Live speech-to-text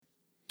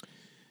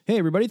Hey,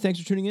 everybody. Thanks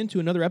for tuning in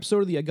to another episode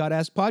of the I Got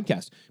Asked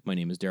podcast. My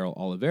name is Daryl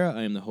Oliveira.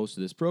 I am the host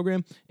of this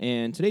program,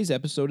 and today's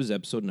episode is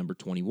episode number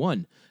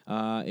 21.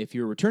 If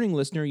you're a returning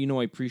listener, you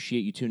know I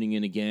appreciate you tuning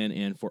in again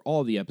and for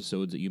all the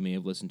episodes that you may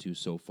have listened to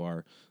so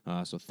far,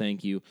 so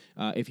thank you.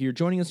 If you're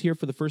joining us here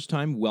for the first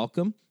time,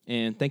 welcome,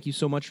 and thank you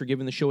so much for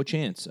giving the show a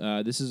chance.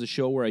 This is a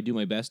show where I do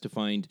my best to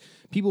find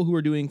people who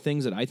are doing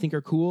things that I think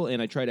are cool,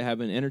 and I try to have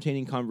an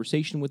entertaining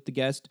conversation with the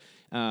guest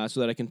so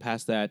that I can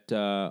pass that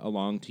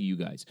along to you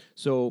guys.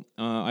 So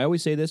I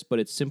always say this, but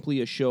it's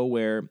simply a show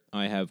where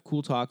I have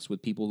cool talks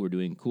with people who are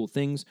doing cool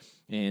things,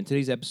 and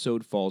today's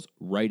episode falls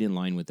right in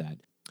line with that.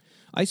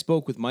 I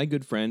spoke with my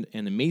good friend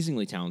and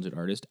amazingly talented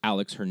artist,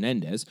 Alex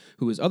Hernandez,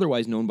 who is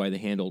otherwise known by the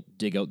handle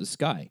Dig Out the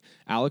Sky.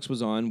 Alex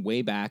was on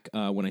way back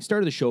when I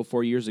started the show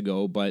 4 years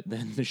ago, but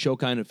then the show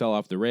kind of fell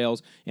off the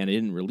rails, and I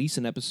didn't release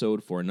an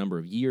episode for a number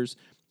of years.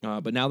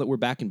 But now that we're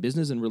back in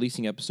business and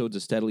releasing episodes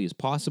as steadily as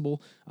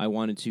possible, I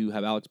wanted to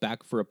have Alex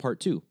back for a part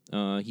 2.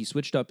 He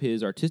switched up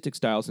his artistic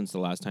style since the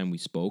last time we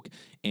spoke,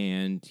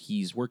 and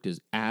he's worked his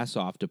ass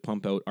off to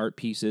pump out art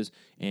pieces,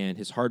 and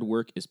his hard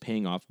work is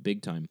paying off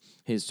big time.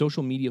 His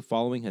social media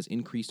following has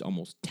increased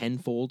almost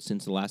tenfold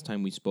since the last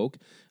time we spoke.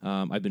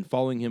 I've been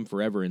following him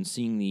forever, and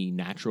seeing the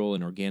natural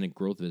and organic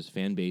growth of his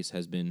fan base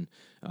has been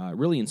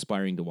really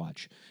inspiring to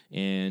watch.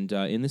 And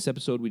in this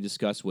episode, we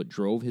discuss what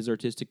drove his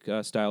artistic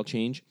style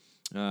change,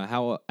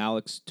 how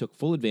Alex took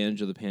full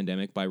advantage of the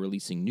pandemic by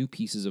releasing new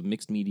pieces of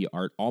mixed media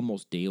art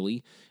almost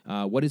daily,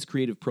 what his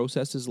creative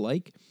process is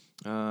like,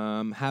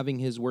 having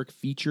his work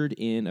featured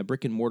in a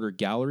brick-and-mortar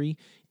gallery,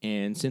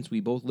 and since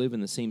we both live in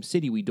the same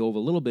city, we dove a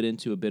little bit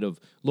into a bit of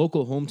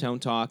local hometown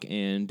talk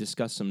and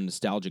discussed some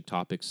nostalgic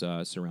topics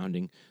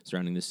surrounding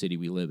the city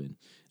we live in.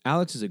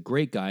 Alex is a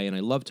great guy, and I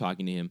love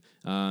talking to him.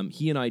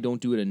 He and I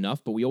don't do it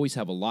enough, but we always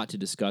have a lot to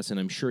discuss, and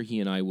I'm sure he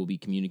and I will be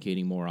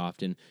communicating more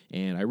often.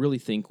 And I really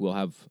think we'll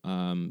have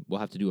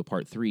to do a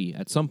part 3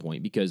 at some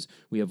point because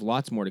we have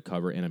lots more to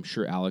cover, and I'm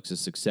sure Alex's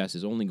success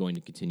is only going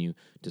to continue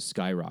to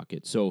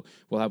skyrocket. So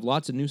we'll have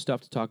lots of new stuff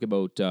to talk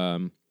about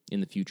in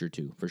the future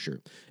too, for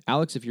sure.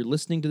 Alex, if you're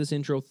listening to this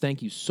intro,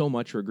 thank you so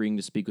much for agreeing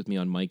to speak with me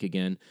on mic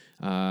again.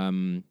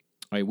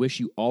 I wish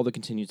you all the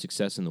continued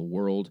success in the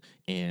world,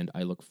 and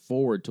I look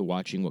forward to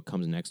watching what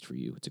comes next for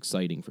you. It's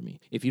exciting for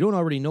me. If you don't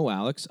already know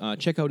Alex,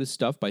 check out his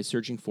stuff by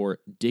searching for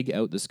Dig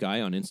Out the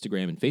Sky on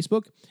Instagram and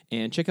Facebook,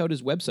 and check out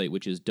his website,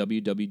 which is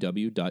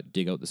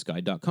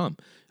www.digoutthesky.com.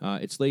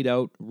 It's laid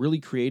out really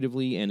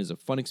creatively and is a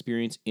fun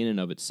experience in and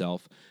of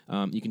itself.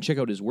 You can check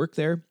out his work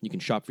there. You can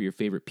shop for your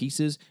favorite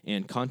pieces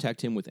and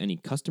contact him with any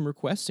custom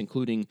requests,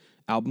 including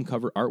album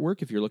cover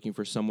artwork if you're looking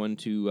for someone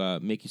to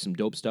make you some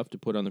dope stuff to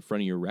put on the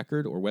front of your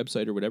record or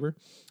website or whatever.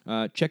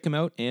 Check him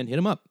out and hit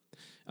him up.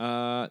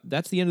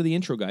 That's the end of the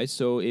intro, guys.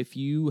 So if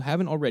you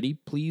haven't already,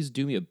 please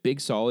do me a big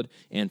solid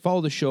and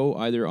follow the show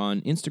either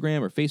on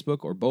Instagram or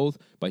Facebook or both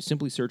by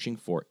simply searching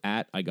for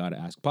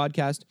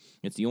 @IGottaAskPodcast.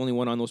 It's the only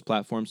one on those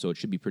platforms, so it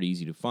should be pretty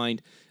easy to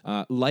find.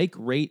 Like,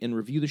 rate, and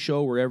review the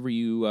show wherever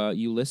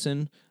you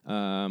listen.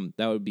 That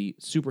would be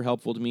super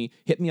helpful to me.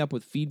 Hit me up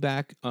with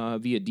feedback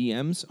via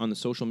DMs on the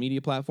social media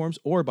platforms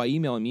or by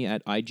emailing me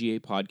at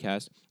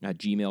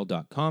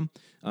igapodcast@gmail.com.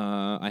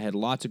 I had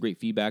lots of great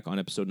feedback on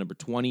episode number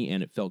 20,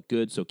 and it felt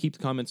good, so keep the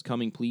comments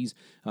coming, please,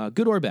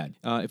 good or bad.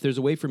 If there's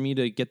a way for me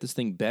to get this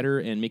thing better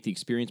and make the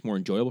experience more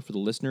enjoyable for the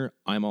listener,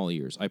 I'm all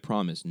ears. I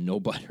promise, no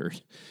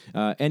butthurt.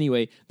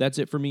 Anyway, that's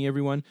it for me,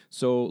 everyone.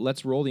 So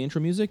let's roll the intro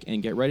music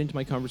and get right into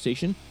my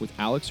conversation with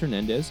Alex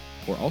Hernandez,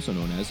 or also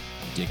known as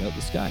Dig Out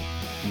the Sky.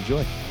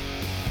 Enjoy.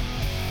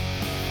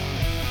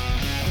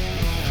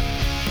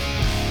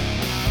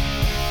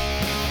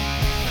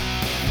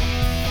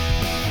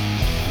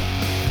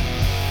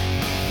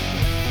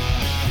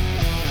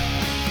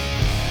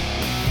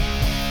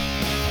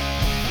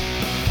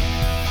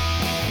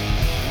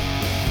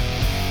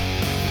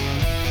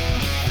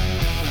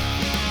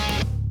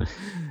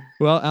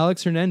 Well,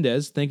 Alex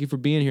Hernandez, thank you for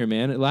being here,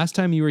 man. Last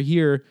time you were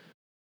here,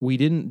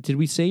 did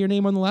we say your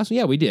name on the last one?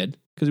 Yeah, we did,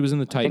 because it was in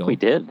the title. I think we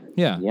did.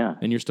 Yeah.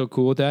 And you're still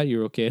cool with that?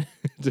 You're okay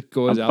to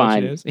go as Alex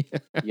Hernandez?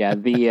 Yeah,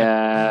 the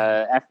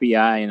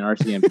FBI and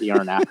RCMP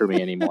aren't after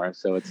me anymore,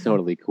 so it's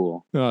totally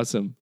cool.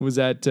 Awesome. Was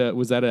that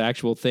an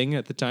actual thing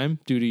at the time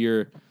due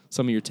to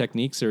some of your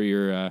techniques or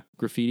your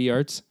graffiti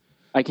arts?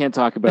 I can't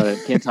talk about it.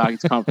 Can't talk.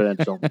 It's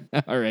confidential.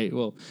 All right.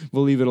 Well,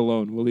 we'll leave it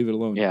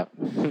alone. Yeah.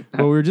 Well,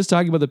 we were just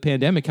talking about the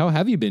pandemic. How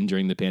have you been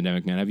during the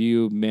pandemic, man? Have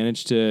you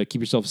managed to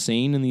keep yourself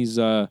sane in these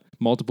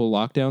multiple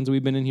lockdowns that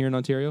we've been in here in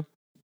Ontario?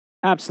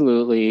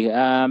 Absolutely.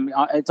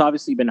 It's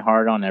obviously been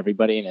hard on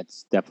everybody, and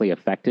it's definitely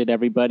affected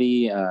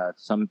everybody.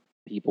 Some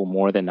people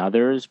more than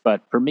others.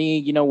 But for me,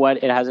 you know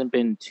what? It hasn't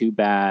been too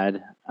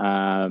bad.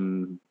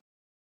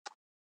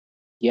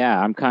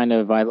 Yeah, I'm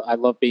I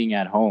love being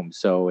at home,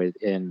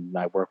 and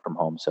I work from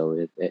home,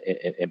 so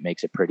it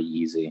makes it pretty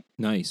easy.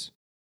 Nice.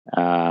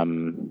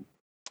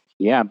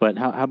 Yeah, but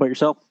how about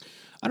yourself?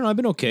 I don't know. I've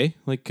been okay.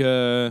 Like,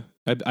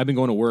 I've been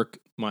going to work.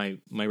 My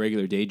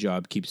regular day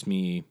job keeps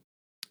me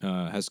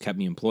has kept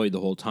me employed the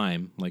whole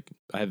time. Like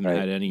I haven't Right.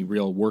 had any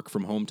real work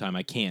from home time.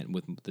 I can't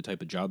with the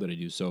type of job that I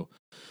do. So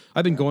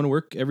I've been going to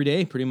work every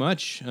day pretty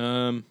much.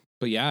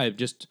 But yeah, I've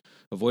just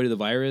avoided the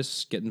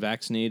virus, getting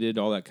vaccinated,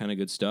 all that kind of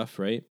good stuff,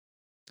 right?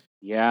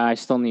 Yeah, I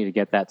still need to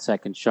get that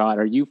second shot.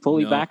 Are you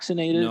fully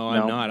vaccinated? No,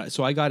 I'm not.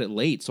 So I got it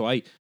late. So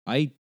I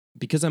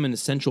because I'm an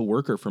essential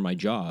worker for my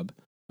job,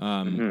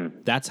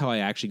 that's how I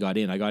actually got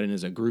in. I got in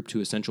as a Group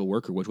 2 essential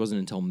worker, which wasn't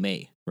until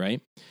May,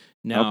 right?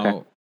 Now,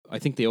 Okay. I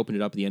think they opened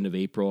it up at the end of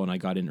April, and I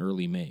got in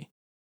early May.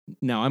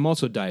 Now, I'm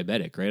also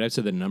diabetic, right? I've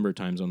said that a number of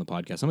times on the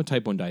podcast. I'm a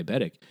type 1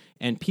 diabetic,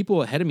 and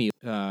people ahead of me,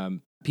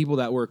 people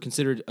that were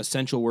considered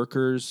essential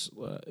workers,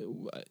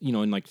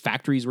 in like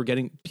factories were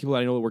getting, people that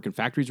I know that work in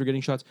factories were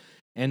getting shots,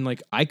 and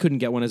like I couldn't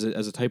get one as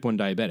a type 1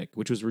 diabetic,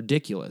 which was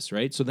ridiculous,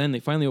 right? So then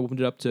they finally opened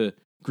it up to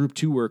Group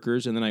 2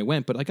 workers, and then I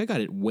went, but like I got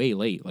it way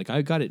late. Like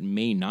I got it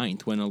May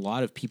 9th when a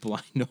lot of people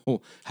I know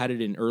had it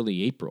in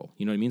early April.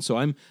 You know what I mean? So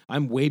I'm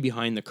way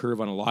behind the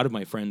curve on a lot of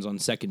my friends on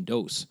second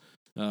dose.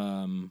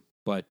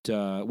 But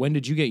when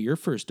did you get your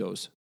first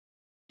dose?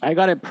 I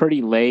got it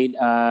pretty late.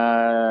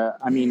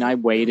 I mean, I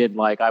waited,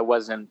 like I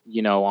wasn't,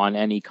 on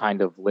any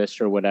kind of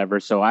list or whatever.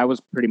 So I was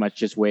pretty much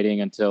just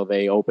waiting until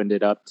they opened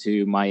it up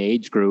to my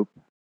age group,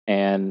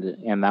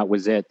 and that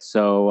was it.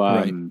 So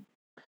Right.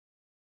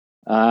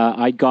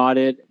 I got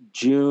it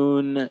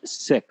June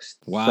 6th.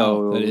 Wow,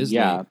 So that is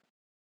yeah, late.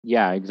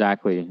 yeah,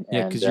 exactly.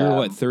 Yeah, because you're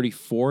what,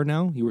 34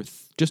 now? You were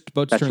just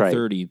about to That's turn right.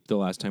 30 the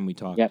last time we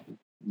talked. Yep,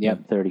 Yeah.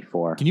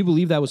 34. Can you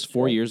believe that was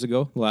 4 right. years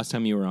ago, the last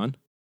time you were on?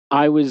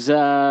 I was,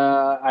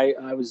 I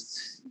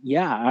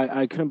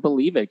couldn't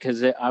believe it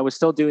because I was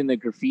still doing the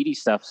graffiti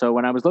stuff. So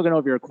when I was looking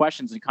over your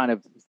questions and kind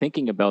of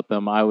thinking about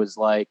them, I was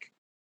like,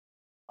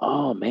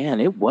 oh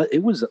man, it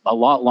was a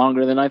lot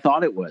longer than I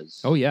thought it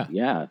was. Oh, yeah.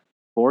 Yeah.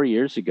 4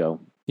 years ago.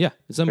 Yeah,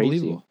 it's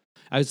unbelievable.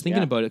 I was thinking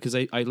Yeah. about it because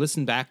I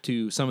listened back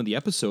to some of the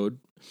episode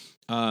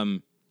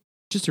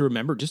just to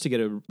remember, just to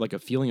get a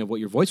feeling of what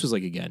your voice was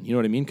like again. You know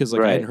what I mean? Because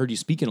like I hadn't Right. heard you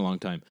speak in a long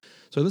time.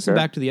 So I listened Sure.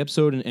 back to the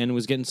episode and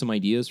was getting some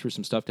ideas for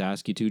some stuff to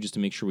ask you too, just to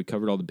make sure we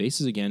covered all the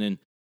bases again.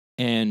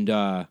 And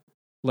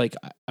like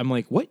I'm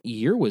like, what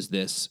year was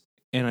this?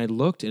 And I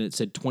looked and it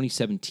said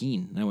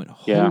 2017. And I went,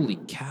 holy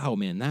cow,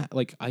 man! That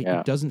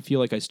it doesn't feel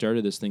like I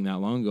started this thing that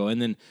long ago.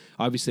 And then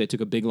obviously I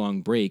took a big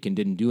long break and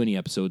didn't do any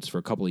episodes for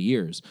a couple of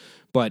years.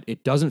 But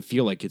it doesn't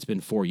feel like it's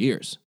been 4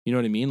 years. You know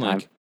what I mean?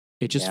 Like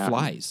it just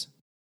flies.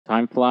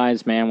 Time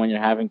flies, man, when you're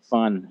having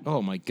fun.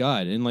 Oh my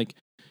God. And like,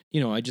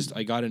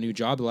 I got a new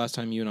job. The last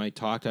time you and I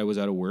talked, I was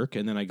out of work,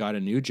 and then I got a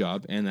new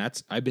job, and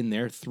I've been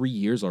there 3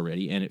 years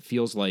already, and it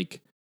feels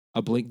like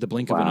the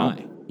blink of an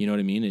eye. You know what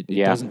I mean? It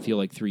doesn't feel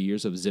like 3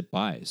 years have zipped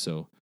by.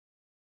 So,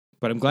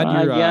 but I'm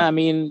glad you're. Yeah, I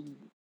mean,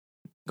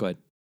 go ahead.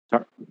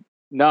 Sorry.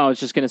 No, I was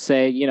just gonna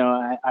say,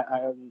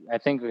 I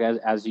think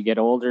as you get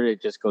older,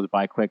 it just goes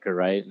by quicker,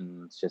 right?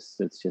 And it's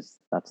just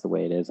that's the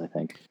way it is, I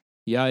think.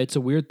 Yeah, it's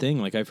a weird thing.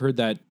 Like I've heard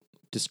that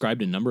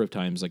described a number of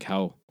times, like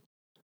how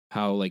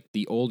like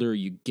the older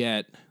you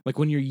get, like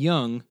when you're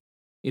young,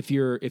 if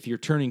you're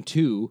turning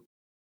 2,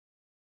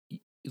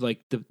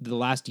 like the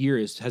last year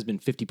has been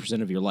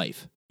 50% of your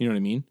life. You know what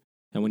I mean?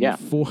 And when you're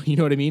 4, you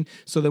know what I mean?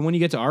 So then when you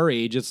get to our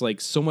age, it's like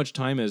so much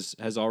time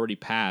has already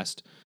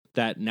passed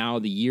that now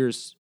the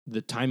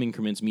time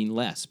increments mean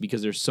less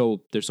because they're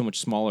so much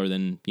smaller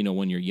than,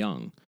 when you're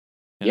young.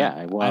 And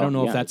I don't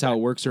know if that's how it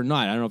works or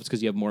not. I don't know if it's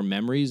because you have more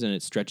memories and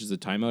it stretches the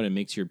time out and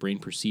makes your brain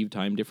perceive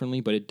time differently,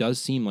 but it does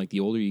seem like the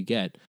older you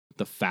get,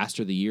 the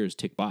faster the years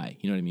tick by.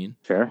 You know what I mean?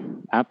 Sure,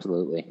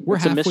 absolutely. We're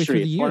it's halfway a mystery. through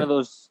the it's year. one of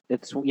those.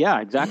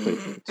 Exactly.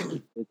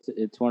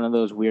 it's one of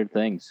those weird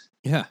things.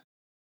 Yeah.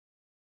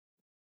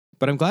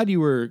 But I'm glad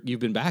you've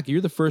been back.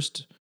 You're the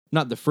first,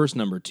 not the first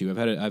number 2.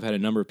 I've had a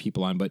number of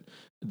people on, but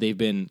they've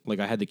been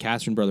like I had the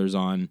Castron brothers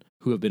on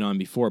who have been on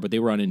before, but they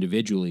were on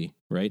individually,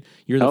 right?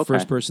 You're the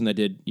first person that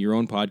did your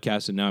own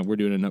podcast, and now we're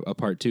doing a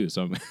part 2.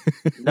 So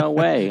no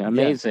way,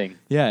 amazing.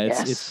 Yeah,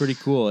 it's pretty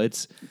cool.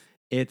 It's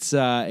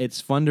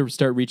fun to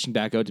start reaching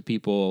back out to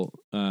people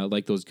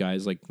like those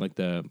guys, like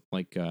Brad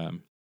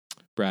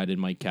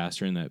and Mike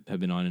Castron that have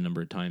been on a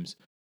number of times,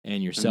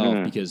 and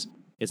yourself, because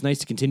it's nice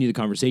to continue the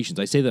conversations.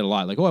 I say that a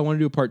lot, like, oh, I want to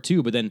do a part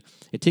 2, but then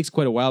it takes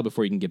quite a while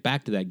before you can get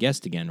back to that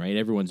guest again, right?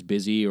 Everyone's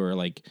busy, or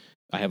like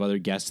I have other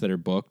guests that are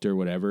booked or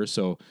whatever.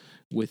 So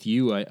with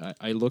you,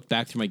 I looked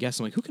back through my guests.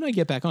 I'm like, who can I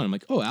get back on? I'm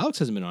like, oh, Alex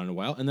hasn't been on in a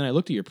while. And then I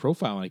looked at your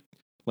profile,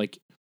 like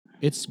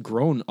it's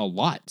grown a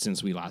lot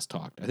since we last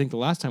talked. I think the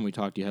last time we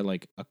talked, you had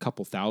like a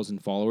couple thousand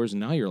followers, and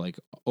now you're like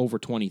over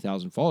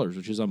 20,000 followers,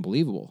 which is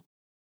unbelievable.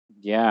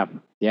 Yeah,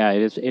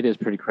 it is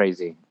pretty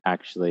crazy,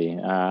 actually.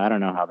 I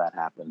don't know how that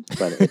happened,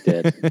 but it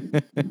did.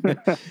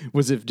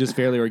 Was it just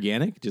fairly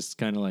organic? Just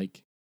kind of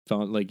like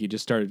felt like you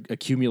just started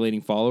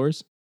accumulating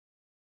followers?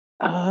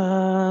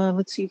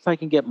 Let's see if I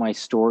can get my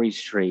story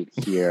straight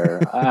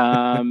here.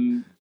 For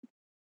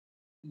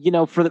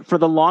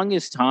the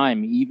longest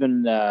time,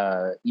 even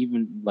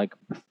like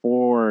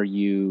before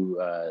you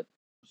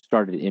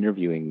started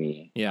interviewing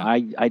me,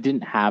 I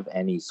didn't have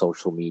any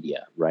social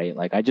media, right?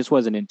 Like I just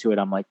wasn't into it.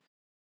 I'm like,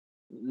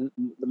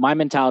 my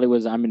mentality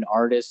was I'm an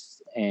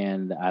artist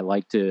and I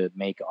like to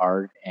make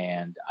art,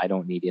 and I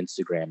don't need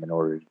Instagram in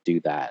order to do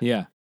that.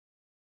 Yeah.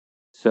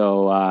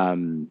 So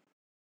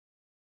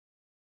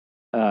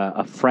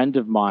a friend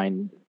of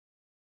mine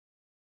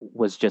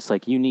was just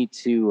like, you need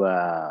to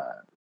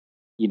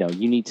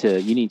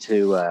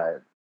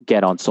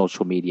get on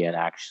social media and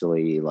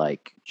actually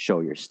like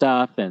show your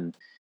stuff, and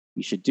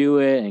you should do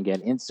it and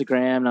get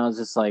Instagram. And I was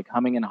just like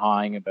humming and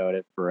hawing about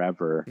it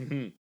forever.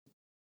 Mm-hmm.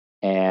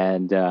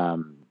 And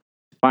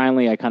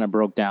finally I kind of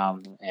broke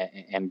down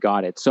and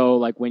got it. So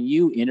like when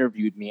you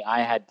interviewed me,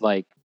 I had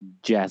like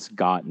just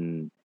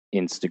gotten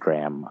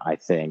Instagram, I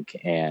think,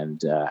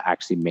 and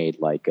actually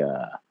made like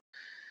a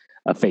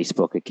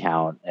Facebook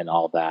account and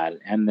all that.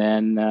 And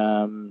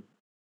then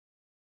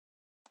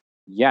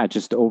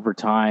just over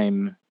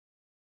time,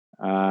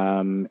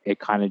 it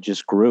kind of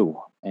just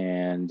grew,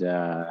 and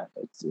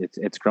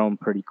it's grown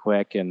pretty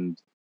quick. And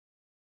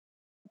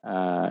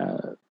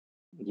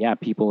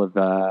people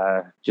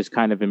have just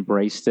kind of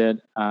embraced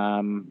it.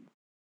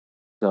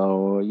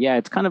 So yeah,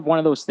 it's kind of one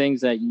of those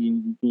things that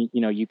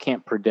you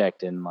can't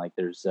predict, and like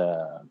there's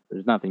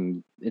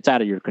nothing. It's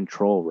out of your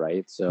control,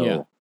 right?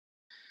 So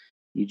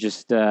you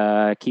just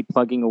keep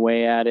plugging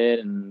away at it,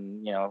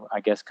 and I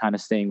guess kind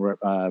of staying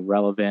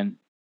relevant,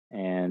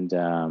 and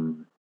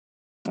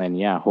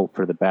hope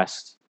for the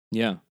best.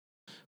 Yeah.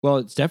 Well,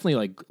 it's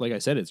definitely like I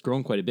said, it's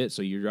grown quite a bit.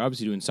 So you're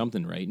obviously doing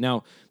something right.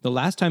 Now, the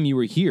last time you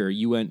were here,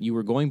 you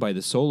were going by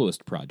the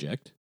Soloist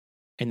Project,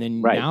 and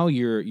then Right. now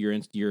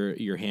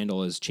your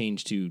handle has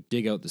changed to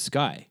Dig Out the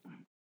Sky.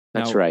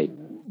 That's right.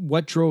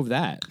 What drove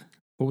that?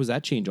 What was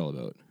that change all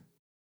about?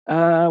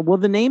 Well,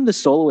 the name The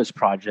Soloist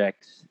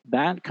Project,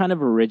 that kind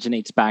of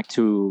originates back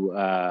to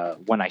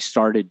when I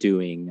started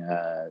doing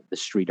the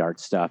street art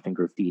stuff and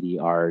graffiti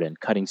art and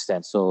cutting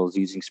stencils,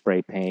 using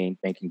spray paint,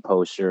 making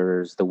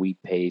posters, the wheat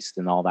paste,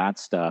 and all that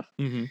stuff.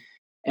 Mm-hmm.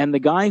 And the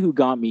guy who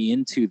got me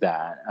into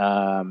that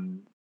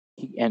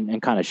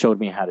and kind of showed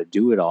me how to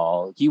do it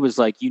all, he was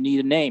like, "You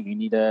need a name. You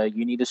need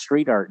a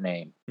street art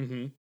name."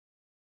 Mm-hmm.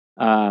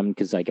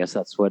 Because I guess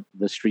that's what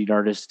the street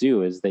artists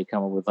do, is they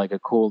come up with like a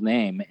cool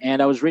name.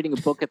 And I was reading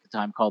a book at the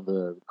time called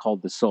The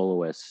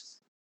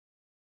Soloist,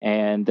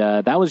 and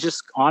that was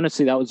just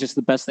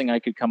the best thing I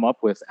could come up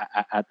with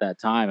at that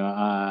time.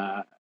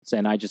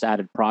 And I just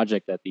added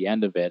project at the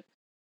end of it.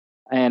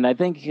 And I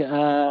think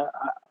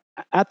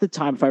at the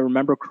time, if I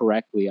remember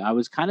correctly, I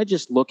was kind of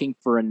just looking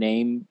for a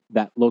name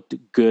that looked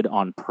good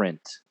on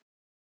print,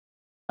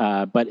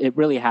 but it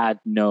really had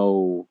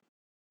no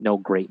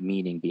great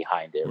meaning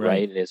behind it,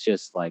 right? It's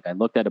just like I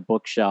looked at a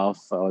bookshelf.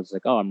 I was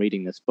like, "Oh, I'm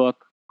reading this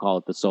book. Call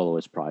it The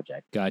Soloist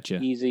Project." Gotcha.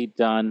 Easy,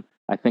 done.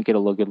 I think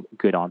it'll look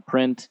good on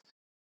print,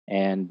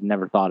 and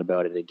never thought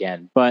about it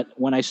again. But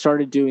when I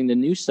started doing the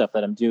new stuff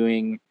that I'm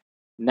doing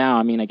now,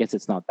 I mean, I guess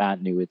it's not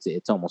that new.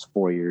 It's almost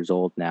 4 years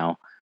old now,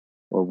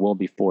 or will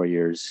be 4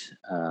 years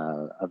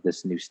of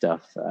this new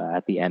stuff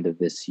at the end of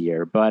this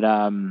year. But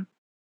the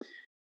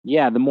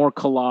more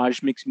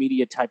collage, mixed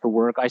media type of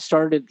work, I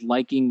started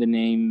liking the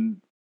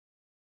name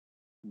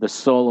The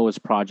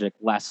Soloist Project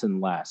less and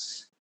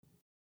less.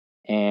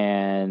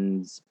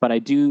 But I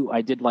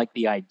did like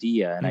the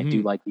idea, and I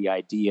do like the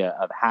idea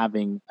of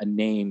having a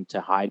name to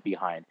hide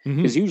behind,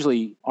 because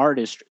usually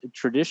artists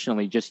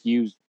traditionally just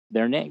use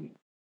their name.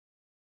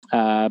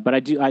 But I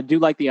do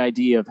like the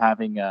idea of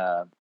having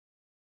a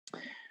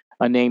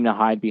name to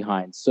hide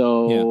behind.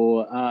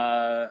 So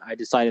I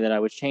decided that I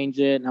would change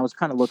it, and I was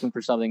kind of looking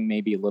for something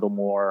maybe a little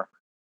more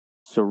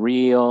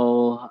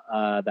surreal,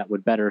 that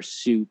would better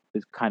suit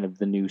kind of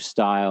the new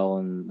style,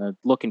 and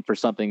looking for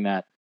something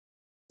that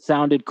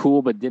sounded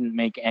cool but didn't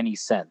make any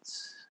sense.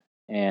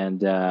 And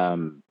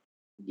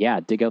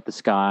Dig Out the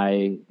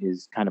Sky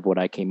is kind of what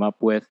I came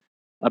up with,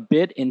 a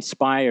bit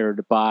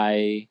inspired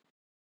by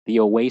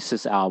the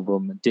Oasis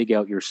album Dig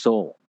Out Your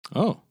Soul.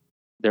 Oh,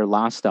 their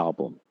last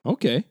album.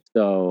 Okay.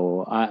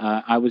 So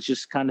I was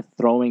just kind of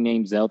throwing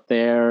names out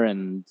there,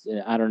 and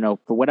I don't know,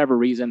 for whatever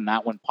reason,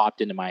 that one popped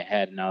into my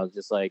head, and I was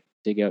just like,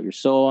 Dig Out Your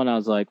Soul, and I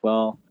was like,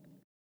 well,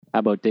 how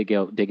about dig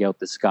out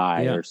the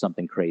sky, or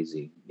something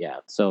crazy? Yeah.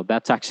 So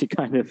that's actually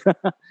kind of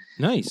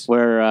nice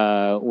where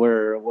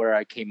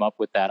I came up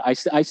with that.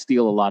 I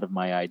steal a lot of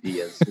my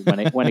ideas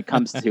when it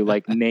comes to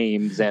like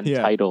names and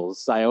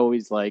titles. I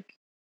always like,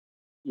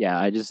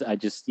 I just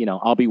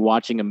I'll be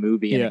watching a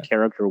movie and a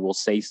character will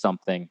say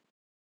something,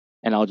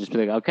 and I'll just be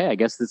like, okay, I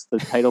guess this is the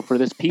title for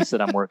this piece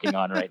that I'm working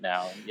on right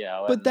now.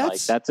 But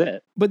that's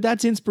it. But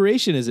that's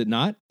inspiration, is it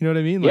not? You know what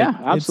I mean? Like,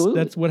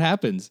 absolutely. That's what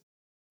happens.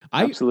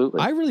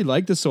 Absolutely. I really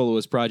like the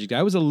Soloist Project.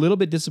 I was a little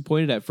bit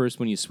disappointed at first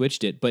when you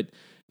switched it, but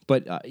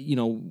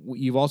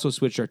you've also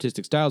switched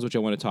artistic styles, which I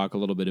want to talk a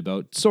little bit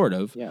about, sort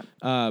of. Yeah.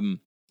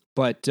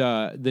 But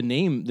the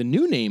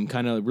new name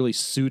kind of really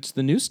suits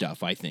the new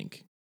stuff, I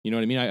think. You know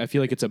what I mean? I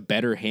feel like it's a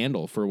better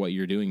handle for what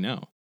you're doing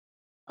now.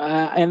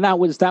 And that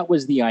was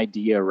the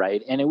idea,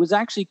 right? And it was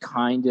actually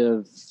kind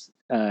of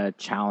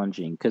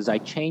challenging, because I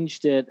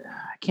changed it.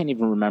 I can't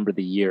even remember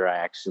the year I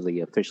actually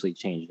officially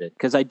changed it,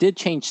 because I did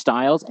change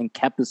styles and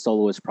kept the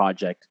Soloist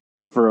Project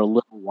for a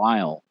little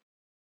while,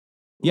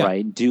 Yeah.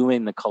 right?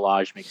 Doing the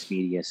collage mixed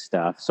media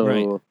stuff. So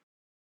Right.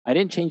 I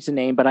didn't change the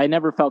name, but I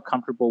never felt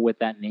comfortable with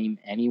that name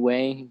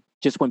anyway.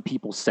 Just when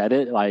people said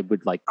it, I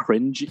would like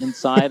cringe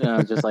inside, and I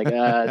was just like,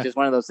 just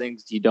one of those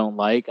things you don't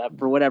like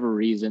for whatever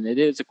reason. It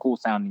is a cool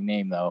sounding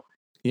name though.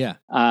 Yeah.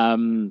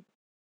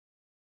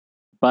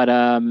 But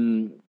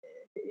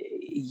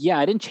yeah,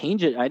 I didn't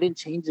change it. I didn't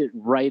change it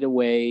right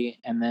away.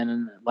 And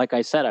then, like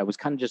I said, I was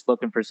kind of just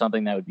looking for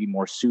something that would be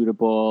more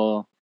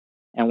suitable.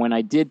 And when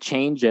I did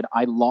change it,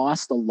 I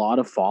lost a lot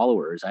of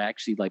followers. I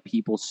actually like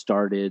people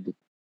started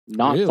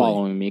not Really?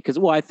 following me because,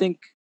 well, I think,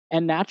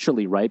 and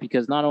naturally, right?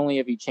 Because not only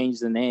have you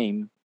changed the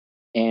name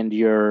and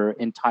your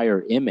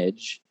entire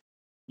image,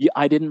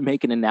 I didn't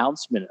make an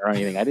announcement or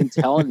anything. I didn't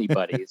tell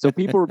anybody. So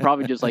people were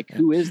probably just like,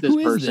 who is this Who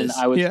is person? this?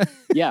 I was,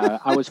 Yeah.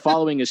 I was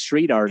following a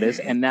street artist,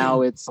 and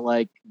now it's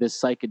like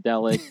this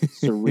psychedelic,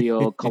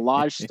 surreal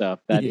collage stuff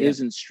that Yeah.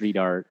 isn't street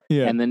art.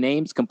 Yeah. And the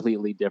name's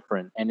completely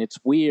different, and it's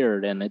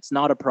weird, and it's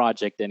not a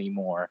project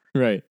anymore.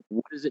 Right.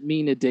 What does it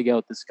mean to dig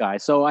out the sky?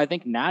 So I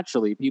think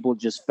naturally people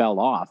just fell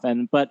off,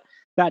 but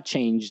that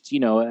changed.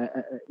 You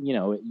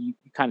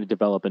kind of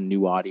develop a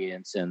new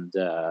audience, and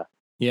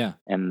Yeah.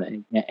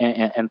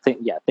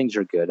 things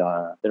are good.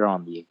 They're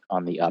on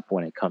the up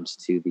when it comes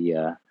to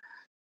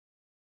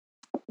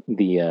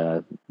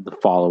the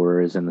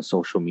followers and the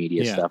social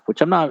media stuff,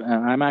 which I'm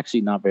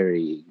actually not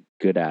very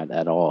good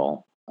at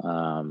all.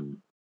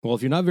 Well,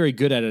 if you're not very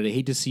good at it, I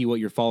hate to see what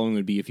your following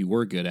would be if you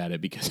were good at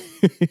it,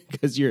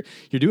 because you're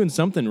doing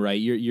something right.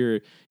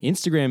 Your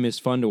Instagram is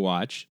fun to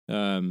watch. You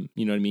know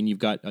what I mean? You've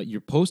got you're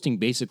posting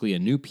basically a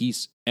new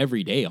piece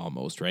every day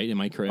almost, right?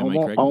 Am I correct?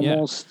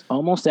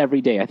 Almost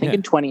every day. I think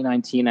in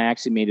 2019 I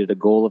actually made it a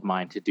goal of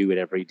mine to do it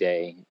every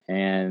day,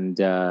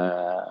 and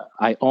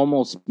I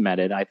almost met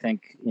it. I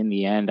think in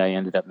the end I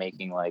ended up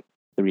making like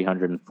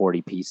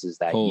 340 pieces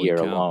that year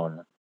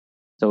alone.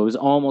 So it was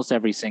almost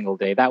every single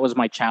day. That was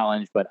my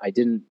challenge, but I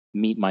didn't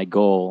meet my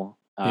goal.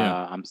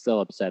 I'm still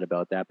upset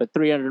about that. But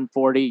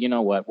 340, you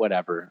know what?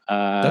 Whatever.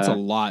 That's a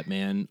lot,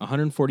 man.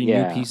 140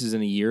 new pieces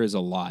in a year is a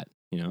lot.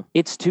 You know,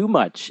 it's too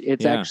much.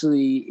 It's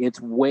actually,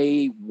 it's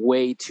way,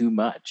 way too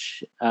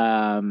much.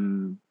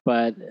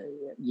 But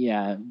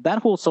yeah, that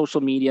whole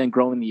social media and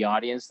growing the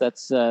audience,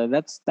 that's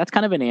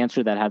kind of an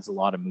answer that has a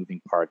lot of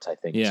moving parts, I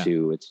think,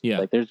 too. It's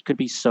like there could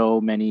be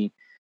so many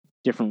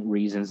different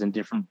reasons and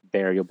different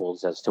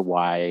variables as to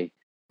why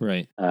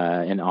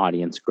an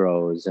audience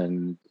grows,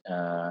 and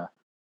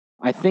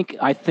I think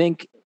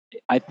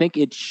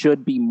it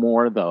should be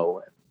more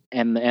though,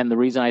 and the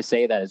reason I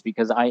say that is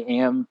because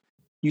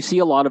you see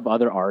a lot of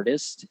other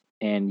artists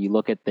and you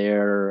look at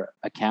their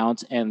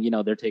accounts and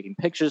they're taking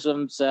pictures of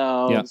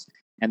themselves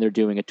and they're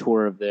doing a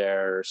tour of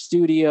their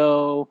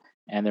studio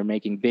and they're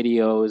making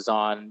videos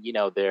on,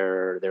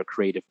 their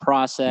creative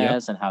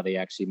process and how they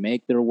actually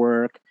make their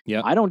work.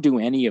 I don't do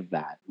any of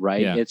that,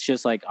 right? It's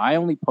just like I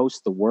only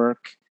post the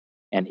work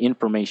and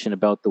information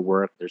about the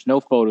work. There's no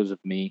photos of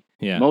me.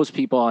 Most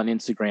people on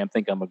Instagram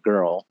think I'm a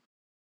girl.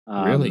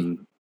 Really?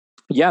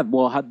 Yeah.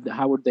 Well,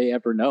 how would they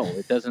ever know?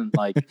 It doesn't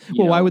like.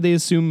 Why would they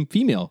assume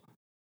female?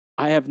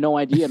 I have no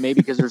idea.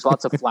 Maybe because there's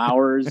lots of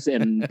flowers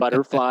and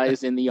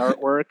butterflies in the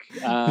artwork.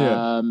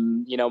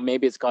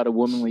 Maybe it's got a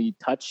womanly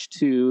touch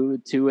to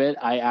it.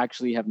 I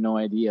actually have no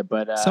idea.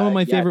 But some of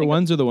my favorite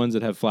ones are the ones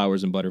that have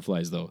flowers and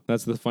butterflies, though.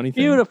 That's the funny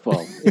thing.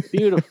 Beautiful. It's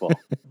beautiful.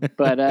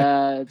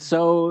 But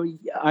so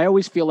I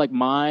always feel like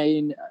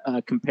mine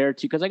compared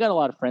to, because I got a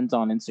lot of friends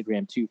on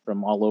Instagram too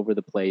from all over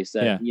the place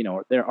that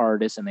they're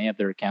artists and they have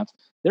their accounts.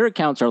 Their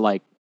accounts are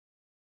like,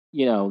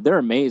 they're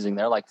amazing.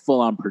 They're like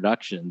full on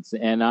productions.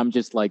 And I'm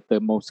just like the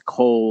most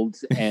cold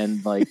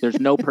and like there's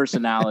no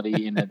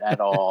personality in it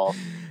at all.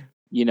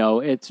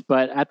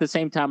 But at the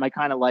same time, I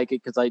kind of like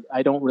it because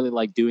I don't really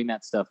like doing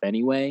that stuff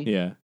anyway.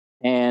 Yeah.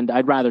 And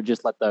I'd rather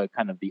just let the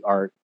kind of the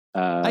art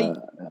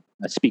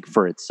speak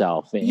for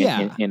itself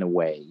in a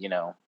way,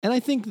 And I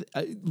think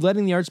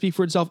letting the art speak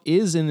for itself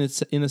is in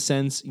a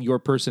sense your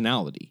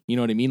personality. You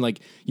know what I mean?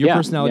 Like your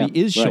personality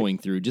is showing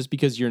through. Just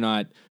because you're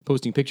not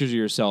posting pictures of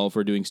yourself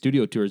or doing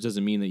studio tours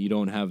doesn't mean that you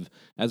don't have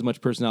as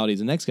much personality as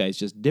the next guy. It's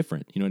just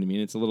different. You know what I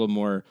mean? It's a little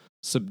more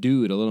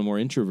subdued, a little more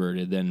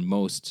introverted than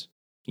most,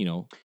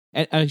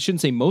 And I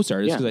shouldn't say most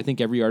artists because I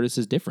think every artist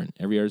is different.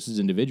 Every artist is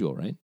individual,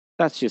 right?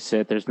 That's just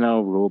it. There's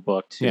no rule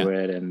book to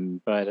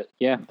it, but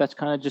that's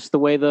kind of just the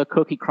way the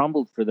cookie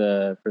crumbled for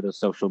the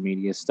social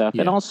media stuff.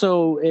 And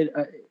also,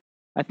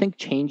 I think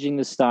changing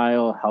the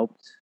style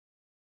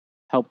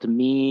helped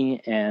me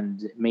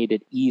and made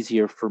it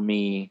easier for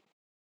me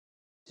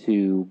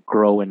to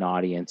grow an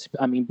audience.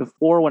 I mean,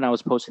 before when I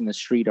was posting the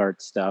street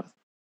art stuff,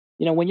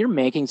 when you're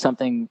making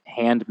something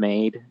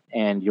handmade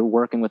and you're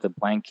working with a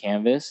blank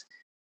canvas,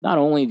 not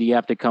only do you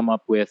have to come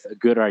up with a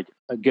good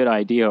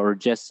idea or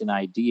just an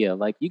idea,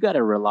 like you got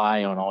to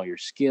rely on all your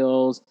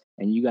skills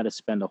and you got to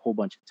spend a whole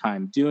bunch of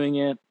time doing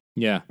it.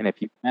 Yeah. And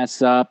if you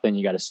mess up, then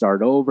you got to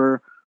start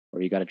over or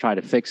you got to try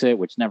to fix it,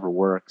 which never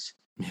works.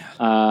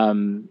 Yeah.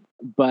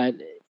 But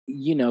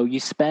you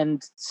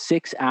spend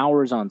 6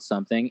 hours on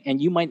something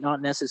and you might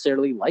not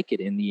necessarily like it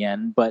in the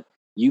end, but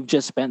you've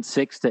just spent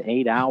 6 to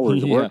 8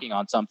 hours Yeah. working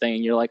on something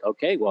and you're like,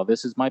 okay, well,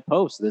 this is my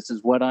post. This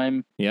is what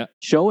I'm Yeah.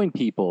 showing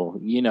people,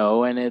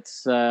 and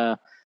it's,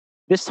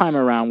 this time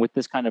around with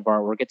this kind of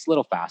artwork, it's a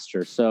little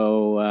faster.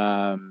 So,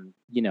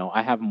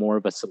 I have more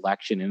of a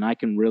selection and I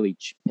can really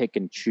pick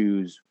and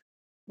choose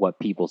what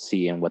people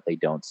see and what they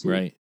don't see.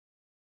 Right.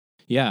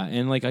 Yeah.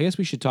 And like, I guess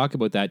we should talk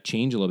about that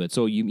change a little bit.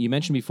 So you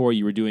mentioned before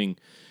you were doing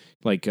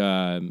like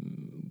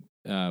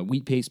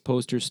wheat paste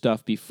poster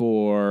stuff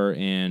before,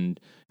 and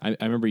I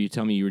remember you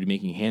telling me you were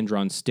making hand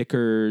drawn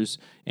stickers,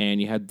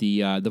 and you had the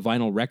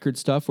vinyl record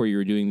stuff where you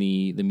were doing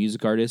the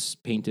music artists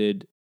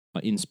painted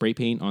in spray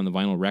paint on the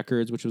vinyl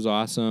records, which was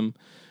awesome.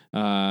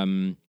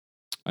 I'm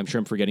sure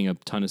I'm forgetting a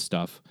ton of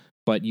stuff,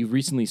 but you've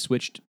recently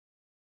switched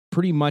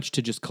pretty much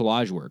to just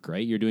collage work,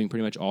 right? You're doing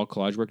pretty much all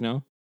collage work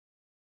now.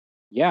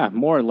 Yeah,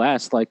 more or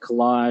less like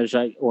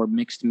collage or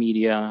mixed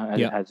media,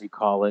 Yeah. as you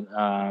call it,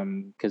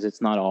 because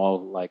it's not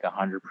all like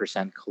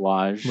 100%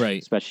 collage,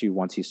 Right. especially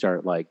once you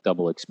start like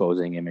double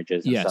exposing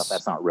images and Yes. stuff.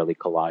 That's not really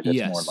collage.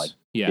 That's more like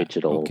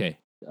digital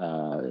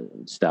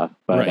stuff.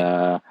 But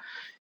Right.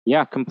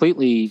 Yeah,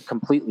 completely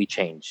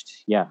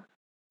changed. Yeah.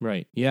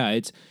 Right. Yeah,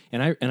 it's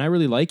and I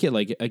really like it.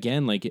 Like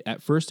again, like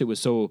at first it was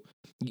so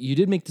you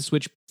did make the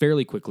switch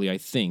fairly quickly, I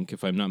think,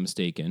 if I'm not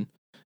mistaken.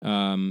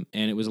 And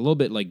it was a little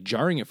bit like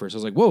jarring at first. I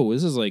was like, "Whoa,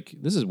 this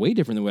is way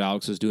different than what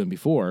Alex was doing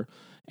before."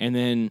 And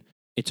then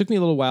it took me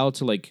a little while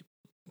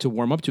to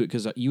warm up to it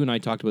because you and I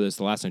talked about this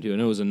the last time too. I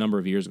know it was a number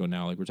of years ago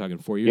now, like we're talking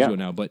 4 years ago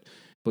now, but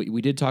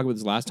we did talk about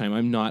this last time.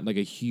 I'm not like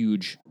a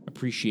huge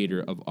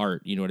appreciator of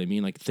art. You know what I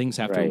mean? Like things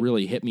have to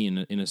really hit me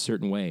in a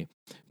certain way.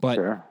 But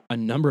a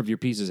number of your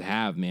pieces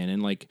have, man,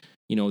 and like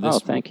this,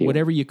 thank you.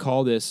 whatever you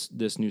call this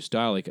new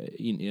style, like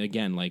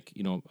again, like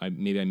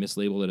maybe I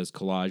mislabeled it as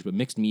collage, but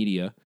mixed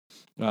media.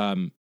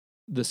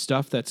 The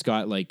stuff that's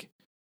got like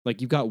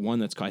you've got one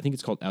that's I think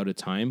it's called Out of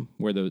Time,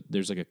 where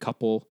there's like a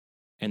couple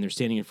and they're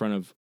standing in front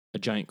of a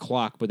giant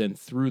clock, but then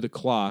through the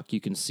clock you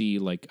can see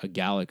like a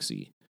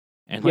galaxy.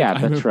 And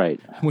like, that's right.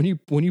 When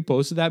you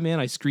posted that, man,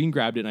 I screen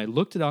grabbed it and I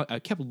looked it out. I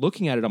kept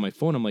looking at it on my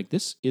phone. I'm like,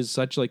 this is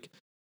such like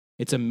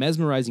it's a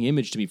mesmerizing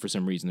image to me for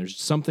some reason. There's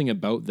something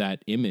about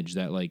that image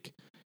that like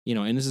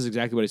and this is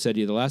exactly what I said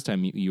to you the last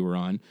time you were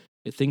on.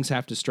 Things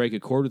have to strike a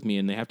chord with me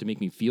and they have to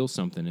make me feel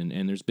something.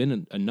 And there's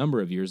been a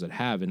number of years that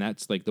have, and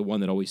that's like the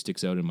one that always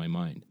sticks out in my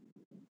mind.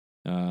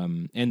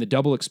 And the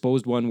double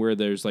exposed one where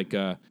there's like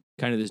a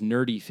kind of this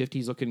nerdy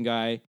 50s looking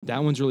guy.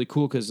 That one's really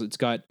cool because it's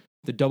got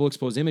the double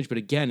exposed image, but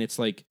again, it's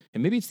like,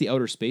 and maybe it's the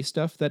outer space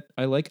stuff that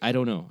I like. I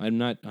don't know. I'm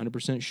not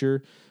 100%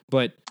 sure,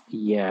 but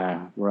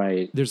yeah,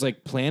 right. There's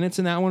like planets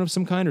in that one of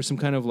some kind, or some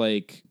kind of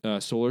like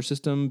solar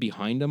system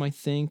behind them, I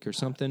think, or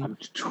something. I'm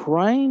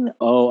trying.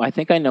 Oh, I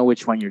think I know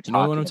which one you're talking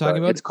about. You know what I'm talking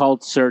about? It's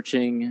called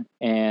Searching,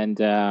 and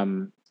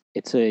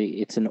it's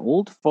an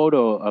old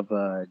photo of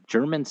a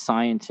German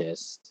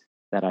scientist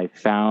that I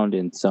found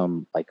in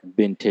some like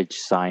vintage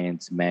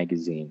science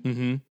magazine.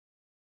 Mm-hmm.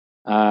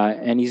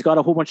 And he's got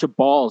a whole bunch of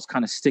balls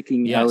kind of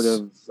sticking out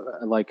of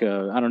like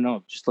I don't know,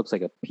 it just looks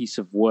like a piece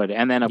of wood.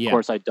 And then of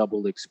course I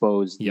double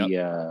exposed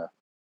the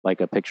like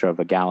a picture of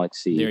a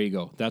galaxy. There you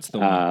go. That's the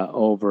one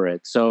over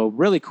it. So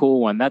really cool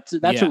one. That's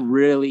a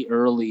really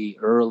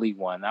early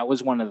one. That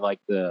was one of like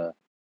the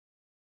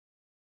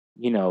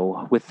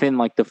within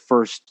like the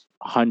first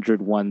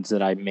 100 ones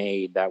that I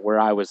made that where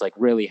I was like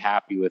really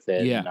happy with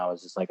it. Yeah. And I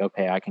was just like,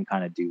 okay, I can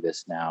kind of do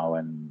this now.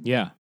 And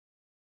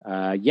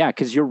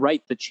because you're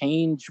right. The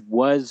change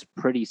was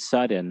pretty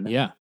sudden.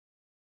 Yeah.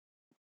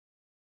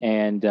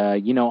 And,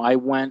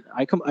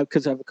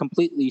 because I've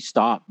completely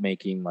stopped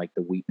making like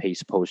the wheat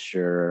paste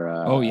poster.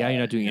 You're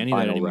not doing any of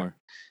that anymore.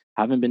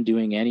 Haven't been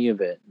doing any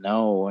of it.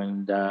 No.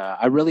 And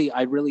I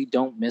really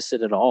don't miss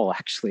it at all,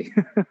 actually.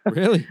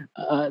 Really?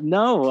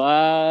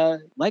 No.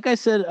 Like I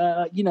said,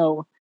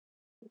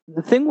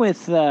 the thing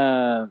with,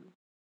 the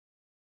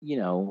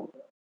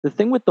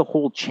thing with the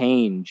whole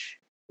change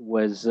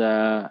was,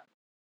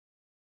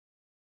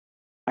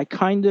 I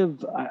kind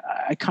of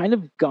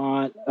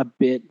got a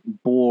bit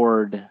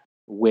bored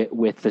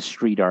with the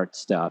street art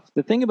stuff.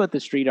 The thing about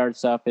the street art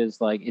stuff is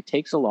like it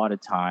takes a lot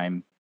of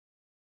time,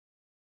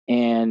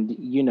 and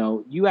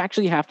you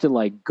actually have to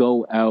like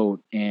go out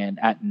and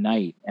at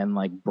night and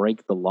like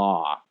break the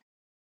law.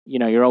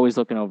 You're always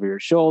looking over your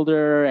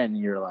shoulder and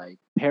you're like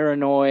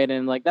paranoid,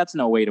 and like that's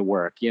no way to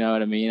work. You know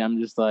what I mean?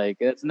 I'm just like,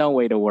 that's no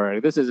way to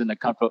work. This isn't a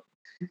comfortable.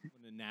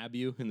 Nab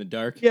you in the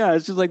dark. Yeah,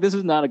 it's just like this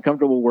is not a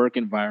comfortable work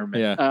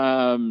environment.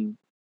 Yeah.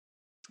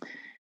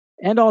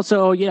 And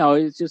also,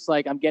 it's just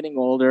like I'm getting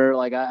older.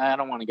 Like I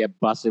don't want to get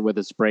busted with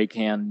a spray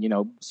can,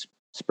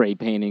 spray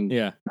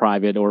painting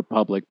private or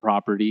public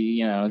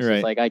property. It's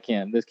just like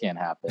this can't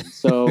happen.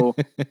 So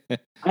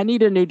I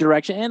need a new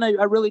direction, and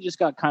I really just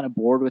got kind of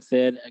bored with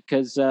it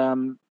because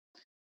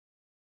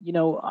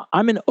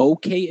I'm an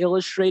okay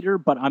illustrator,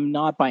 but I'm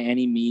not by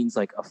any means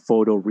like a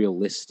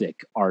photorealistic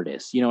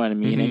artist. You know what I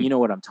mean? And you know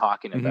what I'm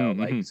talking about.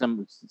 Like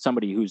Mm-hmm.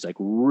 somebody who's like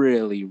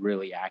really,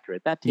 really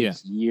accurate. That Yeah.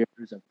 takes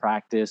years of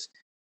practice,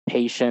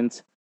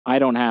 patience. I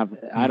don't have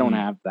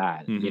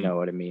that. You Mm-hmm. know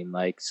what I mean?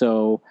 Like,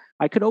 so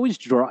I could always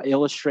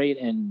illustrate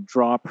and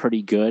draw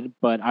pretty good,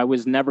 but I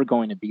was never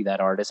going to be that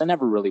artist. I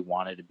never really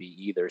wanted to be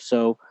either.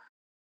 So,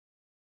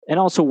 and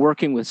also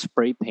working with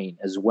spray paint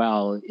as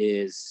well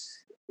is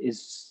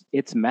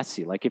it's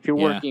messy. Like if you're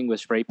Yeah. working with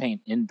spray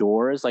paint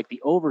indoors, like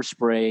the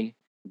overspray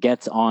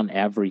gets on Oh,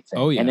 everything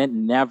and yeah. it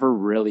never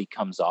really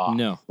comes off.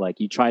 No. Like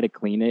you try to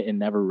clean it, it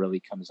never really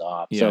comes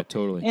off. Yeah, So,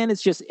 totally. and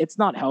it's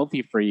not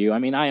healthy for you. I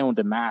mean, I owned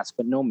a mask,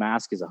 but no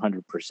mask is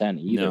 100%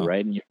 either, No.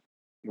 right? And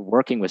you're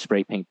working with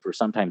spray paint for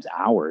sometimes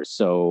hours.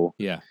 So,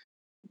 Yeah.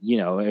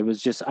 it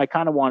was just, I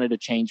kind of wanted to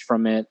change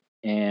from it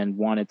and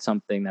wanted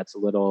something that's a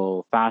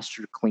little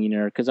faster,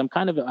 cleaner. Cause I'm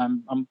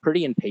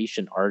pretty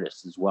impatient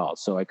artist as well.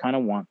 So I kind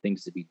of want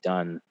things to be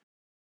done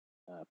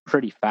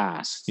pretty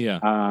fast. Yeah.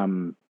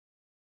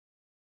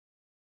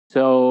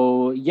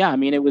 So yeah, I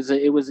mean, it was a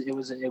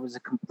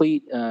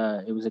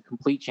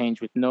complete change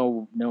with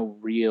no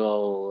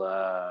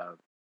real,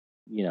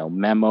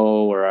 memo,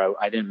 or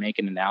I didn't make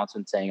an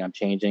announcement saying I'm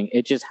changing.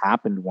 It just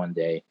happened one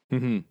day.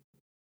 Mm-hmm.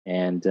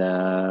 And,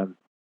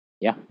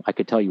 yeah, I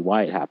could tell you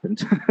why it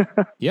happened.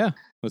 Yeah.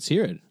 Let's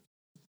hear it.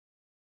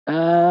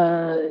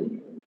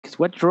 Because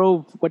what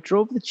drove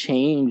the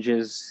change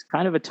is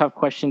kind of a tough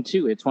question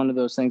too. It's one of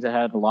those things that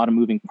had a lot of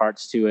moving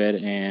parts to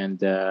it, and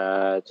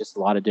just a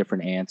lot of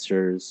different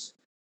answers.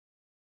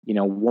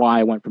 Why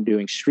I went from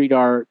doing street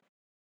art,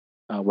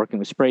 working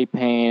with spray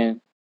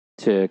paint,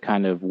 to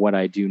kind of what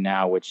I do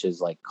now, which is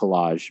like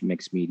collage,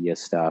 mixed media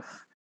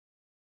stuff,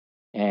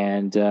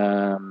 and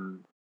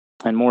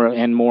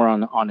more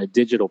on a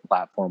digital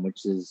platform,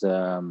 which is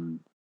although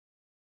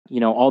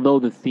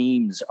the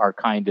themes are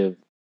kind of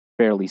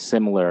fairly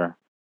similar,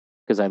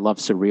 because I love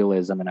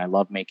surrealism and I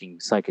love making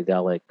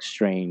psychedelic,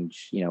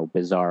 strange,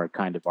 bizarre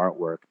kind of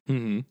artwork.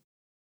 Mm-hmm.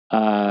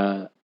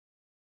 Uh,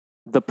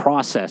 the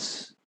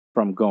process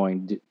from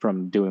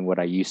doing what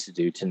I used to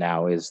do to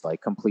now is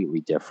like completely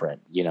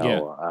different.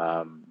 Yeah.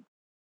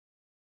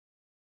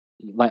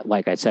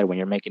 Like I said, when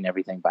you're making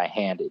everything by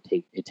hand,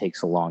 it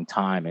takes a long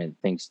time, and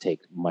things take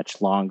much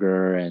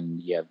longer,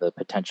 and you have the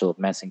potential of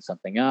messing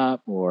something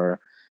up or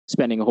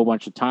spending a whole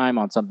bunch of time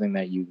on something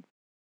that you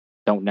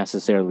don't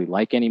necessarily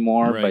like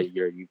anymore, Right. but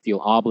you feel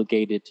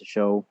obligated to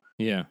show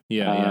Yeah.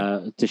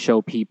 Yeah. to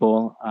show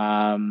people.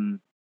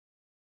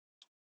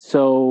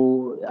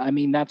 So I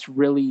mean, that's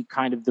really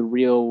kind of the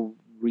real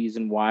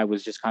reason why I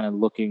was just kind of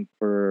looking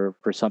for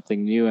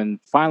something new. And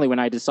finally, when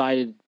I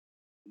decided,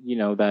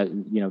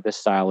 that this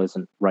style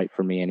isn't right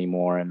for me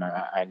anymore, and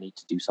I need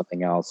to do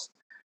something else.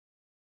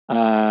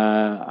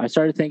 I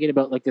started thinking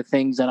about like the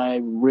things that I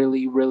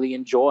really, really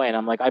enjoy, and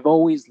I'm like, I've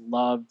always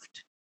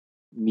loved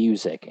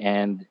music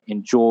and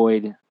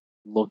enjoyed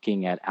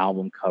looking at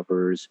album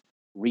covers,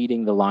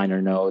 reading the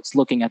liner notes,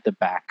 looking at the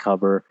back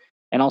cover,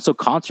 and also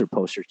concert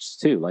posters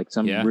too, like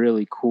some Yeah.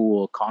 really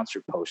cool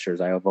concert posters.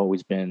 I've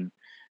always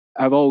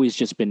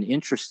just been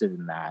interested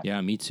in that. Yeah.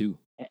 Me too.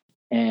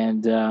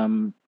 And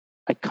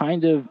I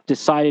kind of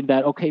decided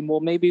that, okay, well,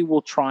 maybe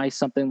we'll try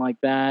something like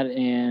that.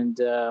 And,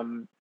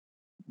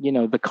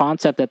 the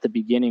concept at the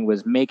beginning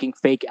was making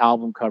fake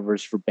album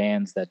covers for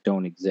bands that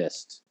don't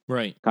exist,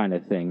 Right. kind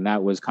of thing.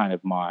 That was kind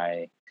of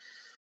my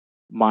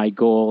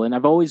goal. And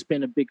I've always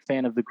been a big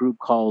fan of the group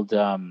called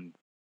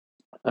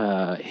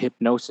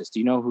Hypnosis. Do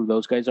you know who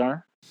those guys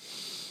are?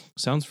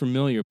 Sounds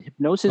familiar.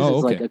 Hypnosis Oh,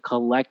 is like okay. a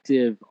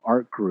collective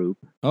art group.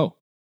 Oh.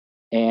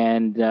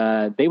 And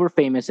they were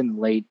famous in the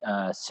late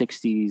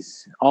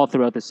 60s, all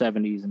throughout the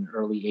 70s and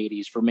early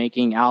 80s, for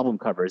making album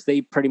covers.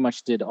 They pretty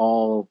much did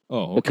all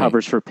Oh, the okay.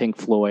 covers for Pink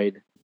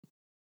Floyd,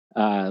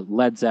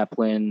 Led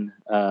Zeppelin,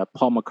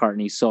 Paul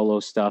McCartney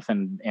solo stuff,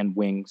 and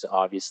Wings,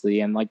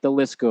 obviously. And like the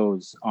list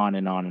goes on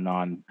and on and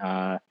on.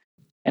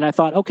 And I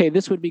thought, okay,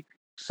 this would be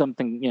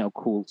something,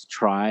 cool to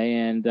try.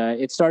 And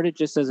it started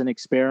just as an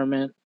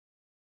experiment.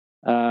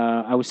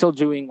 I was still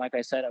doing, like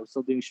I said, I was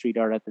still doing street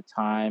art at the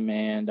time,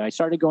 and I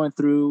started going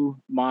through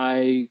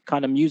my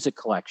kind of music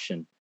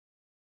collection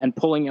and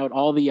pulling out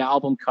all the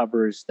album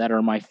covers that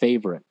are my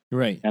favorite.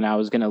 Right. And I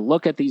was going to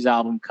look at these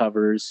album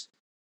covers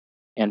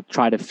and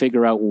try to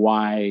figure out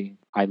why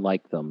I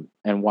like them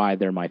and why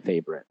they're my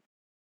favorite.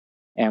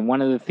 And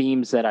one of the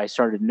themes that I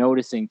started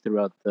noticing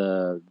throughout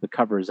the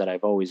covers that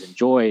I've always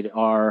enjoyed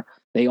are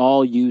they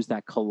all use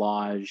that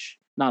collage.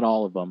 Not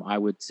all of them. I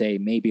would say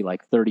maybe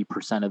like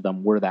 30% of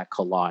them were that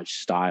collage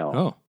style.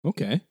 Oh,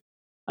 okay.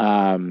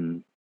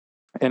 And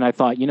I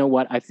thought, you know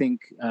what? I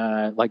think,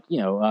 trying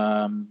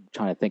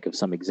to think of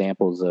some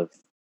examples of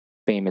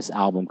famous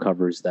album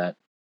covers that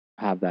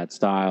have that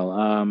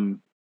style.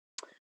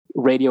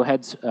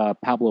 Radiohead's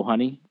Pablo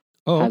Honey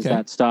Oh, has okay.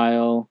 that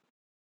style.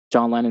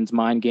 John Lennon's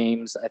Mind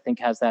Games, I think,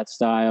 has that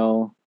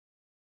style.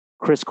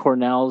 Chris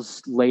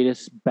Cornell's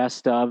latest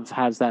best of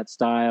has that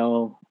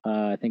style.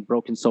 I think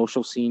Broken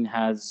Social Scene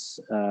has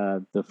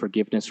the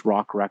Forgiveness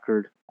Rock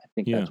record. I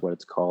think that's what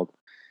it's called.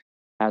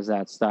 Has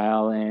that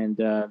style, and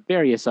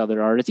various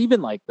other artists,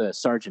 even like the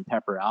Sgt.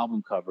 Pepper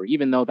album cover,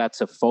 even though that's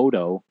a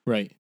photo,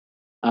 right?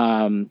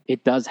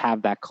 It does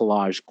have that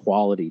collage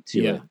quality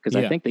to it, because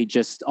I think they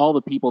just, all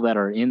the people that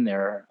are in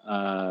there,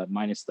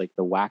 minus like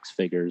the wax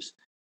figures,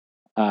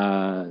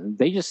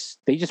 they just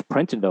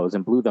printed those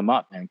and blew them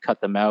up and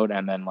cut them out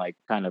and then like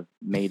kind of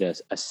made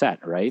a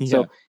set, right?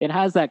 So it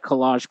has that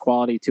collage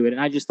quality to it, and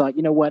I just thought,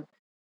 you know what,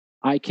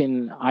 I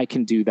can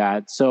do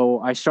that. So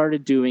I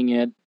started doing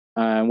it.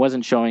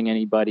 Wasn't showing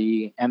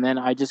anybody, and then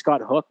I just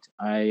got hooked.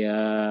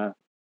 I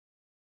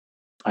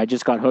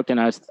just got hooked, and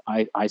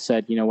I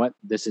said, you know what,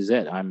 this is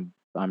it. I'm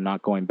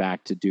not going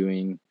back to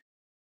doing,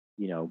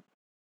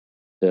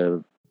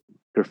 the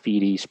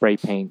graffiti, spray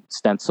paint,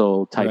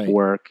 stencil type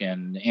work,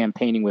 and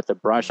painting with a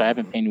brush. I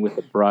haven't painted with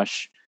a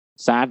brush,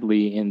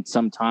 sadly, in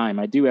some time.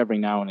 I do every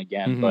now and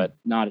again, but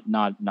not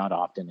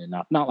often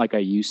enough. Not like I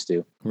used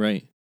to.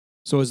 Right.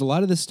 So is a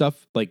lot of this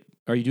stuff like,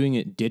 are you doing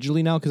it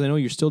digitally now? Because I know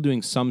you're still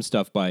doing some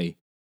stuff by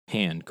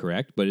hand,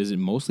 correct? But is it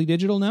mostly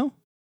digital now?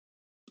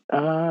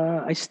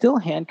 I still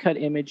hand cut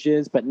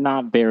images, but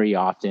not very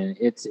often.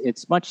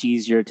 It's much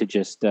easier to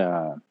just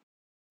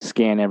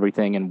scan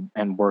everything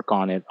and work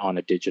on it on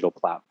a digital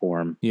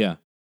platform. Yeah.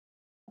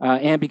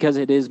 And because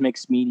it is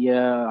mixed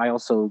media, I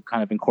also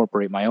kind of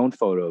incorporate my own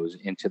photos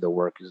into the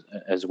work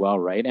as well,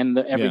 right? And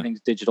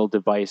everything's digital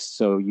device,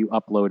 so you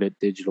upload it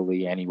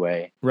digitally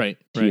anyway,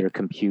 to your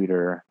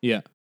computer.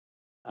 Yeah.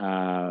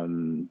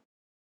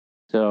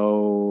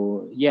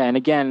 So yeah, and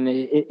again,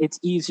 it's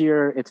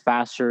easier, it's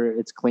faster,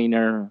 it's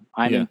cleaner.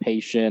 I'm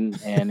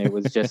impatient, and it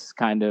was just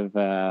kind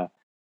of.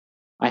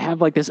 I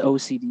have like this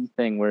OCD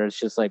thing where it's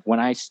just like,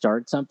 when I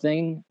start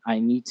something, I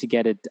need to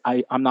get it.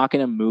 I'm not going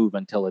to move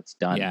until it's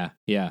done.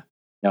 Yeah.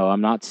 No,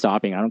 I'm not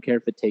stopping. I don't care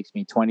if it takes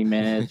me 20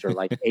 minutes or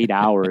like 8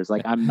 hours.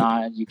 Like,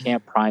 you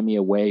can't pry me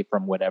away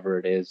from whatever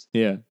it is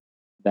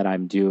that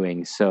I'm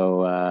doing.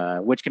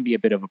 So, which can be a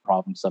bit of a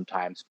problem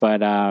sometimes,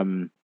 but,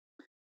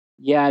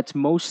 it's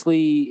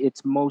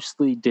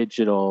mostly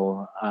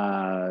digital.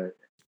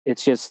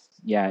 It's just,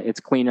 it's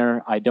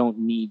cleaner. I don't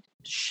need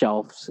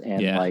shelves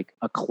and like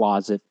a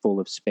closet full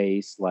of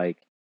space. Like,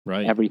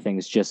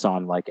 everything's just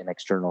on like an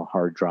external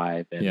hard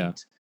drive, and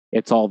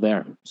it's all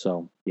there.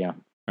 So, yeah. What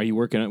are you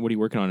working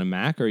on, a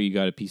Mac, or you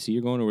got a PC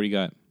you're going, or what do you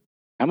got?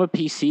 I'm a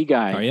PC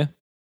guy. Are you?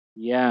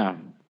 Yeah.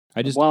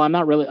 I'm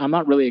not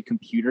really a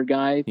computer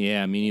guy.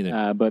 Yeah, me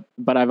neither.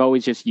 But I've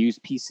always just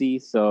used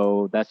PC,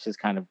 so that's just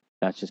kind of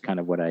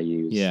what I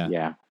use.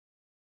 Yeah.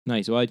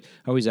 Nice. Well, I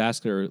always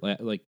ask, or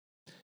like,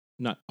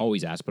 not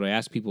always ask, but I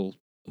ask people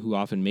who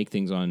often make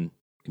things on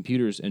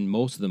computers, and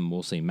most of them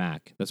will say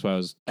Mac. That's why I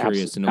was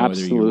curious to know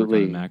whether you're working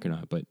on a Mac or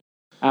not. But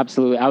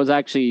absolutely, I was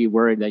actually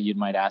worried that you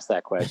might ask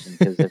that question,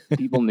 because if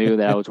people knew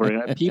that I was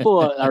working, people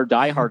are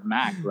diehard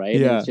Mac, right?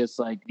 Yeah. It's just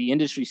like the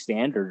industry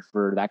standard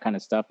for that kind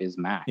of stuff is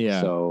Mac.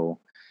 Yeah. So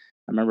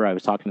I remember I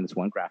was talking to this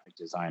one graphic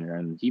designer,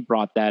 and he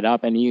brought that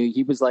up, and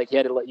he was like,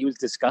 he was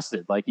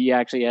disgusted. Like, he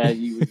actually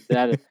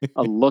had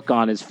a look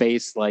on his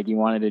face, like he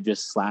wanted to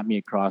just slap me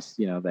across,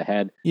 the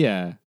head.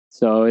 Yeah.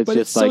 So it's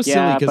just so like,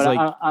 silly, but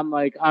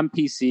like, I'm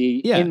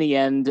PC. Yeah. In the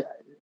end,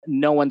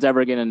 no one's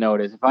ever going to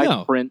notice. If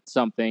I print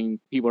something,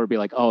 people will be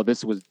like, oh,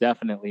 this was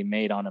definitely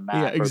made on a Mac.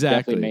 Yeah,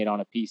 exactly. Or definitely made on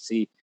a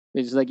PC.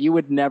 It's just like, you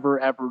would never,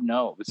 ever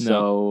know.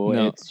 So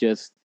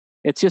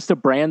it's just a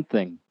brand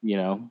thing,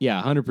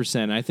 Yeah,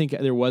 100%. I think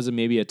there was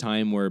maybe a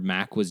time where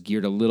Mac was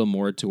geared a little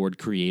more toward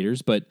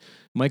creators, but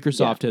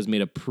Microsoft has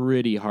made a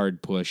pretty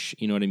hard push.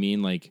 You know what I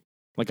mean? Like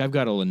I've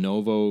got a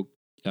Lenovo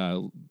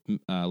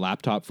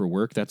laptop for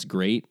work. That's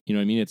great. You know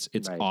what I mean?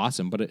 It's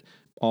awesome, but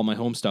all my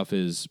home stuff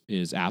is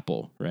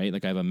Apple, right?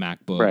 Like, I have a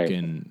MacBook,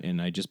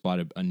 and I just bought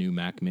a new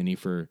Mac Mini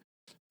for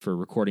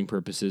recording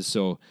purposes.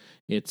 So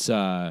it's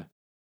kind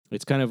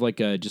of like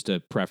just a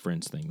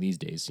preference thing these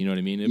days. You know what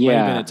I mean? It might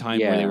have been a time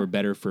where they were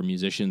better for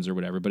musicians or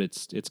whatever, but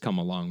it's come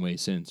a long way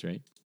since,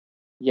 right?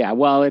 Yeah,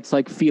 well, it's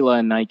like Fila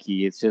and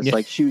Nike. It's just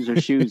like, shoes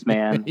are shoes,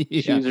 man.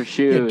 Shoes are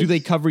shoes. Yeah. Do they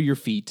cover your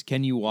feet?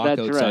 Can you walk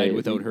outside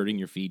without hurting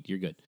your feet? You're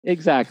good.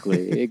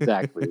 Exactly.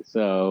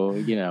 So,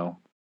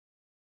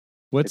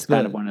 it's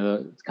kind of one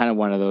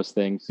of those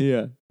things.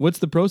 Yeah. What's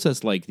the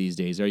process like these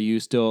days? Are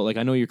you still, like,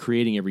 I know you're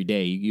creating every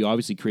day. You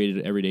obviously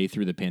created every day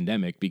through the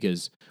pandemic,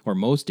 or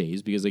most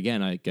days, because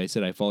again, like I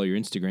said, I follow your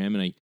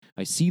Instagram, and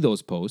I see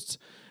those posts.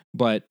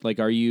 But like,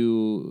 are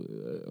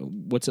you?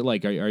 What's it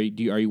like? Are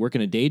you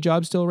working a day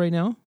job still right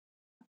now?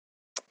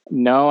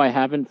 No, I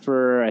haven't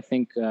for, I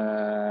think,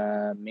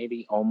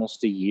 maybe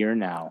almost a year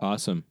now.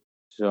 Awesome.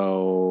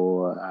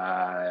 So,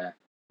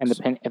 and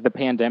the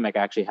pandemic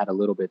actually had a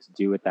little bit to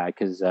do with that,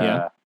 because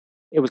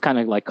it was kind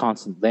of like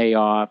constant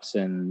layoffs,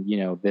 and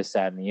this,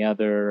 that, and the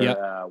other.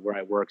 Where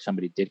I work,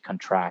 somebody did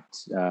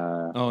contract.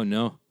 Oh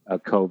no.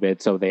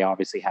 COVID, so they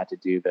obviously had to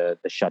do the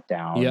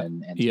shutdown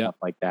and stuff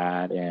like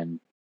that,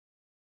 and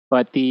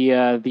But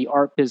the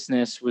art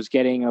business was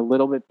getting a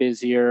little bit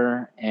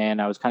busier,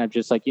 and I was kind of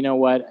just like, you know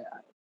what?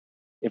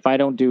 If I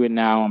don't do it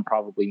now, I'm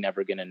probably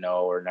never gonna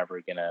know, or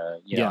never gonna,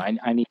 Yeah.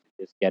 I need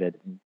to just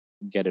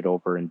get it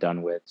over and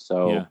done with. Yeah.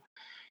 So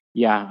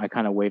yeah, I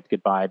kind of waved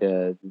goodbye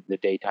to the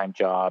daytime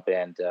job,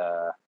 and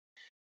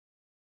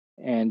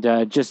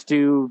just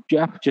do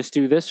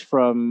this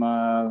from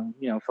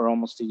for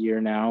almost a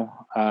year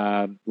now,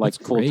 like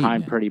That's full great,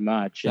 time man. pretty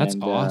much. That's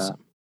And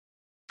awesome.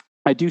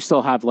 I do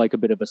still have like a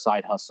bit of a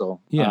side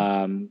hustle,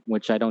 Yeah.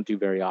 which I don't do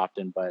very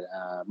often. But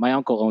my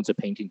uncle owns a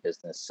painting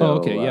business, Oh,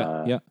 okay. so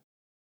Yeah. Yeah.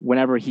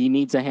 whenever he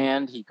needs a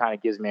hand, he kind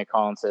of gives me a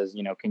call and says,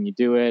 can you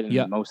do it?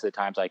 Yeah. And most of the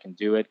times I can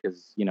do it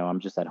because I'm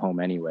just at home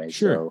anyway.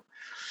 Sure.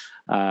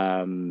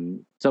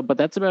 But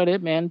that's about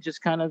it, man.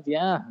 Just kind of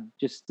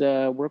just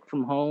work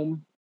from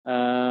home.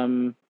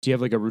 Do you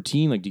have like a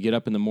routine? Like, do you get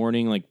up in the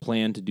morning, like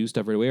plan to do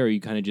stuff right away, or you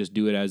kind of just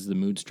do it as the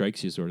mood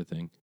strikes you, sort of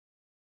thing?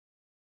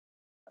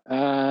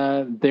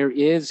 There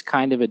is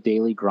kind of a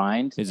daily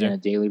grind Is and there? a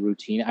daily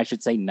routine. I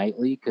should say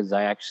nightly, because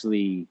I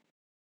actually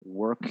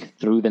work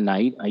through the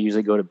night. I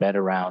usually go to bed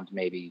around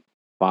maybe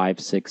 5,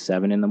 6,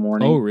 7 in the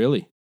morning. Oh,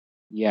 really?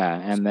 Yeah,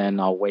 and then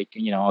I'll wake.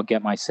 I'll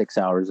get my 6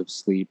 hours of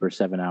sleep or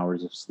 7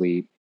 hours of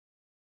sleep.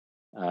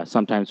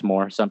 Sometimes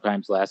more,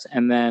 sometimes less,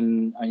 and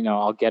then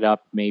I'll get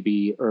up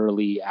maybe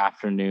early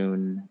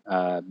afternoon,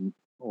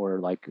 or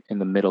like in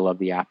the middle of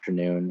the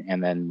afternoon,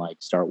 and then like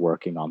start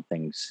working on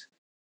things.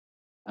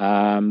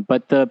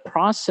 But the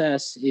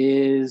process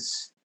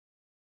is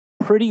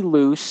pretty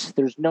loose.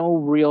 There's no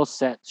real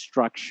set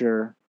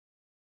structure.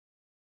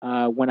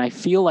 When I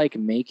feel like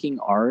making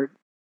art,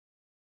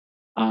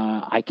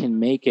 I can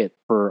make it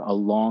for a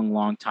long,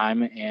 long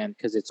time, and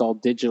because it's all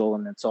digital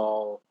and it's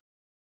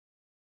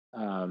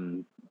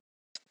um,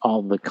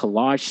 all the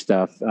collage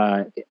stuff,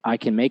 I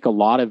can make a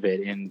lot of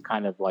it in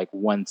kind of like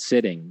one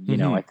sitting.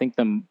 Mm-hmm. I think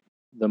the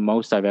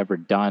most I've ever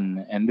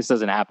done, and this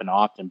doesn't happen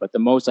often, but the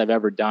most I've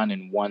ever done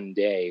in one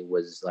day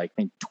was like,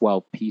 I think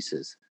 12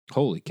 pieces.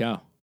 Holy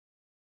cow.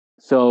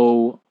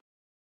 So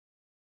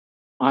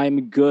I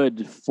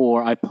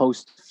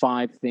post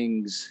 5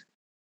 things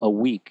a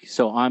week.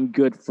 So I'm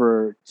good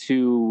for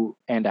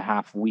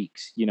 2.5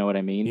 weeks. You know what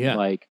I mean? Yeah.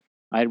 Like,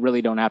 I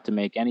really don't have to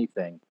make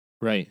anything.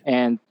 Right.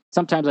 And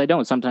sometimes I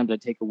don't. Sometimes I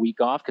take a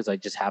week off because I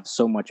just have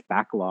so much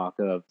backlog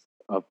of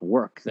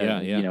work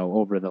that,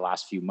 over the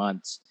last few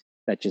months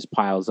that just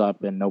piles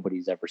up and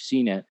nobody's ever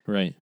seen it.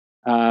 Right.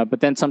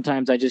 But then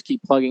sometimes I just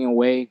keep plugging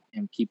away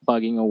and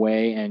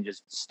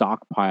just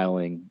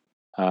stockpiling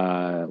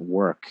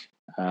work.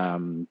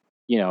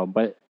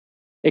 But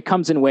it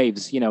comes in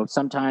waves.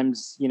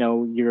 Sometimes,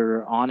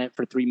 you're on it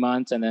for 3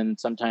 months, and then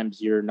sometimes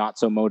you're not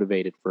so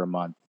motivated for a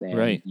month, and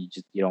Right.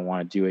 you don't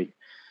want to do it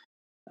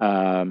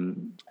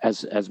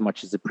as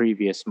much as the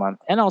previous month.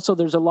 And also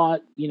there's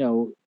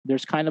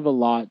there's kind of a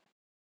lot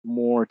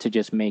more to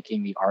just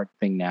making the art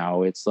thing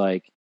now. It's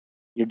like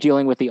you're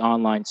dealing with the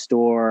online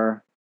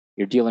store,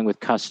 you're dealing with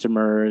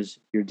customers,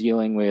 you're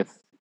dealing with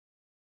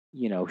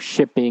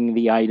shipping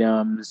the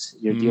items,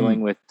 you're dealing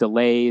with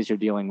delays, you're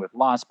dealing with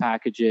lost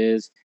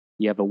packages,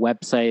 you have a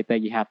website that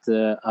you have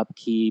to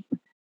upkeep,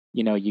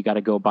 you got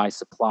to go buy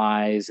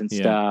supplies and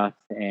stuff,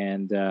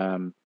 and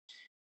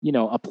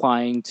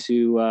applying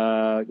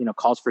to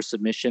calls for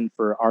submission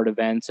for art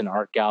events and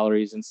art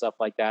galleries and stuff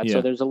like that. Yeah.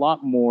 So there's a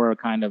lot more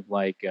kind of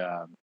like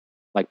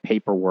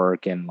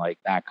paperwork and like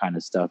that kind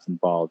of stuff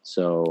involved.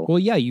 So well,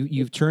 yeah,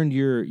 you've turned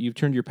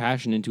your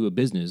passion into a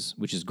business,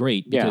 which is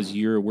great because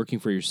you're working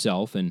for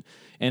yourself, and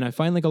I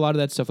find like a lot of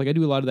that stuff, like I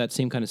do a lot of that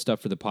same kind of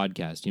stuff for the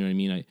podcast. You know what I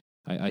mean?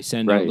 I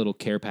send out little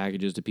care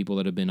packages to people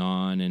that have been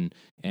on,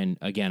 and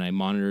again, I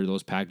monitor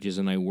those packages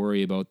and I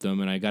worry about them,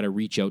 and I got to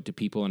reach out to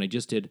people. And I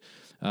just did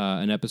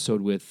an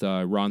episode with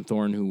Ron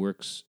Thorne, who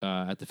works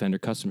at the Fender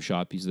Custom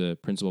Shop. He's the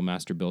principal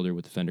master builder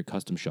with the Fender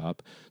Custom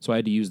Shop. So I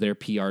had to use their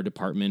PR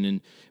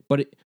department,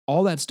 but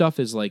all that stuff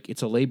is like,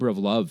 it's a labor of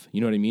love.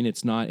 You know what I mean?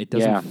 It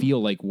doesn't feel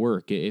like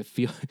work. It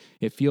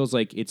feels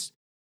like it's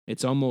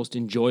almost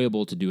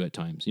enjoyable to do at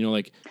times.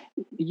 Like,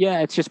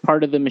 yeah, it's just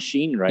part of the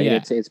machine, right?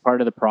 Yeah. It's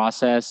part of the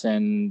process,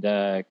 and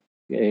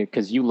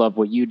because you love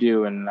what you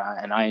do, and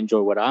I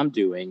enjoy what I'm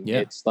doing. Yeah.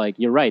 It's like,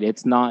 you're right.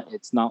 It's not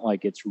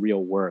like it's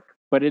real work,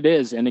 but it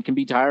is, and it can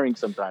be tiring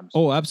sometimes.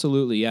 Oh,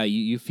 absolutely. Yeah,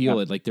 you feel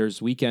it. Like,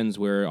 there's weekends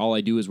where all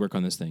I do is work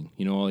on this thing.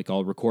 Like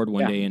I'll record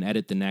one day and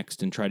edit the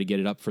next and try to get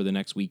it up for the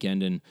next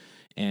weekend,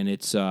 and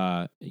it's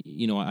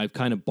I've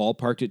kind of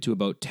ballparked it to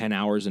about 10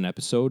 hours an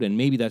episode, and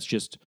maybe that's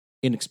just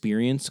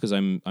inexperience because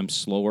I'm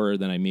slower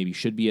than I maybe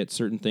should be at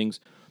certain things.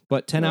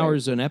 But 10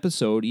 hours an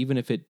episode, even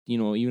if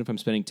I'm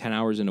spending 10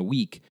 hours in a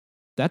week,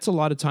 that's a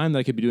lot of time that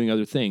I could be doing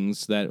other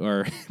things that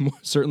are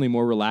certainly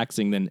more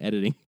relaxing than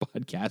editing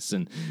podcasts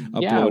and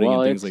uploading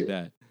and things like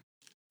that.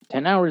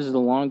 10 hours is a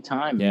long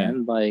time, Yeah.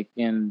 man. Like,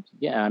 and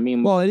yeah, I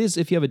mean, Well, it is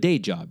if you have a day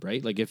job,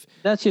 right? Like if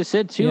that's just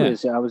it too. Yeah.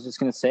 Is I was just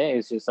gonna say,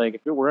 it's just like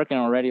if you're working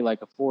already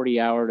like a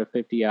 40-hour to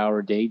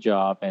 50-hour day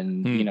job,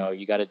 and you know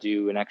you got to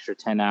do an extra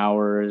 10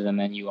 hours, and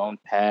then you own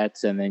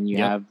pets, and then you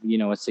Yep. have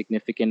a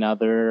significant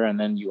other, and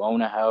then you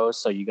own a house,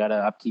 so you got to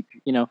upkeep.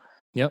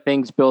 Yep.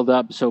 Things build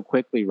up so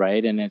quickly,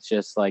 right? And it's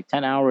just like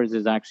 10 hours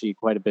is actually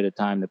quite a bit of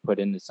time to put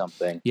into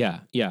something. Yeah.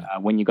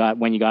 When you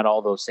got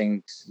all those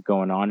things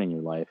going on in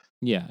your life.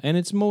 Yeah, and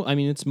it's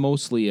it's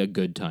mostly a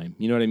good time.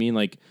 You know what I mean?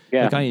 Like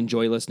I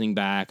enjoy listening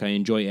back. I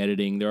enjoy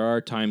editing. There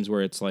are times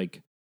where it's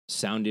like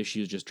sound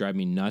issues just drive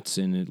me nuts,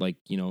 and it, like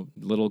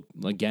little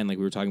again, like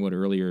we were talking about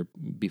earlier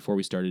before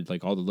we started,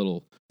 like all the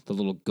little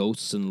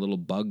ghosts and little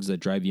bugs that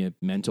drive you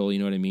mental. You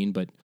know what I mean?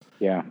 But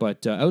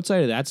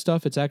outside of that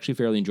stuff, it's actually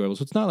fairly enjoyable.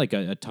 So it's not like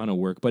a ton of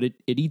work, but it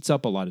eats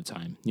up a lot of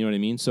time. You know what I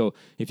mean? So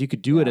if you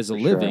could do it as a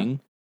living.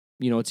 Sure.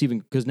 It's even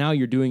because now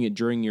you're doing it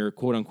during your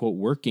quote unquote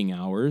working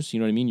hours.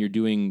 You know what I mean? You're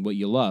doing what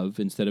you love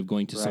instead of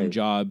going to some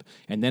job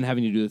and then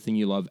having to do the thing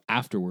you love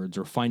afterwards,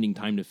 or finding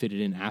time to fit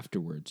it in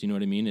afterwards. You know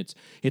what I mean?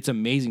 It's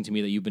amazing to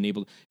me that you've been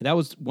able to, and that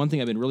was one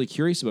thing I've been really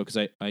curious about,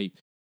 because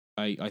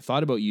I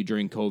thought about you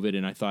during COVID,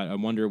 and I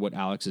wonder what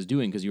Alex is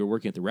doing, because you were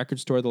working at the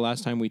record store the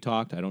last time we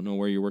talked. I don't know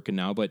where you're working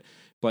now, but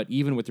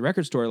even with the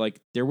record store,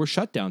 like there were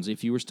shutdowns.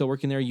 If you were still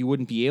working there, you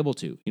wouldn't be able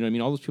to. You know what I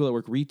mean? All those people that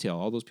work retail,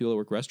 all those people that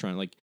work restaurant,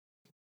 like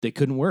they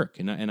couldn't work.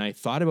 And I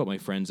thought about my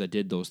friends that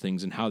did those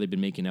things and how they've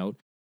been making out.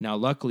 Now,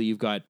 luckily, you've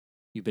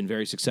been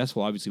very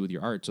successful, obviously, with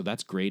your art. So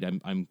that's great.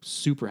 I'm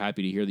super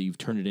happy to hear that you've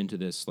turned it into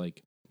this,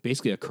 like,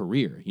 basically a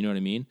career. You know what I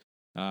mean?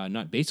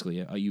 Not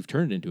basically, you've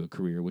turned it into a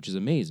career, which is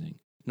amazing.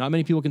 Not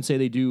many people can say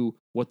they do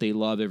what they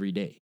love every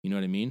day. You know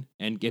what I mean?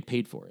 And get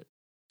paid for it.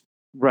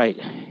 Right.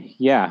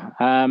 Yeah.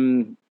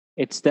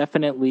 It's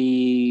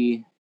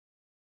definitely...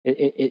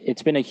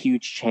 It's been a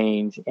huge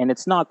change, and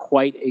it's not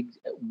quite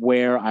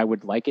where I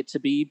would like it to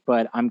be,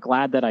 but I'm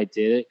glad that I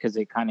did it, because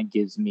it kind of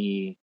gives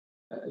me,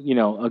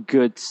 a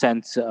good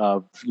sense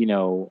of,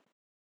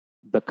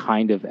 the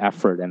kind of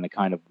effort and the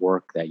kind of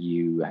work that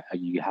you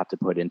have to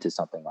put into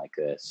something like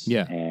this.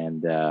 Yeah.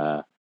 And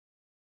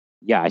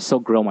I still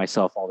grill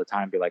myself all the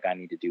time, be like, I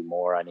need to do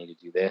more, I need to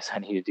do this, I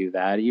need to do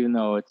that, even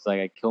though it's like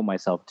I kill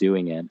myself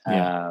doing it.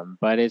 Yeah.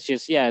 But it's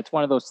just, it's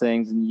one of those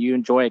things, and you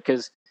enjoy it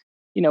because,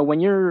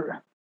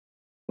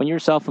 when you're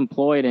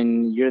self-employed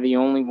and you're the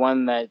only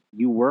one that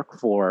you work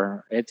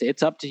for,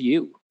 it's up to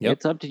you. Yep.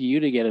 It's up to you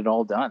to get it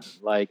all done.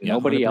 Like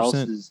nobody 100%. else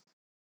is,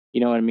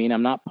 you know what I mean?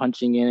 I'm not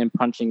punching in and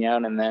punching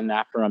out, and then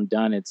after I'm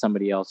done, it's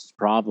somebody else's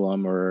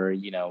problem, or,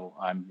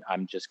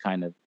 I'm just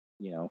kind of,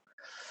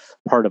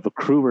 part of a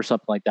crew or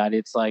something like that.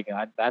 It's like,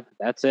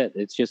 that's it.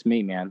 It's just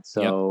me, man.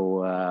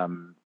 So,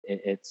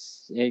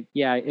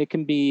 it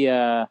can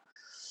be,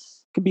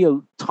 could be a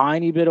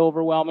tiny bit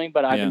overwhelming,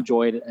 but I've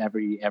enjoyed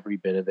every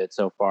bit of it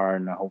so far,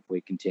 and hopefully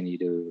continue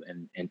to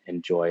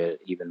enjoy it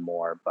even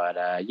more. But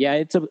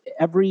it's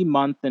every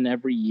month and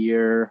every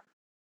year,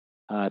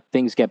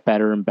 things get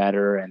better and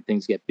better, and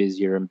things get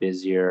busier and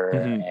busier,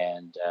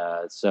 and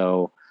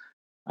so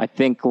I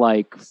think,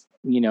 like,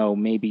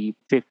 maybe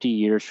 50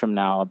 years from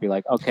now, I'll be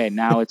like, okay,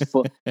 now it's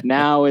full.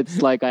 Now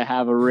it's like I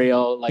have a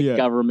real, like,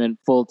 government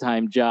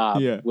full-time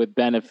job with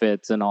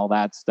benefits and all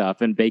that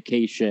stuff, and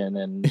vacation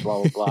and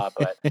blah blah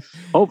blah. But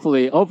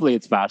hopefully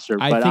it's faster.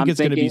 I think it's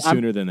going to be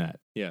sooner than that.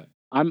 Yeah.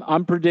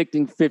 I'm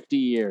predicting 50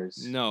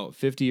 years. No,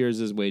 50 years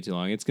is way too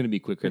long. It's going to be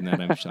quicker than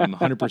that. I'm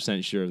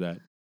 100% sure of that.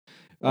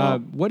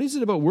 What is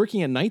it about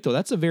working at night, though?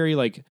 That's a very,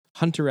 like,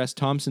 Hunter S.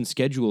 Thompson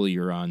schedule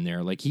you're on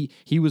there. Like,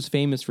 he was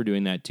famous for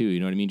doing that too. You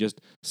know what I mean? Just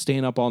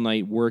staying up all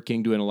night,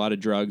 working, doing a lot of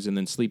drugs, and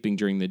then sleeping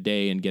during the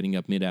day and getting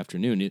up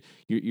mid-afternoon.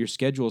 Your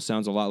schedule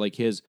sounds a lot like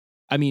his.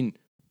 I mean,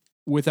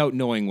 without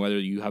knowing whether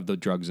you have the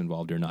drugs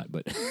involved or not,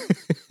 but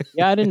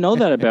yeah, I didn't know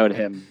that about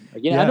him.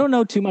 I don't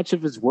know too much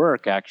of his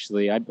work,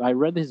 actually. I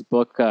read his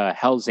book,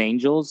 Hell's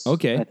Angels.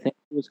 Okay. I think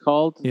it was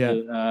called.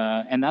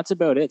 Yeah. And that's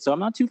about it. So I'm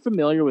not too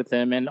familiar with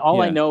him. And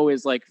all I know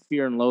is, like,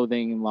 Fear and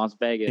Loathing in Las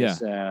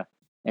Vegas,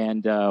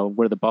 and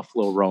Where the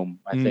Buffalo Roam,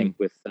 I think,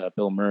 with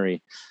Bill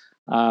Murray.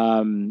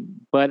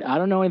 But I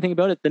don't know anything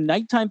about it. The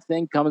nighttime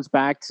thing comes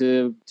back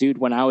to, dude,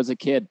 when I was a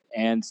kid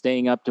and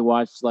staying up to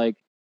watch, like,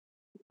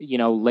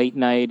 late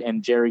night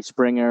and Jerry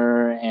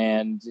Springer,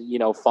 and,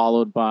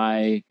 followed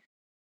by,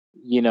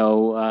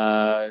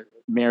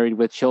 Married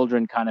with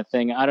Children kind of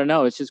thing. I don't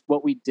know. It's just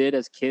what we did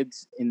as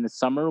kids in the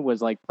summer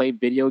was, like, play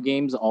video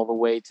games all the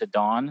way to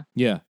dawn.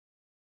 Yeah.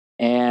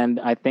 And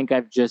I think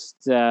I've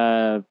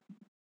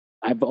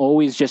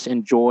always just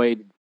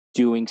enjoyed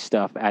doing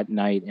stuff at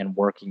night and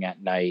working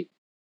at night.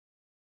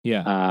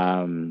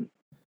 Yeah.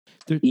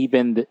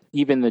 Even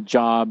the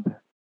job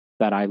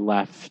that I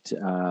left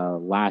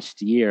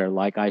last year,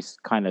 like, I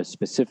kind of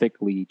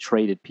specifically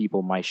traded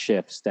people my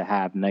shifts to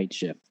have night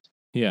shift.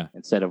 Yeah.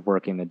 Instead of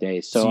working the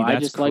day. So that's I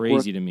just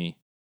crazy to me.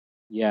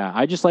 Yeah,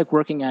 I just like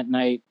working at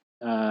night.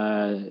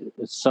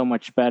 It's so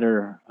much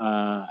better.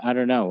 I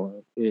don't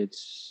know.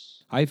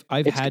 I've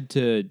had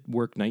to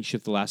work night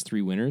shift the last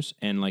 3 winters,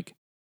 and, like,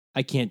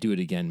 I can't do it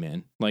again,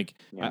 man. Like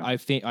Yeah.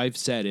 I've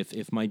said,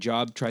 if my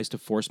job tries to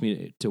force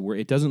me to work,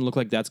 it doesn't look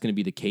like that's going to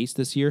be the case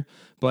this year.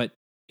 But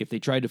if they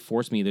tried to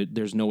force me,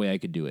 there's no way I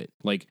could do it.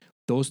 Like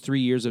those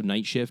 3 years of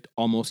night shift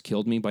almost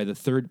killed me. By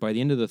the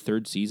end of the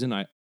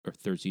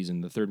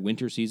the third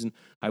winter season,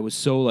 I was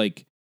so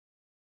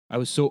I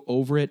was so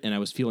over it, and I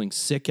was feeling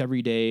sick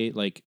every day.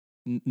 Like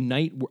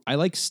I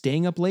like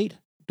staying up late.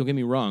 Don't get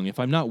me wrong. If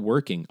I'm not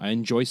working, I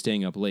enjoy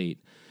staying up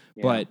late.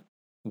 Yeah. But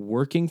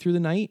working through the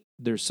night,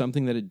 there's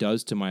something that it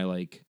does to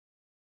my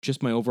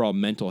just my overall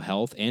mental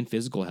health and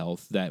physical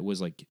health that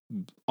was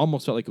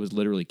almost felt like it was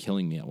literally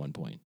killing me at one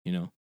point, you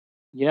know?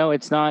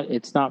 It's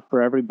not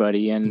for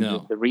everybody, and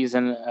No. the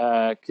reason,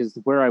 because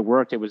where I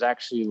worked, it was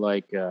actually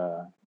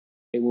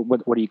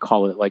what do you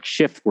call it? Like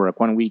shift work.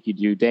 One week you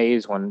do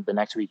days, the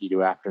next week you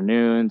do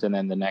afternoons, and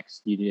then the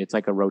next it's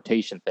like a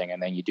rotation thing,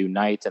 and then you do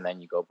nights, and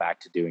then you go back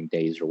to doing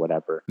days or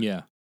whatever.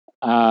 Yeah.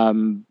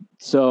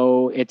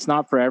 So it's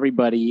not for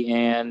everybody,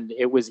 and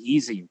it was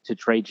easy to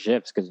trade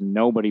shifts because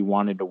nobody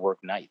wanted to work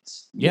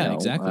nights.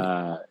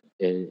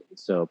 Exactly.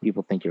 So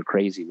people think you're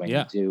crazy when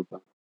you do,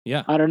 but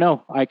Yeah. I don't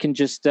know. I can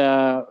just,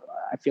 I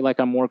feel like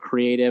I'm more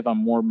creative. I'm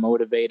more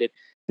motivated.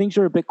 Things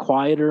are a bit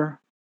quieter.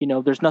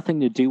 There's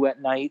nothing to do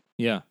at night.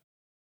 Yeah.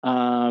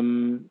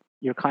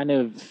 You're kind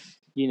of,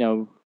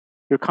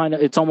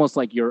 it's almost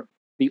like you're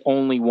the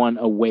only one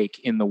awake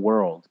in the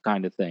world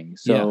kind of thing.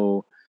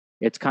 So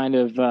it's kind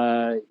of,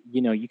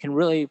 you can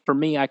really, for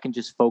me, I can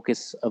just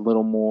focus a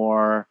little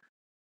more.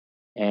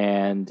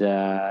 And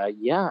I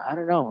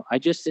don't know. I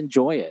just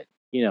enjoy it.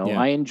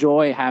 I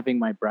enjoy having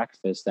my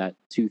breakfast at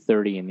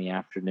 2:30 in the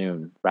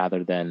afternoon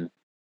rather than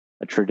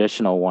a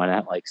traditional one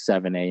at like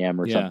 7 a.m.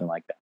 or something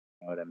like that.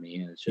 You know what I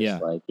mean? It's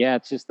just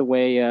it's just the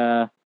way.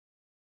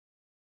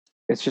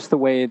 It's just the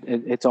way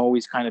it's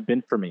always kind of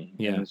been for me.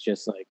 Yeah. And it's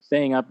just like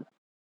staying up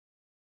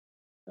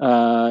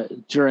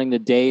during the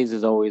days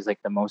is always like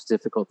the most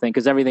difficult thing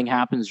because everything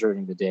happens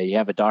during the day. You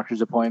have a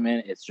doctor's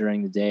appointment, it's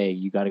during the day.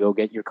 You got to go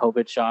get your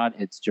COVID shot,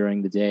 it's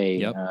during the day.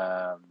 Yep.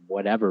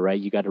 Whatever, right?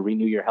 You got to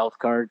renew your health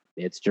card,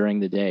 it's during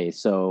the day.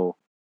 So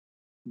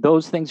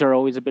those things are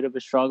always a bit of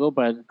a struggle,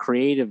 but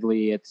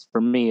creatively,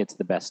 for me, it's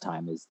the best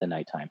time is the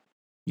nighttime.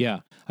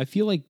 Yeah. I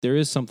feel like there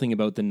is something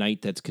about the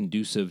night that's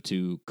conducive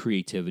to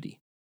creativity.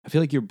 I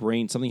feel like your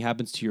brain, something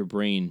happens to your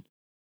brain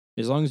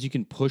as long as you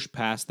can push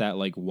past that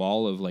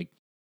wall of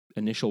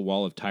initial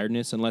wall of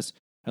tiredness, unless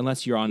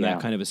you're on that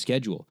kind of a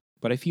schedule.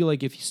 But I feel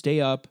like if you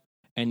stay up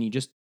and you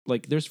just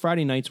there's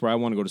Friday nights where I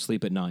want to go to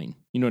sleep at 9,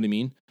 you know what I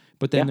mean?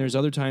 But then there's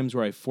other times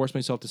where I force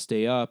myself to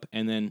stay up,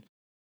 and then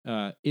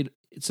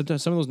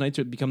sometimes some of those nights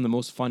become the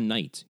most fun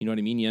nights. You know what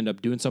I mean? You end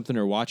up doing something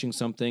or watching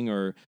something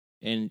or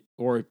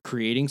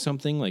creating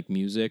something like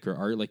music or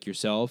art like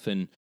yourself.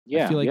 And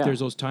I feel like there's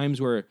those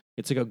times where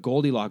it's like a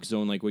Goldilocks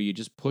zone, where you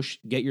just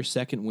get your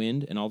second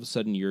wind, and all of a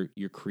sudden you're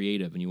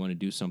creative and you want to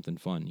do something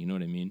fun. You know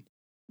what I mean?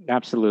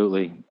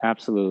 Absolutely.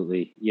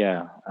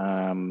 Yeah.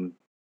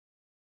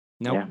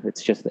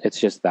 It's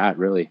just that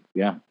really.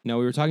 Yeah. Now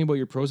we were talking about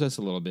your process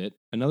a little bit.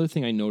 Another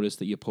thing I noticed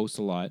that you post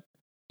a lot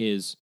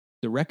is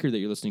the record that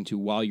you're listening to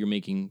while you're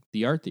making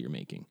the art that you're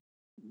making.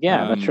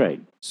 Yeah, that's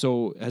right.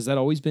 So has that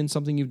always been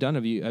something you've done?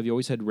 Have you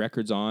always had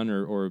records on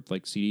or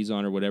like CDs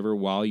on or whatever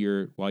while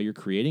you're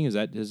creating? Has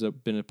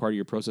it been a part of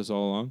your process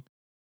all along?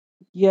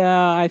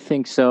 Yeah, I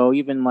think so.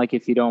 Even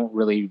if you don't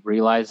really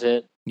realize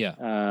it. Yeah.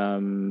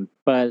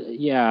 But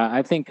yeah,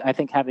 I think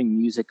having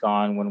music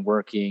on when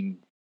working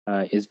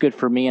is good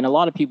for me, and a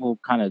lot of people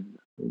kind of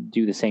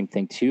do the same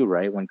thing too,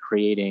 right? When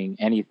creating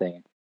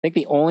anything, I think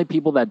the only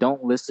people that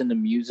don't listen to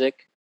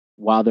music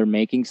while they're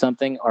making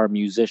something are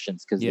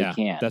musicians because they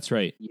can't. That's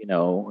right.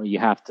 You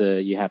have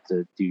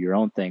to do your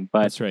own thing.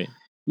 But that's right.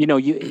 You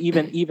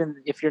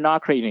even if you're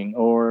not creating,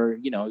 or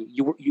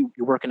you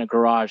work in a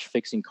garage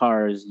fixing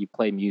cars, you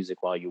play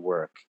music while you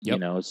work.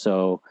 Yep.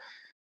 So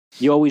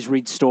you always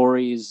read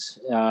stories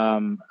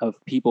of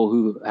people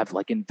who have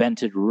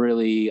invented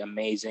really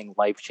amazing,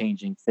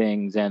 life-changing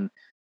things, and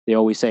they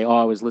always say, "Oh,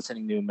 I was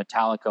listening to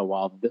Metallica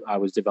while I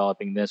was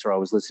developing this," or "I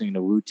was listening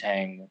to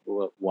Wu-Tang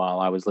while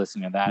I was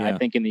listening to that." Yeah. I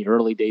think in the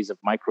early days of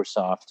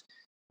Microsoft,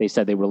 they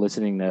said they were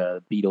listening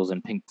to Beatles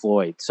and Pink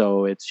Floyd.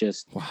 So it's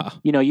just, wow.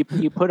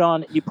 You put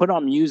on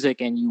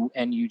music and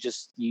you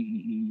just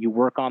you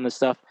work on the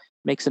stuff.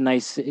 Makes a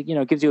nice, it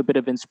gives you a bit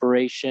of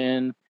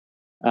inspiration.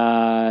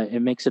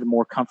 It makes it a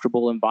more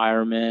comfortable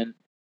environment,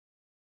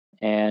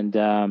 and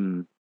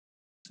but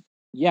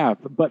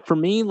for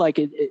me,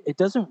 it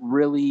doesn't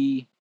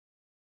really.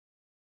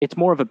 It's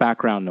more of a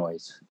background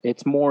noise.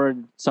 It's more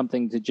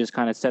something to just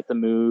kind of set the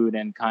mood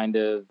and kind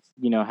of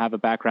have a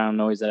background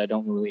noise that I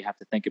don't really have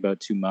to think about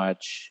too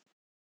much.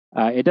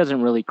 It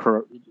doesn't really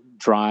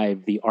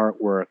drive the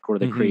artwork or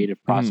the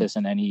creative process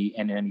in any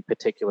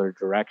particular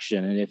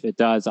direction, and if it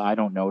does, I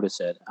don't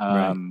notice it.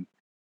 Right.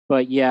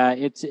 But yeah,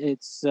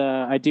 it's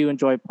I do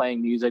enjoy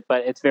playing music,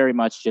 but it's very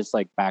much just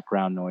like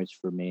background noise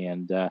for me.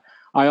 And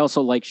I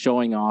also like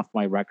showing off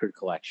my record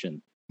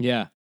collection.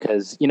 Yeah.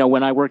 Because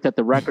when I worked at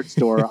the record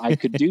store, I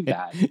could do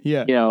that.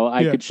 Yeah.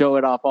 I could show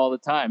it off all the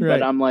time. Right.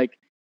 But I'm like,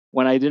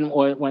 when I didn't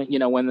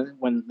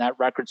when that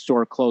record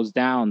store closed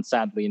down,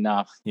 sadly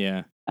enough,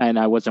 Yeah. and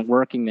I wasn't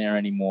working there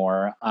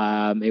anymore.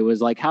 It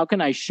was like, how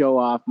can I show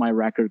off my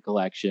record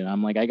collection?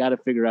 I'm like, I got to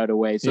figure out a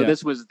way. So Yeah.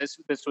 this was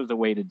a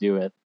way to do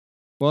it.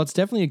 Well, it's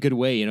definitely a good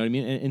way, you know what I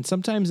mean? And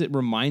sometimes it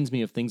reminds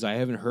me of things I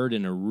haven't heard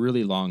in a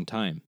really long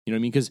time. You know what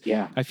I mean? Because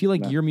I feel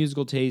like your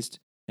musical taste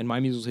and my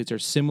musical taste are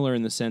similar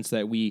in the sense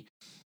that we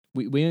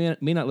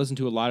may not listen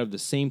to a lot of the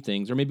same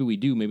things, or maybe we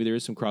do. Maybe there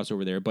is some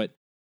crossover there, but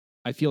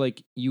I feel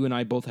like you and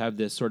I both have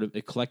this sort of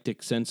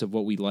eclectic sense of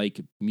what we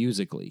like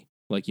musically.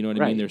 Like, you know what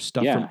I mean? There's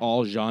stuff from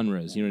all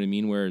genres, you know what I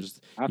mean?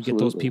 Whereas you get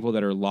those people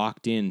that are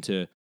locked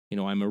into, you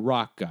know, I'm a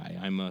rock guy,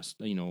 I'm a,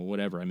 you know,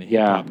 whatever, I'm a hip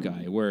hop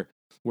guy,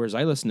 whereas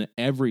I listen to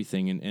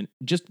everything and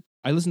just,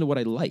 I listen to what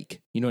I like.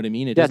 You know what I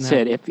mean? That's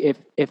it.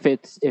 If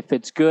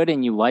it's good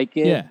and you like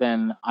it,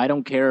 then I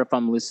don't care if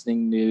I'm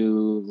listening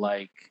to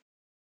like,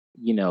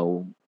 you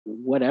know,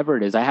 whatever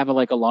it is. I have a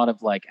lot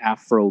of like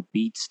Afro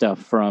beat stuff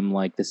from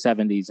like the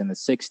 70s and the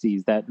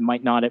 60s that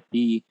might not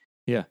be,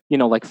 you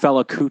know, like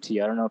Fela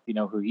Kuti. I don't know if you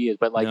know who he is,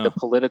 but like the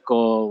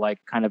political, like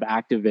kind of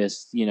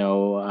activist, you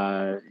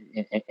know,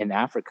 in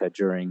Africa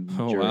during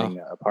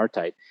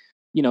apartheid.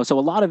 You know, so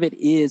a lot of it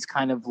is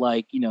kind of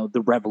like, you know,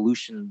 the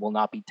revolution will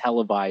not be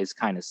televised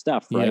kind of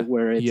stuff, right?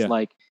 Where it's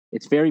like,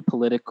 it's very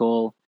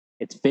political.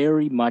 It's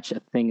very much a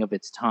thing of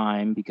its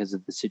time because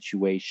of the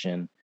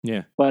situation.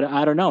 Yeah. But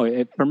I don't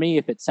know. For me,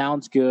 if it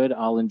sounds good,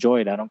 I'll enjoy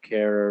it. I don't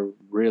care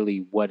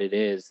really what it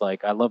is.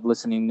 Like, I love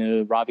listening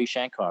to Ravi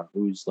Shankar,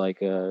 who's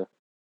like a,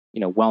 you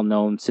know,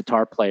 well-known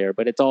sitar player,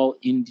 but it's all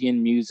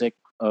Indian music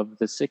of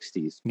the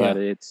 60s. But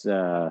it's,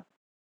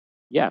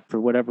 for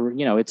whatever,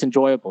 you know, it's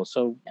enjoyable.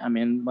 So, I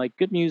mean, like,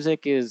 good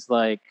music is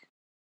like,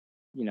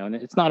 you know,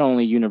 it's not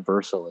only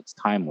universal, it's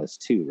timeless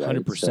too, right?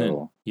 100%.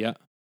 So,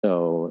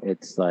 so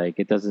it's like,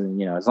 it doesn't,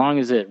 you know, as long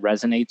as it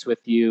resonates with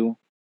you,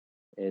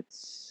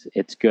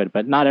 it's good.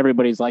 But not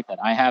everybody's like that.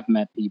 I have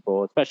met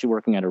people, especially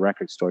working at a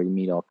record store, you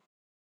meet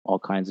all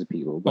kinds of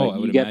people. But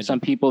you get some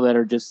people that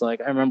are just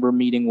like, I remember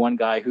meeting one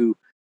guy who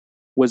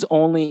was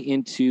only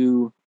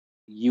into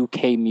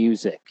UK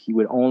music. He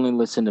would only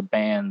listen to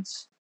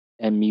bands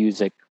and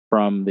music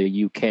from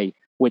the UK,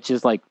 which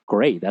is like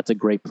great. That's a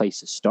great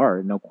place to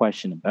start, no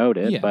question about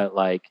it. But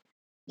like,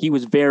 he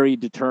was very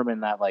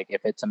determined that like,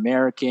 if it's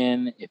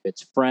American, if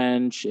it's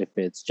French, if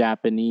it's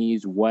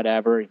Japanese,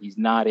 whatever, he's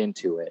not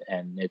into it,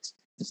 and it's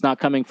not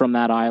coming from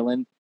that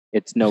island.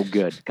 It's no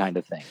good, kind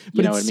of thing.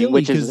 You know what I mean?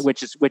 Which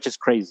is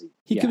crazy.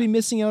 He could be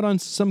missing out on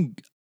some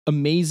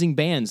amazing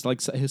bands,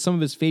 like some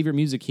of his favorite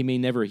music he may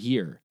never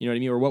hear. You know what I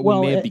mean? Or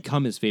what may have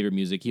become his favorite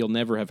music he'll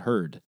never have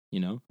heard. You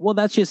know? Well,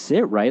 that's just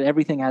it, right?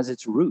 Everything has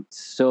its roots.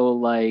 So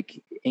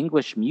like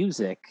English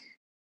music,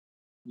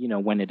 you know,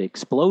 when it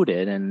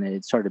exploded and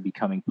it started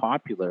becoming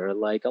popular,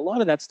 like a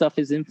lot of that stuff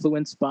is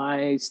influenced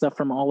by stuff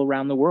from all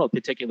around the world,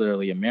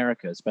 particularly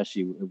America,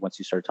 especially once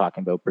you start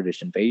talking about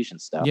British invasion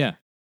stuff. Yeah.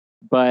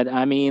 But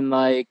I mean,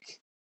 like,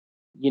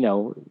 you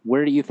know,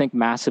 where do you think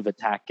Massive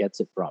Attack gets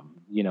it from?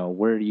 You know,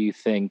 where do you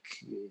think,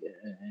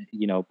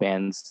 you know,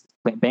 bands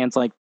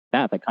like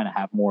that kind of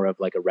have more of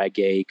like a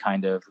reggae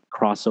kind of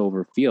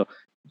crossover feel?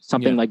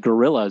 Something like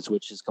Gorillaz,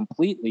 which is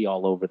completely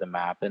all over the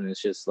map, and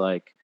it's just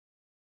like,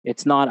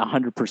 it's not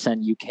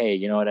 100% UK.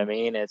 You know what I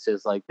mean? It's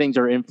just like things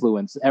are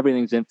influenced.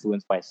 Everything's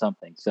influenced by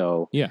something.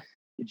 So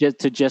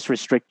just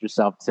restrict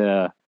yourself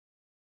to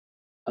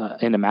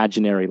an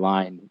imaginary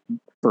line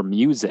for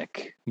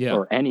music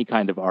or any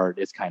kind of art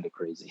is kind of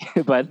crazy.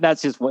 But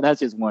that's just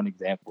one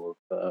example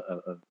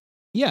of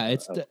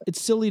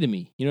it's silly to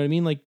me. You know what I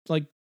mean?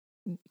 Like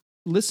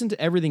listen to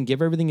everything,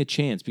 give everything a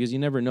chance, because you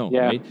never know,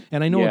 right?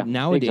 And I know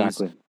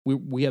nowadays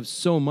we have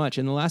so much.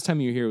 And the last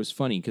time you were here, it was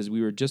funny because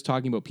we were just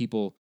talking about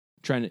people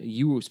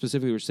you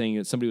specifically were saying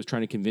that somebody was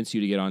trying to convince you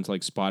to get onto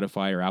like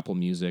Spotify or Apple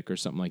Music or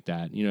something like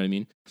that. You know what I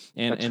mean?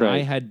 And I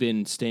had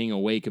been staying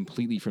away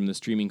completely from the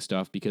streaming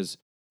stuff because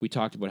we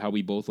talked about how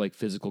we both like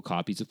physical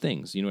copies of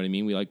things. You know what I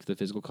mean? We like the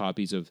physical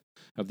copies of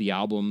the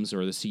albums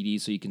or the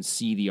CDs, so you can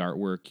see the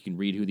artwork, you can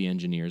read who the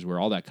engineers were,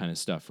 all that kind of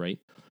stuff, right?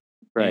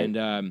 Right.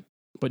 And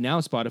but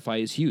now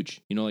Spotify is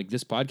huge. You know, like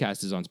this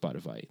podcast is on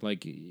Spotify.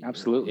 Like,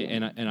 absolutely.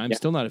 And I'm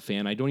still not a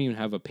fan. I don't even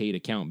have a paid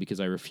account because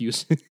I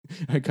refuse.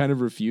 I kind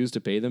of refuse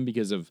to pay them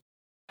because of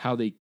how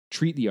they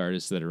treat the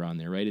artists that are on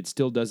there. Right? It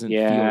still doesn't feel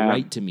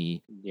right to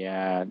me.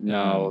 Yeah.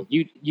 No.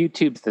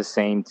 YouTube's the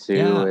same too.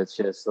 Yeah. It's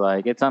just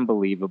like, it's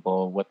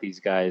unbelievable what these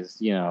guys.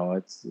 You know,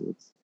 it's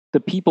the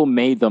people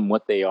made them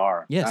what they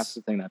are. Yes. That's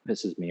the thing that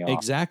pisses me off.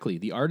 Exactly.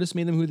 The artists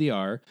made them who they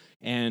are,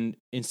 and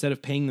instead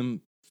of paying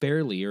them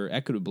fairly or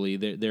equitably,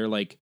 they're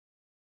like,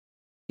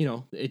 you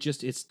know,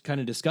 it's kind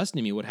of disgusting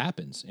to me what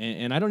happens.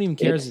 And I don't even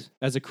care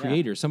as a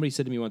creator. Somebody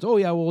said to me once, oh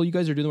yeah, well, you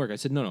guys are doing the work. I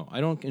said, no, I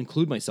don't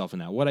include myself in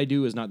that. What I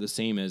do is not the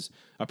same as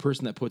a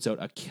person that puts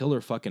out a killer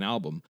fucking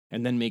album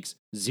and then makes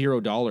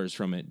 $0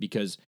 from it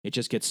because it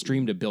just gets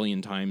streamed 1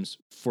 billion times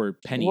for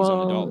pennies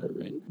on the dollar,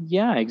 right?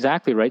 Yeah,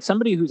 exactly. Right.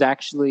 Somebody who's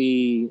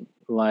actually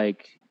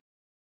like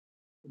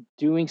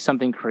doing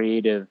something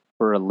creative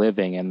for a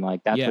living and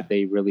like, that's what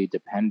they really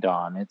depend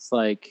on. It's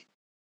like,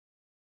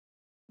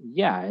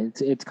 yeah,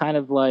 it's kind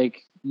of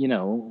like,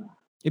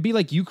 It'd be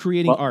like you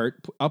creating well,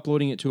 art,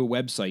 uploading it to a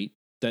website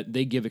that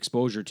they give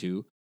exposure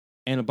to,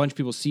 and a bunch of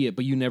people see it,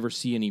 but you never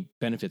see any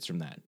benefits from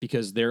that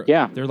because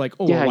yeah, they're like,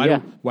 oh, well, yeah,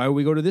 yeah, why would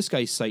we go to this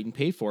guy's site and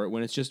pay for it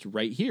when it's just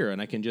right here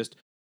and I can just,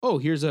 oh,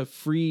 here's a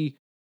free,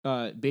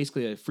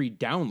 basically a free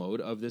download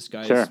of this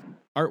sure. guy's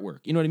artwork.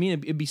 You know what I mean?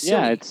 It'd be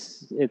Yeah,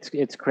 silly.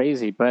 it's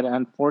crazy, but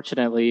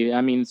unfortunately,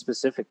 I mean,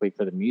 specifically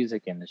for the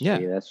music Yeah,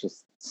 industry, that's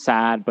just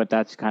sad. But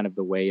that's kind of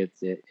the way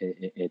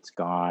it's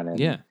gone, and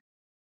yeah.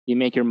 you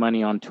make your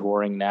money on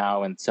touring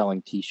now and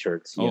selling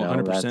T-shirts. Oh,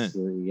 That's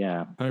 100%.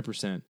 yeah.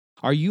 100%.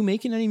 Are you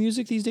making any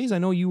music these days? I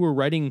know you had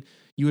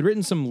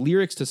written some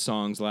lyrics to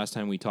songs last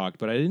time we talked,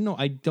 but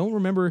I don't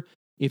remember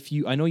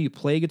I know you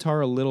play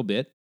guitar a little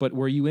bit, but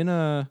have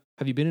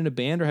you been in a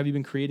band or have you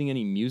been creating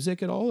any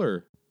music at all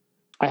or?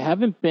 I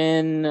haven't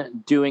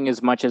been doing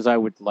as much as I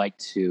would like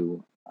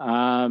to.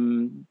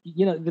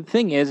 The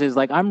thing is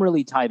like I'm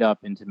really tied up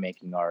into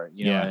making art.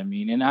 You know what Yeah. I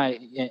mean? And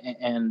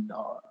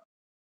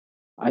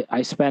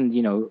I spend,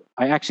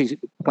 I actually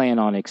plan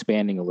on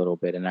expanding a little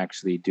bit and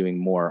actually doing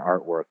more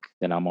artwork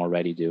than I'm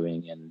already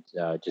doing, and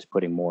just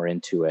putting more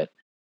into it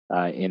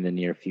in the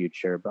near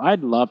future. But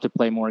I'd love to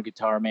play more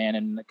guitar, man,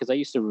 and because I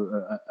used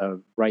to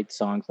write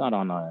songs, not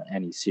on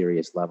any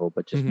serious level,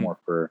 but just Mhm. more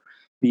for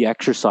the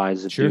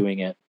exercise of Sure. doing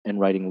it and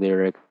writing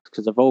lyrics.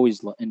 Because I've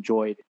always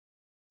enjoyed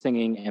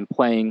singing and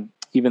playing,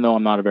 even though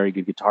I'm not a very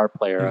good guitar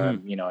player.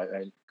 Mhm.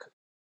 I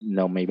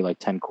know maybe like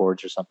 10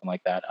 chords or something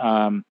like that.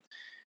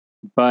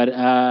 But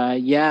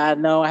yeah,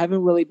 no, I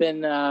haven't really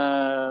been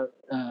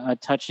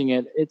touching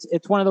it.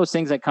 It's one of those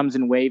things that comes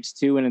in waves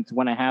too, and it's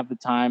when I have the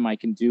time, I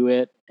can do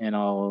it, and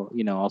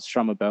I'll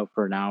strum about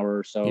for an hour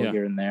or so Yeah.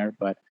 here and there.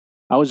 But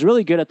I was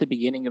really good at the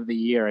beginning of the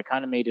year. I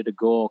kind of made it a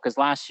goal because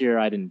last year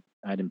I didn't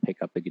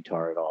pick up the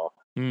guitar at all.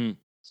 Mm.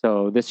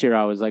 So this year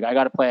I was like, I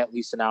got to play at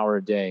least an hour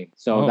a day.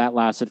 So Oh, that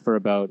lasted for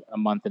about a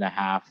month and a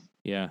half,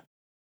 yeah.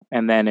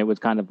 and then it was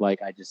kind of like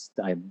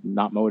I'm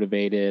not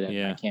motivated and I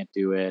Yeah. can't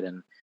do it,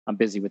 and I'm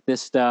busy with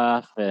this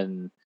stuff,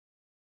 and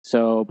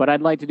so but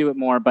I'd like to do it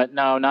more, but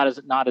no, not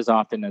as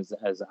often as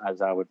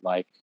I would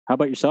like. How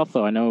about yourself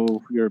though? I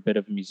know you're a bit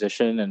of a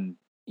musician, and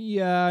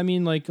Yeah, I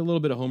mean, like a little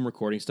bit of home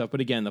recording stuff,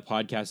 but again, the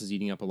podcast is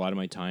eating up a lot of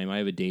my time. I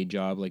have a day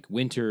job. Like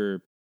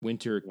winter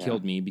yeah,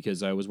 killed me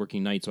because I was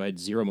working nights, so I had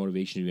zero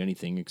motivation to do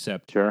anything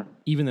except sure,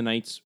 even the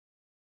nights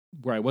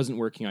where I wasn't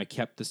working, I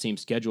kept the same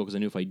schedule because I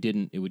knew if I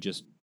didn't, it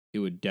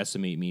would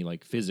decimate me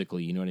like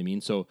physically. You know what I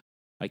mean? So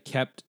I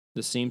kept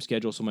the same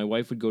schedule. So my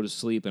wife would go to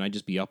sleep and I'd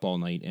just be up all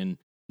night. And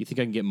you think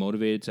I can get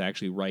motivated to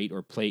actually write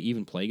or play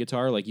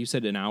guitar? Like you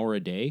said, an hour a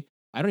day.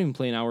 I don't even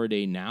play an hour a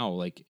day now.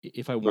 Like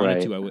if I wanted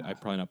right, to, I'm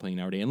probably not playing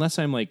an hour a day unless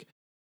I'm like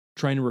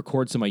trying to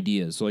record some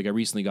ideas. So like I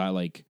recently got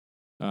like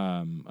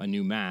a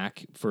new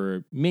Mac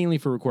for mainly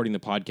for recording the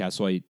podcast,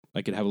 so I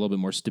could have a little bit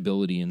more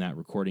stability in that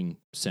recording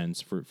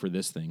sense for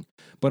this thing.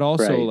 But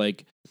also right,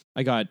 like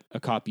I got a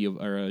copy of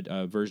or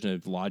a version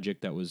of Logic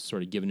that was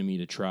sort of given to me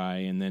to try,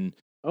 and then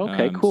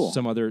okay, cool,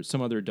 some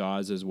other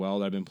DAWs as well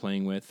that I've been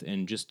playing with,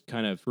 and just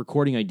kind of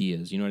recording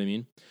ideas. You know what I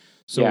mean?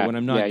 So yeah, when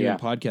I'm yeah, not doing yeah.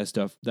 podcast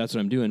stuff, that's what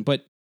I'm doing.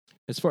 But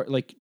as far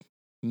like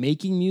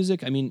making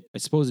music, I mean, I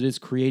suppose it is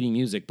creating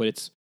music, but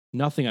it's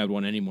nothing I would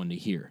want anyone to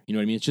hear. You know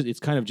what I mean? It's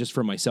kind of just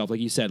for myself,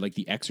 like you said, like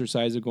the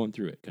exercise of going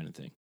through it, kind of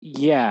thing.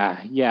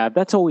 Yeah, yeah,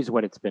 that's always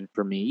what it's been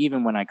for me.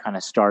 Even when I kind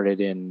of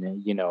started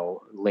in,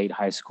 late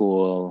high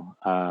school,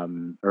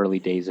 early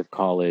days of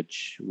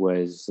college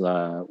was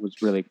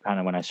really kind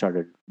of when I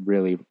started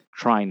really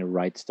trying to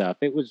write stuff.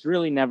 It was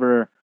really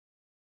never.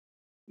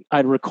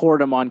 I'd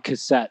record them on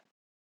cassette,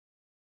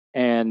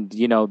 and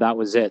that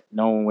was it.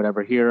 No one would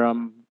ever hear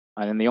them.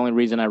 And the only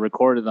reason I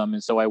recorded them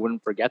is so I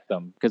wouldn't forget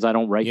them because I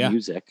don't write Yeah.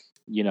 music.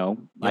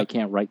 I Yep.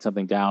 can't write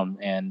something down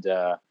and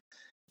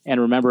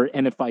remember,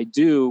 and if I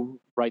do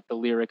write the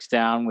lyrics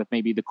down with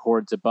maybe the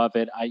chords above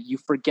it, you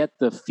forget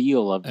the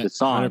feel of the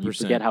song. You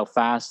forget 100%. how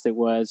fast it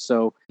was.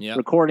 So Yep.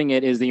 recording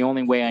it is the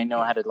only way I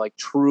know how to like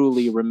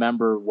truly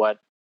remember what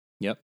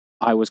Yep.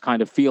 I was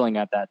kind of feeling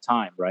at that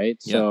time, right?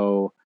 Yep.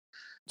 So,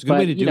 It's a good way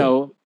but to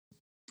do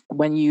it.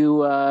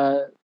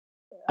 when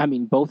I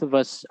mean, both of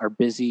us are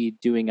busy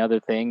doing other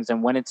things,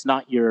 and when it's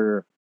not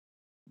your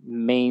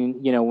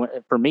main,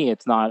 for me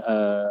it's not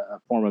a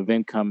form of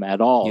income at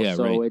all, Yeah.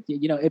 so Right.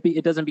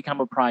 it doesn't become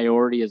a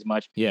priority as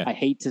much. Yeah. I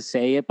hate to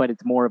say it, but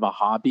it's more of a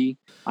hobby.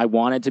 I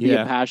want it to be a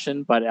Yeah.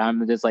 passion, but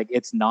I'm just like,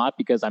 it's not,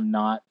 because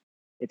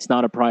it's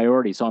not a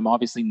priority, so I'm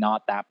obviously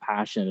not that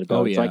passionate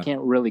Oh about it, so I yeah.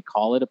 can't really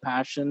call it a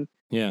passion.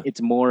 Yeah.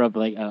 It's more of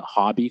like a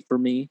hobby for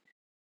me.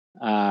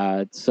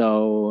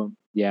 So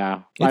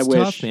yeah, i It's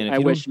tough, wish man. i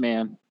wish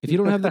man, If you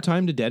don't have the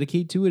time to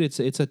dedicate to it,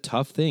 it's a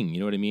tough thing. You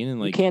know what I mean? And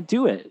you like, can't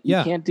do it. You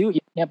yeah, can't do it.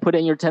 You can't put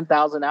in your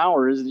 10,000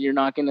 hours. You're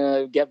not going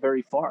to get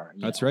very far.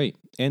 that's right.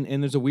 And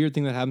there's a weird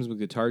thing that happens with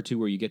guitar too,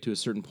 where you get to a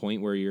certain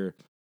point where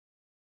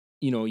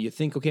you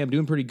think, okay, I'm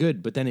doing pretty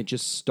good, but then it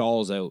just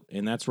stalls out.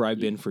 And that's where I've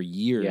been for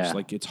years. Yeah.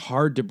 Like, it's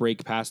hard to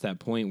break past that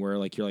point where,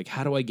 like, you're like,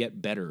 how do I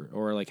get better?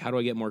 Or, like, how do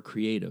I get more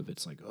creative?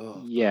 It's like,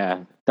 oh,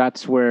 Yeah,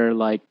 that's where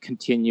like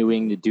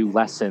continuing to do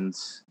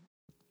lessons,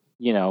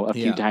 a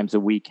few Yeah. times a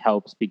week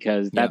helps,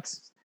 because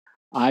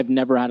I've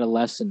never had a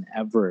lesson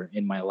ever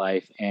in my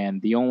life.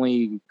 And the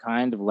only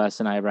kind of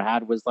lesson I ever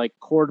had was like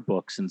chord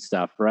books and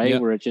stuff, right?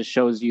 Yep. Where it just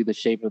shows you the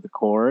shape of the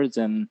chords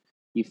and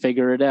you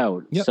figure it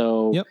out. Yep.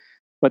 So, Yep.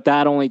 but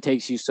that only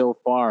takes you so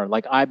far.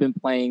 Like I've been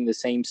playing the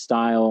same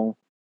style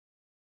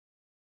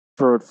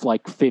for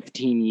like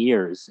 15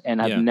 years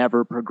and I've Yeah.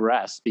 never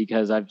progressed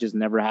because I've just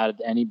never had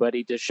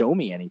anybody to show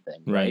me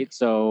anything. Right.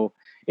 So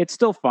it's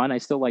still fun. I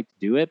still like to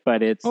do it,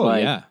 but it's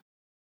Yeah.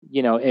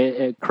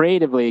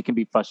 creatively it can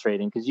be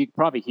frustrating because you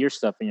probably hear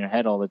stuff in your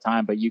head all the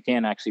time, but you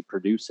can't actually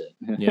produce it.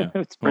 Yeah.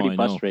 It's pretty I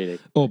know. frustrating.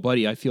 Oh,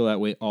 buddy, I feel that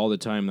way all the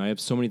time. I have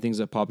so many things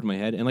that pop in my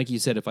head. And like you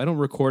said, if I don't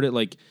record it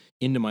like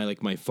into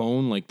my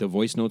phone, like the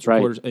voice notes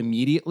recorders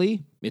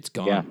immediately, it's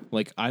gone. Yeah.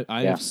 Like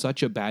I have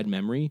such a bad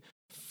memory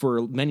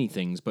for many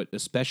things, but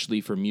especially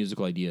for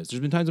musical ideas.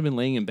 There's been times I've been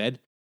laying in bed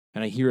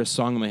and I hear a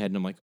song in my head and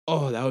I'm like,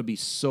 oh, that would be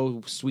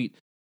so sweet.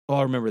 Oh,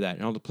 I remember that.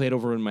 And I'll play it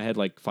over in my head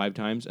like 5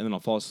 times and then I'll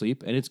fall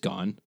asleep and it's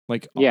gone.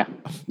 Like,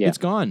 it's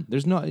gone.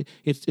 There's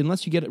it's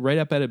unless you get it right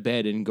up out of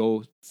bed and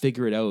go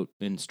figure it out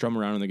and strum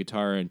around on the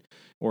guitar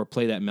or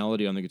play that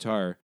melody on the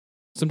guitar.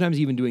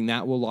 Sometimes even doing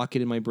that will lock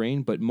it in my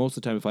brain, but most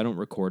of the time, if I don't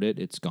record it,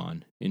 it's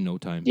gone in no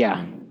time.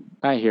 Yeah,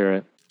 I hear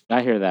it.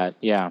 I hear that.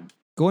 Yeah.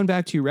 Going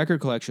back to your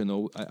record collection,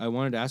 though, I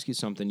wanted to ask you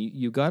something.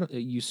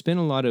 You spin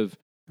a lot of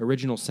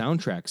original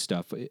soundtrack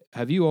stuff.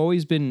 Have you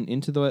always been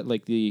into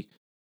the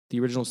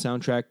original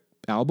soundtrack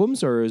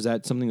albums, or is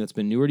that something that's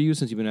been newer to you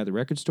since you've been at the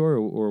record store,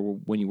 or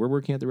when you were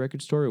working at the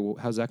record store? Or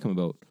how's that come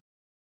about?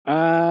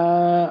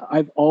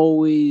 I've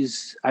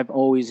always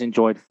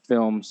enjoyed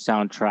film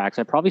soundtracks.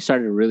 I probably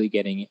started really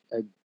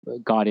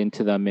got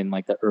into them in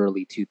like the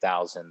early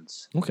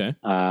 2000s. Okay.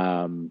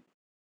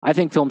 I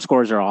think film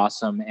scores are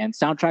awesome, and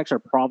soundtracks are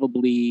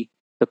probably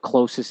the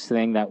closest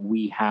thing that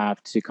we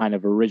have to kind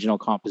of original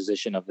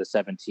composition of the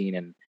 17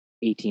 and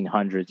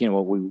 1800s.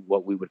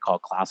 What we would call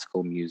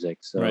classical music.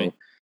 So. Right.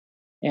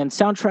 And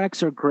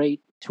soundtracks are great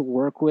to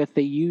work with.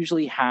 They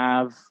usually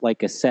have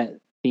like a set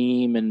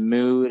theme and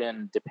mood,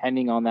 and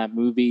depending on that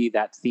movie,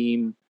 that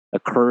theme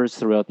occurs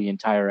throughout the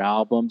entire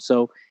album.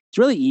 So it's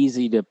really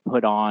easy to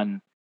put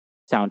on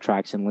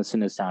soundtracks and listen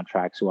to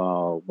soundtracks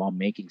while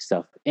making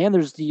stuff. And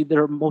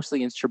they're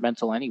mostly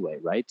instrumental anyway,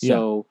 right? Yeah.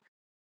 So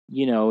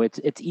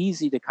it's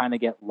easy to kind of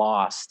get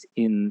lost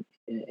in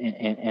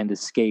and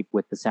escape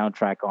with the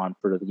soundtrack on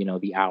for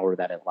the hour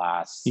that it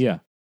lasts. Yeah.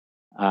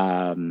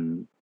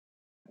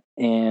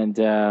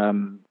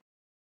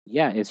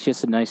 It's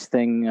just a nice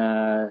thing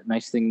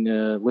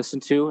to listen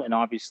to and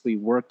obviously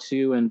work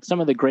to. And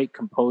some of the great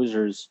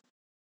composers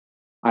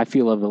I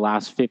feel of the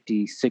last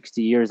 50,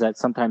 60 years that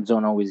sometimes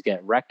don't always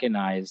get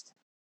recognized,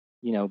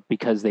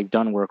 because they've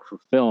done work for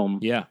film.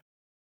 Yeah.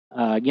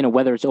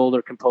 Whether it's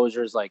older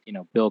composers like,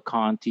 Bill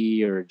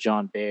Conti or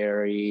John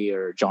Barry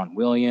or John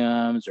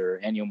Williams or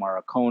Ennio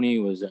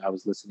Morricone I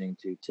was listening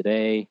to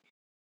today.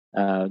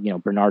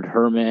 Bernard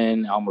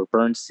Herrmann, Elmer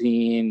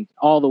Bernstein,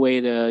 all the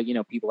way to,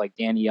 people like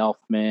Danny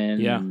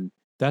Elfman. Yeah. And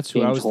that's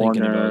who James I was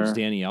thinking about, Horner. is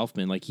Danny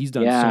Elfman. Like, he's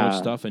done so much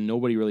stuff and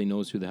nobody really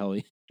knows who the hell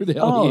he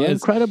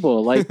is.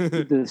 Incredible. Like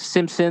The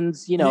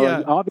Simpsons,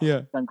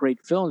 obviously done great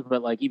films,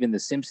 but like even the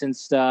Simpsons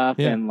stuff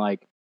and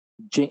like,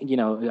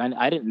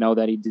 I didn't know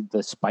that he did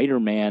the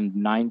Spider-Man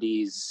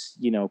 90s,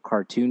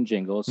 cartoon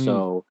jingle.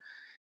 So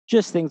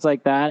just things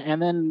like that.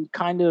 And then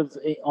kind of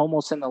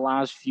almost in the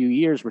last few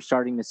years, we're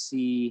starting to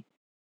see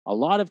a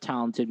lot of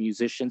talented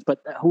musicians, but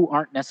who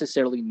aren't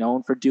necessarily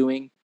known for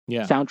doing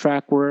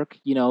soundtrack work,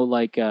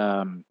 like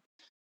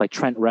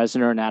Trent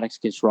Reznor and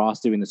Atticus Ross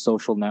doing The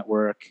Social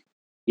Network,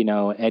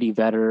 Eddie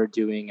Vedder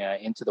doing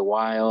Into the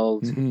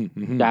Wild,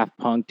 Daft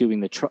Punk doing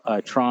the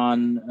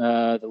Tron,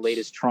 the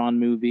latest Tron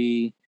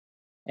movie.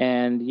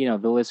 And,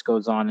 the list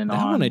goes on and on.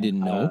 That one I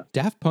didn't know.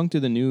 Daft Punk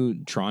did the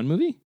new Tron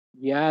movie?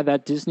 Yeah,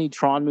 that Disney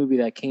Tron movie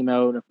that came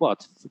out. Well,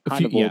 it's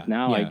kind of old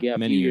now. A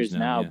few years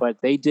now. But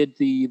they did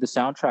the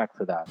soundtrack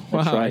for that. That's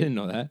wow, right. I didn't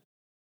know that.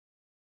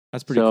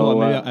 That's pretty cool.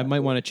 Maybe I might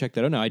want to check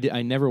that out now.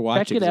 I never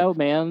watched it. Check it out,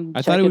 man.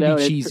 I thought it would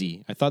be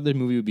cheesy. I thought the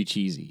movie would be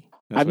cheesy.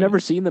 I've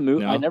never seen the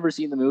movie. No? I've never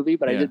seen the movie,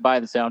 but I did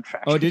buy the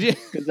soundtrack. Oh, did you?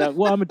 Because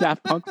I'm a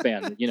Daft Punk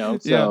fan.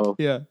 So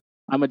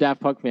I'm a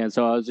Daft Punk fan.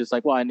 So I was just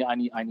like, well, I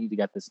need to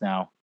get this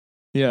now.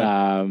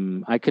 Yeah.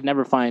 I could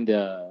never find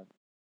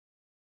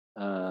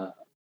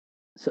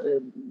so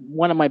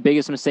one of my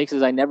biggest mistakes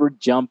is I never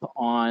jump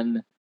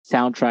on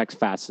soundtracks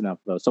fast enough,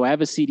 though. So I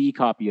have a CD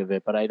copy of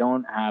it, but I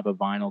don't have a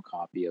vinyl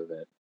copy of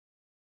it.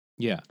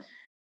 Yeah.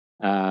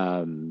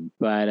 I mean,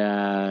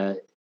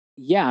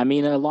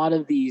 a lot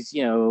of these,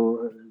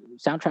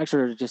 soundtracks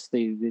are just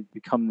they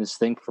become this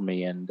thing for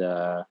me, and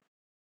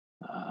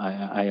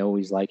I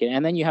always like it.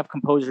 And then you have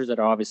composers that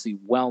are obviously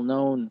well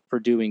known for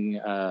doing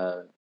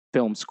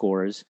film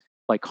scores,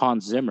 like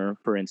Hans Zimmer,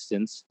 for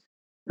instance,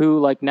 who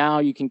like now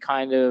you can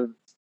kind of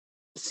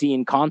see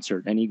in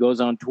concert, and he goes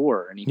on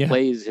tour and he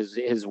plays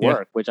his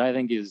work, which I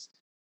think is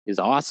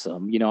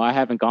awesome. You know, I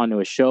haven't gone to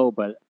a show,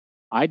 but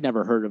I'd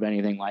never heard of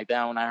anything like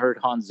that. When I heard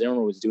Hans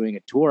Zimmer was doing a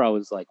tour, I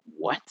was like,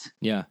 what?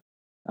 Yeah.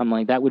 I'm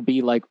like, that would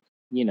be like,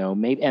 you know,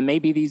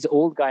 maybe these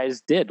old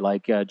guys did,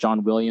 like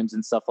John Williams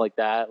and stuff like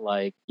that.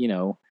 Like, you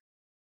know,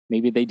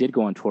 maybe they did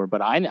go on tour,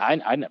 but I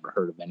never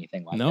heard of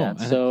anything like that.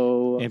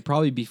 So, and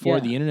probably before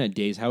the internet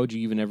days, how would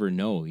you even ever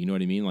know? You know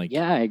what I mean? Like,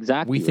 yeah,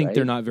 exactly. We think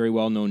they're not very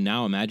well known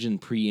now. Imagine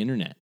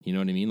pre-internet. You know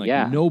what I mean?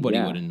 Like, nobody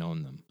would have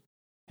known them.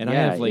 And I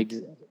have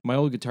my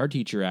old guitar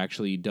teacher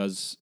actually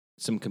does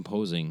some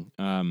composing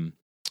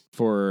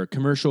for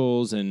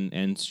commercials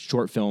and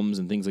short films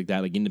and things like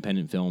that, like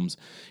independent films.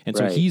 And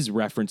so he's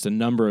referenced a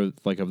number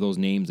of those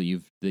names that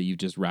you've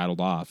just rattled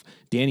off.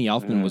 Danny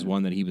Elfman was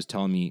one that he was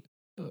telling me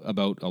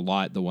about a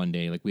lot the one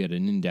day. Like, we had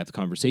an in-depth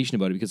conversation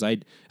about it because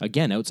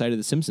again, outside of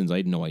The Simpsons, I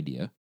had no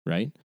idea,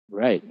 right?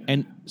 Right.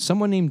 And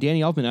someone named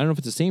Danny Elfman, I don't know if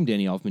it's the same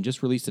Danny Elfman,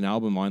 just released an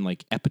album on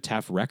like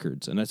Epitaph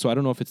Records. And so I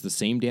don't know if it's the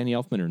same Danny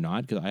Elfman or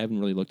not, because I haven't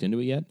really looked into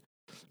it yet.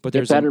 But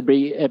it better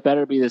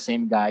be the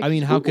same guy. I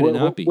mean, how could it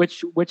not be?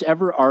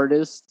 Whichever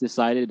artist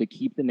decided to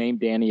keep the name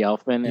Danny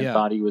Elfman and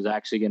thought he was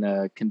actually going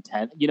to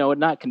contend,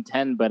 not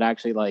contend, but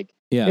actually like,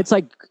 it's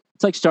like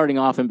starting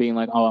off and being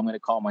like, oh, I'm going to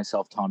call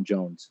myself Tom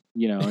Jones,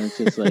 and it's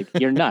just like,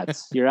 you're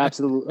nuts. You're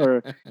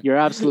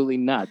absolutely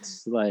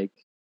nuts. Like,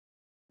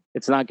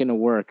 it's not going to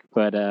work.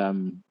 But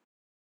Danny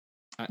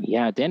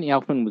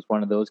Elfman was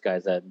one of those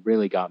guys that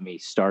really got me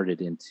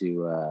started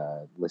into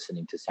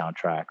listening to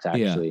soundtracks,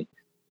 actually. Yeah.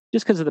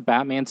 Just because of the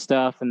Batman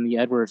stuff and the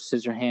Edward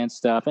Scissorhands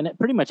stuff, and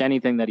pretty much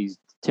anything that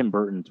Tim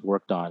Burton's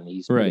worked on,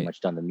 he's pretty much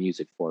done the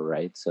music for,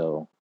 right?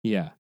 So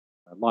yeah,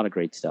 a lot of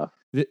great stuff.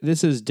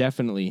 This is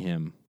definitely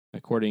him,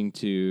 according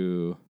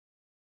to.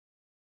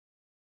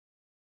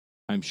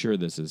 I'm sure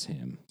this is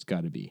him. It's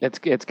got to be.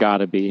 It's got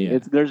to be. Yeah.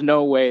 There's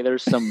no way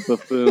there's some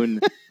buffoon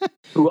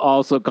who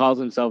also calls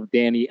himself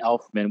Danny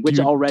Elfman, which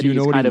already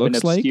is kind of an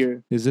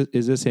obscure. Like?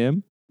 Is this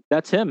him?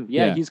 That's him.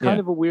 Yeah, he's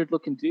kind of a weird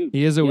looking dude.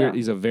 He is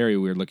he's a very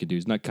weird looking dude.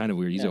 He's not kind of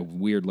weird. He's a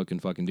weird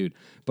looking fucking dude.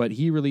 But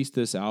he released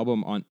this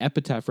album on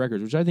Epitaph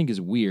Records, which I think is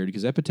weird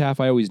because Epitaph,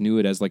 I always knew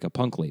it as like a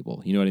punk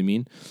label. You know what I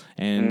mean?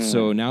 And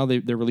so now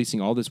they're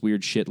releasing all this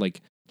weird shit,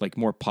 like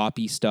more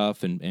poppy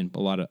stuff and a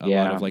lot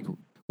of like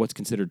what's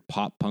considered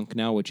pop punk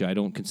now, which I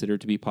don't consider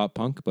to be pop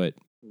punk, but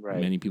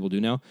many people do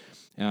now.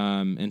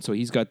 And so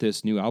he's got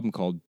this new album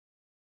called,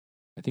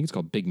 I think it's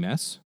called Big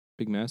Mess.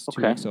 Big Mess,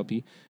 2X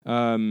LP.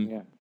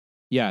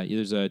 Yeah,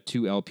 there's a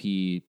 2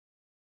 LP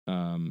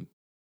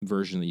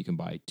version that you can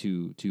buy,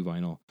 two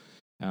vinyl.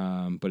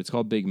 But it's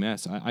called Big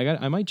Mess.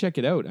 I might check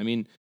it out. I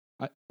mean,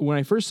 when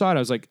I first saw it, I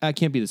was like, that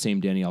can't be the same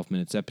Danny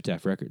Elfman. It's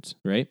Epitaph Records,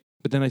 right?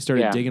 But then I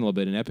started digging a little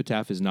bit, and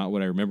Epitaph is not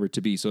what I remember it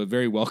to be. So it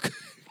very well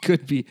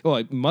could be. Well,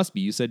 it must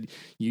be. You said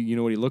you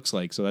know what he looks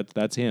like, so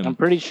that's him. I'm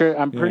pretty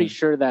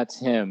sure that's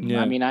him.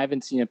 Yeah. I mean, I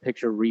haven't seen a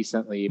picture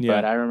recently,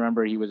 but I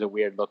remember he was a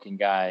weird looking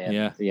guy.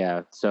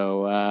 And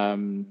So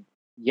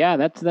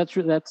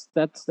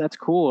that's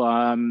cool.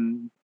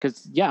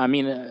 Because I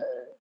mean,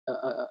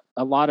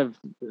 a lot of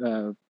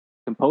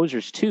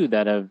composers too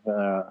that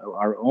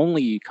are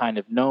only kind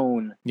of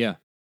known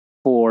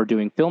for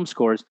doing film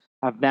scores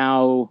have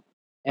now.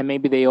 And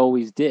maybe they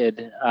always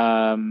did,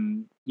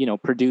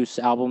 produce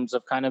albums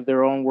of kind of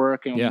their own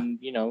work. And,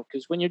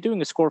 because when you're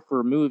doing a score for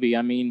a movie,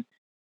 I mean,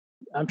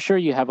 I'm sure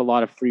you have a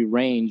lot of free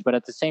range, but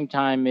at the same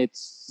time,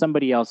 it's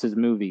somebody else's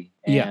movie.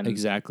 And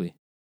exactly.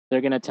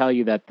 They're going to tell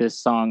you that this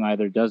song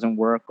either doesn't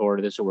work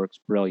or this works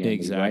brilliantly.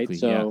 Exactly. Right?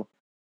 So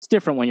it's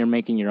different when you're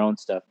making your own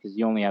stuff because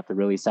you only have to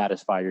really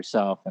satisfy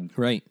yourself. And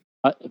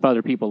if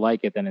other people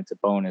like it, then it's a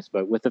bonus.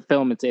 But with the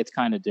film, it's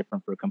kind of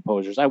different for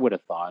composers. I would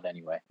have thought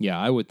anyway. Yeah,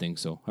 I would think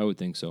so.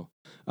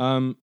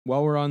 While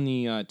we're on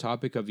the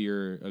topic of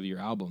your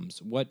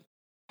albums, what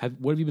have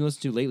you been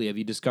listening to lately? Have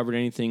you discovered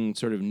anything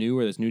sort of new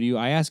or that's new to you?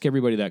 I ask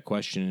everybody that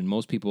question, and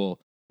most people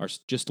are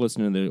just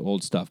listening to the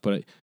old stuff.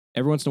 But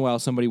every once in a while,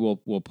 somebody will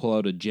pull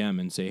out a gem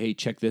and say, "Hey,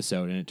 check this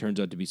out," and it turns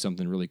out to be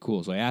something really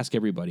cool. So I ask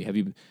everybody, have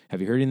you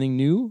heard anything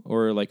new,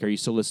 or like are you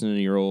still listening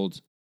to your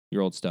old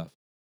stuff?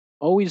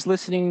 Always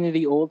listening to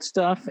the old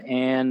stuff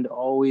and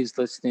always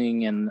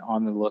listening and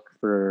on the look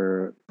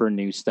for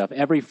new stuff.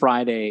 Every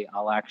Friday,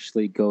 I'll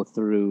actually go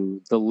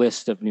through the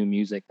list of new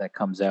music that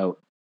comes out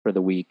for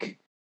the week.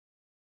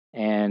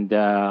 And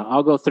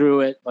I'll go through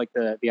it, like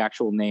the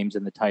actual names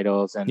and the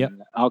titles.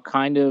 And I'll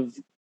kind of,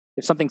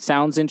 if something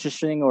sounds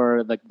interesting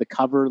or like the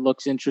cover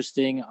looks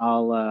interesting,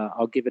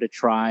 I'll give it a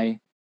try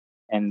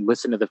and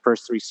listen to the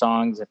first 3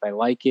 songs. If I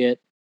like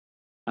it,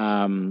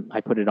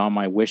 I put it on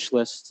my wish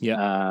list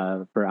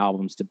for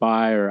albums to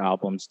buy or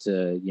albums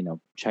to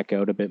check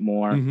out a bit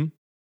more. Mm-hmm.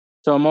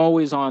 So I'm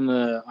always on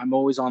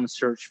the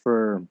search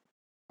for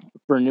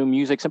new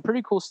music. Some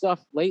pretty cool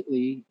stuff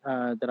lately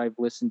that I've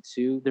listened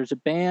to. There's a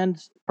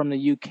band from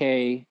the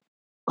UK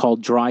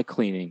called Dry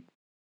Cleaning.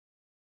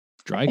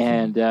 Dry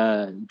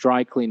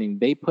Cleaning.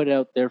 They put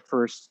out their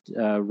first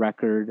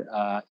record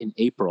in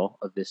April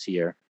of this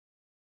year.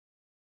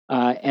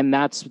 And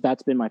that's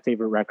been my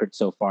favorite record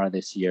so far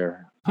this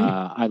year.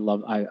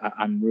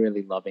 I'm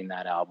really loving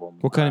that album.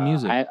 What kind of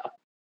music?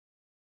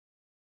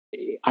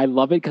 I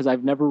love it because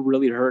I've never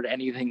really heard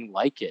anything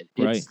like it.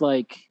 Right. It's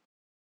like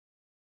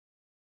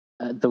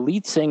the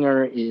lead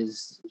singer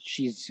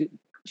she's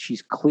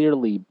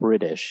clearly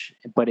British,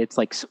 but it's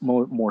like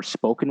more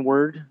spoken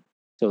word,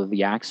 so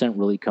the accent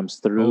really comes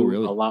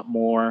through a lot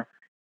more.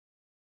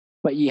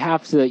 But you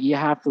have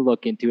to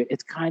look into it.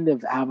 It's kind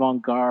of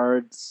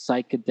avant-garde,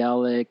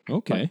 psychedelic,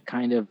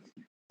 kind of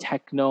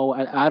techno.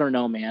 I don't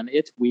know, man.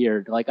 It's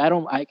weird. Like I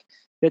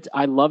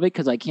love it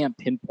because I can't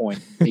pinpoint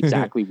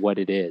exactly what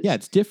it is. Yeah,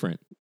 it's different.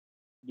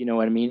 You know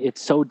what I mean?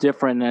 It's so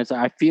different. As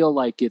I feel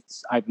like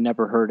I've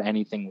never heard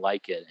anything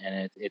like it,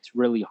 and it's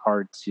really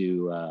hard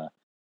to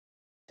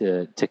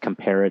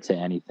compare it to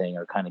anything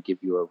or kind of give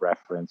you a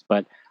reference.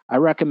 But I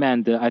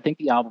recommend. I think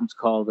the album's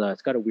called.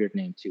 It's got a weird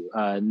name too.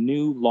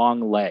 New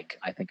Long Leg,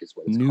 I think is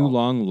what it's called. New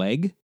Long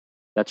Leg.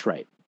 That's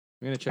right.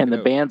 I'm gonna check. And the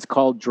band's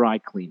called Dry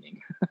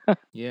Cleaning.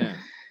 Yeah.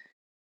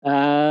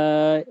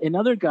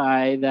 Another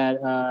guy that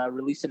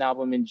released an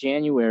album in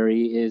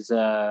January is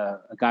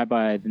a guy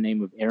by the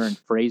name of Aaron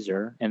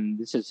Fraser, and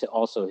this is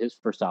also his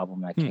first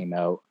album that came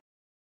out.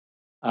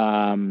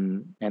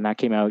 And that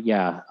came out,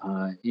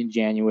 in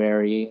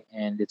January,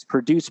 and it's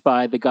produced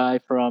by the guy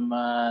from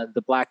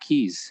the Black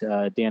Keys,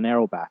 Dan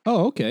Auerbach.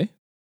 Oh, okay.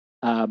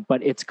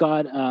 But it's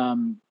got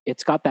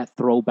that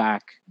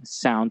throwback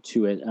sound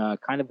to it,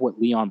 kind of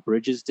what Leon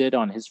Bridges did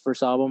on his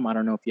first album. I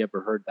don't know if you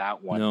ever heard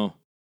that one. No.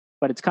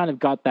 But it's kind of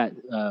got that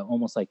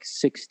almost like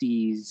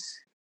 60s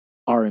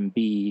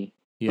R&B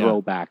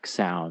throwback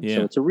sound. Yeah.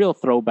 So it's a real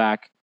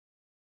throwback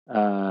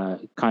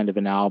kind of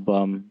an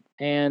album.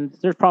 And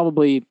there's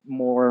probably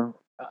more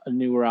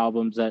newer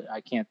albums that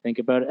I can't think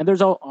about. And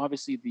there's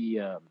obviously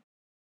the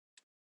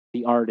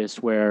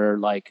artists where,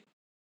 like,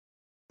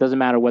 doesn't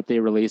matter what they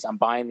release, I'm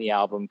buying the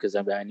album because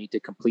I need to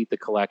complete the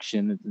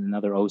collection. It's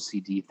another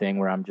OCD thing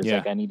where I'm just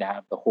like, I need to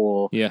have the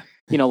whole,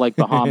 like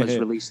Bahamas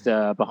released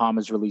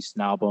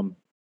an album,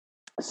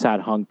 Sad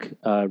Hunk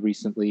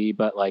recently,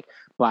 but like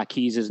Black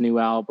Keys' new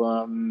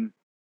album,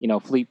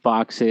 Fleet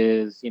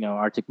Foxes,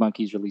 Arctic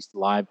Monkeys released a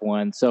live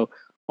one. So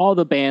all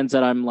the bands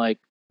that I'm like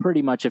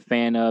pretty much a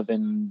fan of,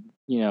 and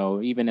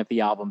even if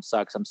the album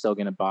sucks, I'm still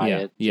gonna buy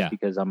it just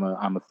because I'm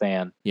a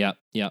fan. Yeah.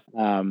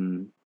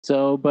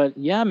 So, but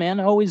yeah, man,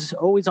 always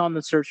on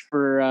the search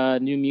for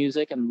new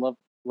music, and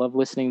love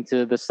listening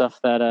to the stuff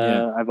that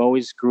I've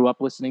always grew up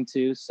listening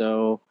to.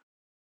 So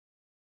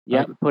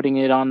putting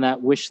it on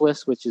that wish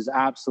list, which is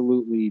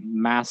absolutely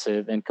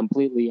massive and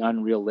completely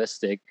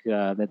unrealistic.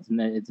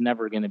 It's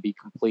never going to be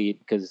complete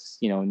because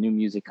new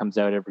music comes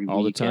out every week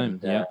all the time.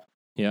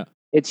 And,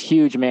 it's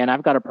huge, man.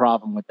 I've got a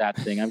problem with that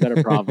thing. I've got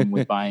a problem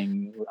with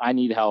buying. I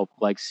need help,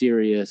 like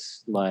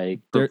serious,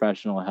 like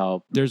professional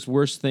help. There's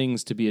worse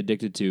things to be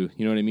addicted to.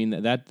 You know what I mean?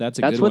 That's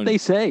a good what one. they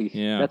say.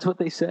 Yeah, that's what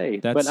they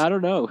say. But I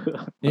don't know.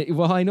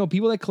 Well, I know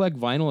people that collect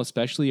vinyl,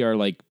 especially, are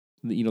like,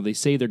 they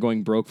say they're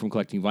going broke from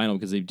collecting vinyl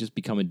because they've just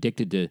become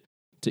addicted to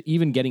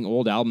even getting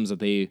old albums that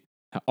they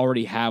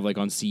already have, like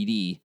on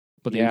CD,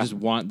 but they just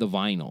want the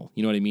vinyl.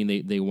 You know what I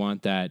mean? They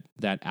want that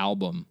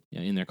album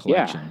in their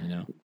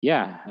collection.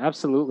 Yeah,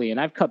 absolutely.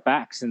 And I've cut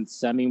back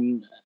since,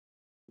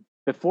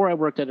 before I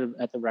worked at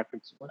the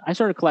records, I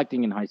started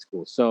collecting in high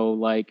school. So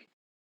like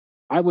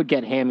I would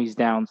get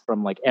hand-me-downs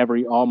from like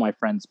all my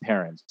friends'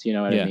 parents, you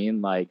know what I mean?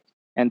 Like,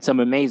 and some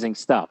amazing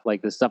stuff.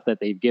 Like the stuff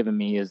that they've given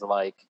me is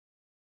like,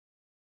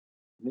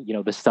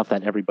 the stuff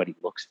that everybody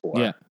looks for,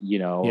 but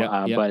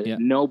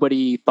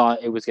nobody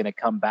thought it was going to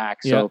come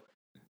back. So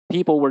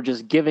people were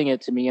just giving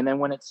it to me. And then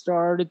when it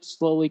started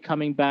slowly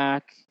coming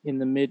back in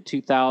the mid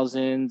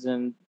 2000s,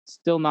 and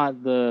still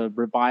not the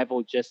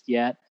revival just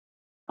yet,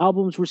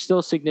 albums were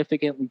still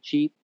significantly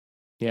cheap.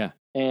 Yeah.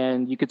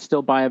 And you could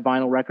still buy a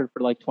vinyl record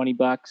for like $20,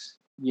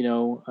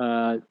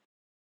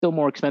 still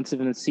more expensive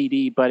than a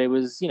CD, but it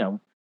was,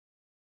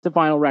 it's a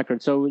vinyl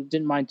record, so we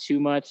didn't mind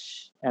too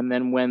much. And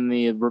then when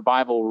the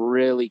revival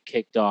really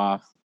kicked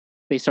off,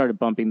 they started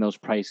bumping those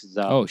prices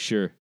up. Oh,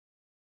 sure.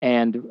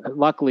 And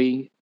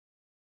luckily,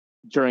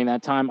 during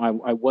that time,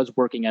 I was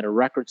working at a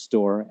record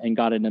store and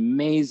got an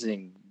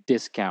amazing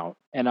discount.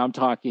 And I'm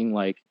talking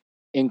like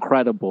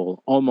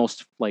incredible,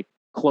 almost like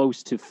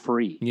close to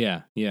free.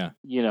 Yeah.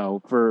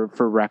 For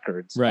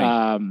records.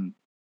 Right.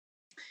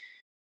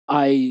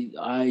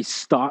 My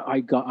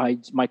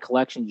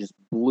collection just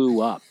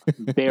blew up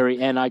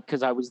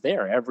because I was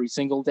there every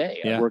single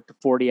day. I worked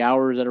 40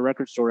 hours at a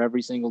record store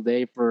every single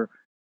day for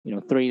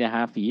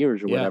 3.5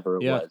 years or whatever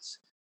it was.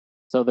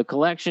 So the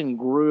collection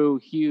grew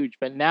huge.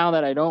 But now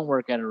that I don't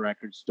work at a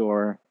record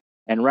store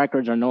and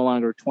records are no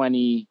longer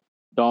 $20,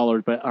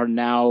 but are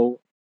now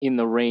in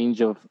the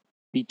range of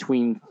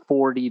between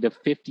 $40 to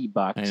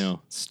 $50. I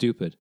know,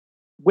 stupid.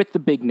 With the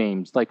big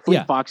names, like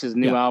Fleet Fox's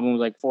new album was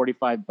like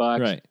 $45.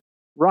 Right.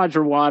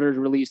 Roger Waters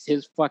released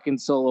his fucking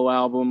solo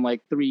album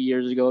like 3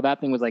 years ago. That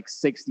thing was like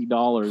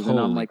 $60. And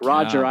I'm like,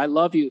 Roger, I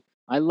love you,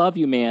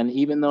 man,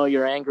 even though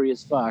you're angry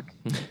as fuck.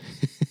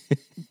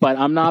 but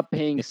I'm not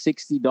paying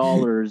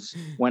 $60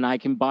 when I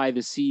can buy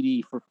the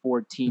CD for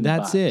 $14.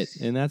 That's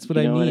it, and that's what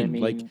You I know mean. what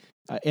I Like, mean?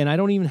 and I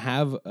don't even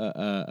have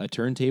a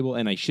turntable,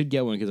 and I should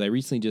get one because I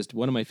recently just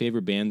one of my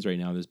favorite bands right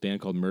now. This band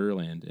called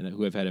Murderland, and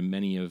who I've had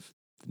many of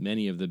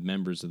the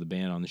members of the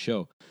band on the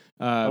show.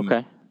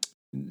 Okay.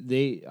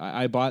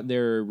 I bought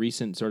their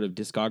recent sort of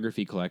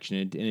discography collection,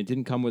 and it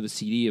didn't come with a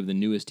CD of the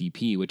newest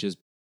EP, which is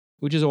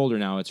older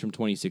now. It's from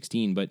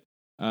 2016, but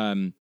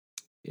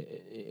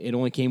it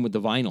only came with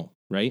the vinyl,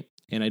 right?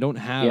 And I don't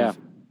have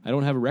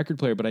a record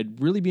player, but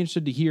I'd really be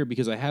interested to hear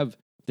because I have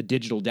the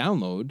digital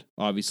download,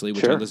 obviously,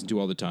 which I listen to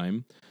all the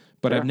time,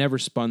 but I've never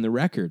spun the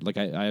record. Like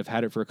I've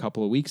had it for a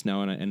couple of weeks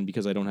now, and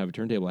because I don't have a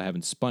turntable, I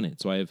haven't spun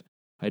it. So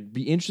I'd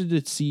be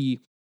interested to see,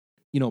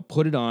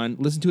 put it on,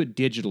 listen to it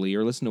digitally,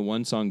 or listen to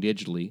one song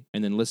digitally,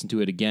 and then listen to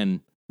it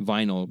again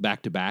vinyl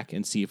back to back,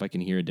 and see if I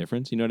can hear a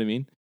difference. You know what I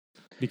mean?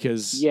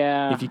 Because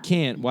if you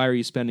can't, why are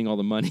you spending all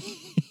the money?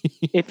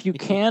 If you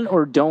can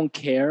or don't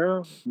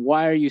care,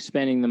 why are you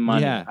spending the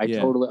money?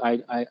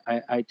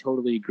 I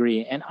totally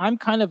agree. And I'm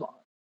kind of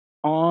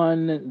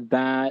on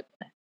that.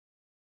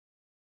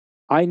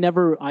 I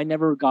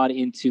never got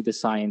into the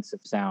science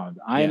of sound.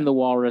 I am the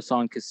walrus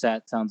on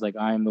cassette. Sounds like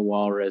I am the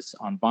walrus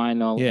on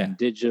vinyl and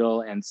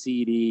digital and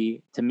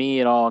CD. To me,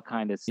 it all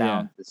kind of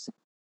sounds the same.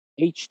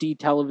 HD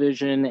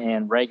television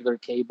and regular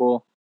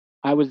cable.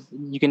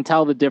 You can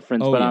tell the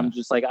difference, but I'm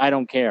just like, I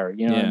don't care.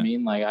 You know what I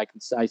mean? Like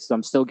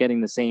I'm still getting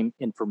the same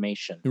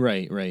information.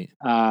 Right.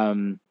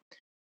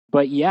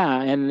 But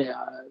and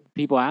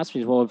people ask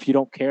me, well, if you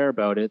don't care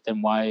about it,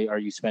 then why are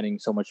you spending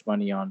so much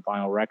money on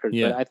vinyl records?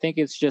 Yeah. But I think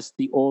it's just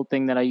the old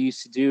thing that I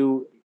used to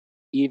do.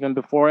 Even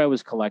before I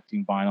was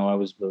collecting vinyl, I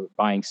was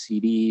buying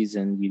CDs,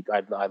 and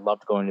I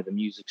loved going to the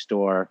music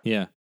store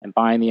and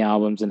buying the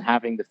albums and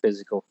having the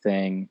physical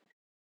thing.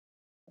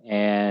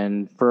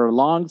 And for a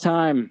long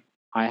time,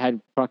 I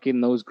had fucking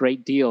those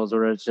great deals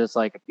where it's just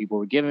like people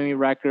were giving me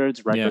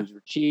records were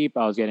cheap.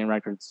 I was getting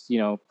records,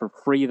 for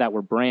free that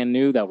were brand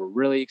new, that were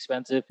really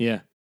expensive. Yeah.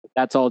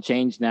 That's all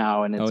changed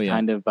now. And it's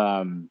kind of,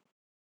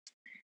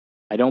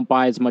 I don't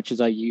buy as much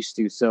as I used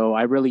to. So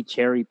I really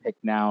cherry pick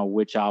now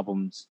which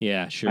albums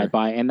I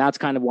buy. And that's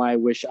kind of why I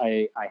wish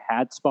I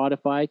had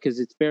Spotify, because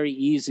it's very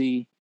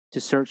easy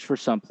to search for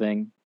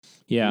something.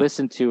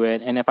 Listen to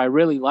it, and if I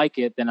really like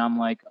it, then I'm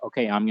like,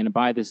 okay, I'm gonna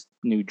buy this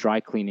new dry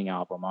cleaning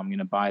album. I'm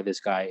gonna buy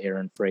this guy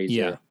Aaron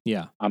Fraser.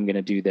 I'm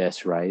gonna do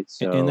this, right?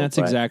 So, and that's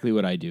exactly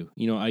what I do.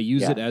 I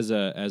use it as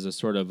a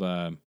sort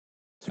of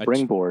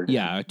springboard.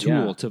 A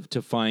tool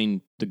to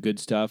find the good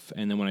stuff,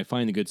 and then when I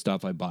find the good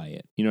stuff, I buy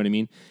it. You know what I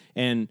mean?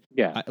 And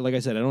like I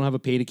said, I don't have a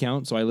paid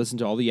account, so I listen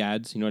to all the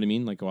ads. You know what I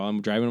mean? Like while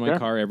I'm driving in my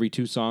car, every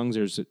 2 songs,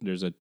 there's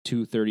a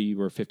 2:30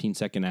 or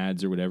 15-second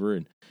ads or whatever,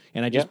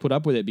 and I just put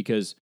up with it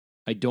because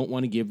I don't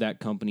want to give that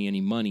company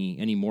any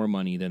more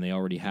money than they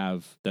already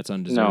have. That's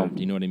undeserved.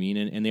 You know what I mean?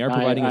 And they are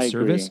providing a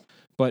service,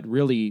 but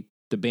really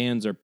the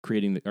bands are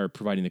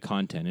providing the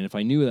content. And if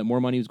I knew that more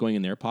money was going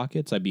in their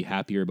pockets, I'd be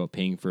happier about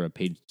paying for a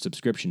paid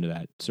subscription to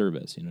that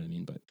service. You know what I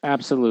mean? But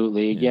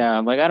absolutely,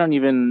 like I don't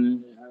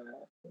even,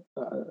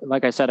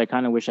 like I said, I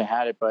kind of wish I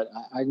had it, but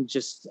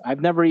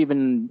I've never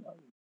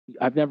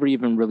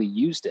even really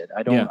used it.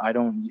 I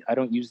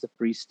don't use the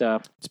free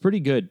stuff. It's pretty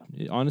good.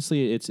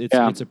 Honestly, it's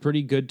a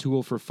pretty good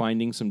tool for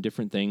finding some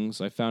different things.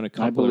 I found a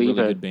couple of really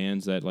good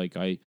bands that like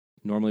I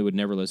normally would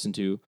never listen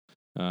to.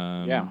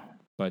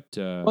 But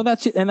well,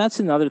 that's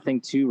another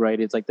thing too, right?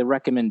 It's like the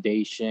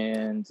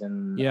recommendations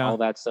and all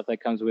that stuff that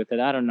comes with it.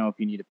 I don't know if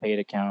you need a paid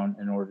account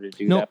in order to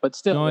do that, but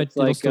still, it's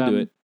like still do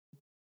it.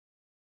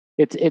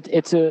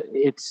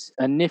 It's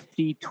a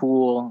nifty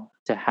tool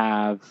to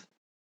have,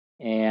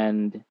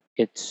 and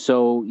it's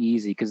so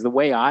easy because the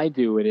way I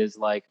do it is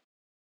like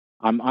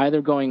I'm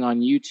either going on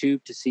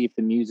YouTube to see if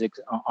the music's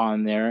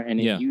on there, and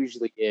it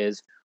usually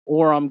is,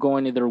 or I'm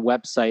going to their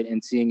website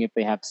and seeing if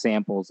they have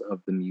samples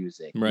of the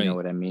music. Right. You know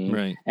what I mean?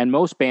 Right. And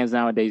most bands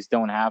nowadays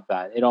don't have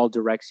that. It all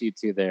directs you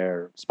to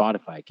their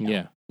Spotify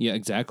account. Yeah,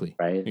 exactly.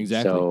 Right.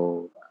 Exactly.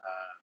 So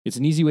it's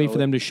an easy way for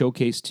them to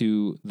showcase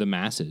to the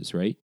masses,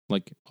 right?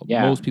 Like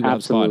most people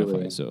have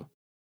Spotify, so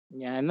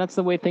and that's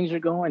the way things are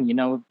going.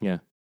 Yeah.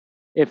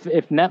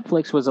 If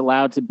Netflix was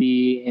allowed to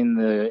be in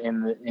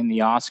the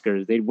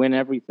Oscars, they'd win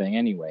everything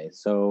anyway.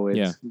 So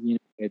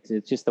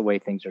it's just the way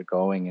things are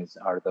going.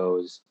 Are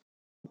those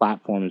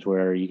platforms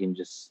where you can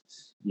just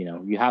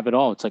you have it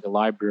all. It's like a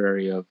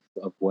library of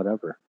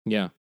whatever.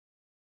 Yeah.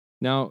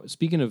 Now,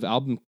 speaking of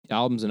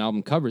albums and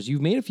album covers,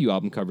 you've made a few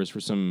album covers for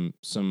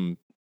some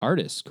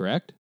artists,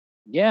 correct?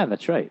 Yeah,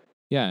 that's right.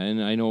 Yeah,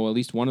 and I know at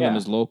least one of them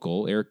is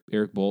local,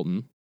 Eric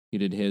Bolton. He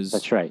did his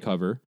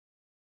cover.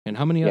 And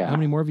how many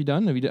more have you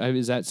done?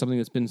 Is that something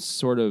that's been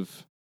sort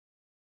of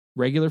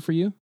regular for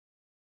you?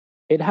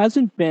 It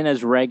hasn't been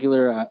as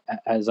regular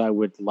as I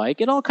would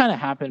like. It all kind of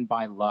happened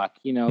by luck,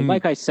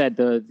 Like I said,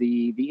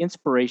 the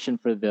inspiration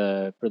for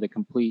the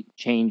complete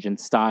change in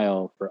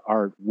style for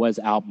art was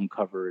album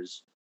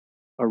covers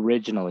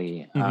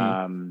originally.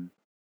 Mm-hmm.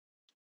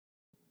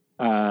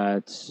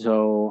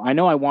 So I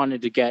know I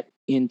wanted to get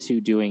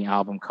into doing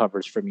album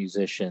covers for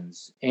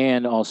musicians,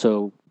 and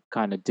also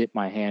kind of dip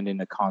my hand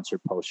into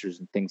concert posters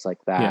and things like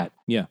that.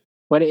 Yeah.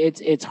 But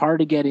it's hard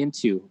to get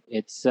into.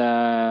 It's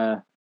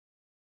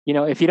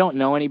if you don't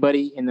know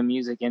anybody in the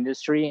music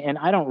industry, and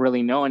I don't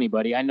really know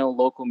anybody, I know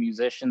local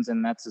musicians,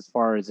 and that's as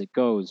far as it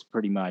goes,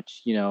 pretty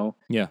much. Yeah.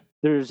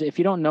 If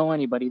you don't know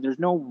anybody, there's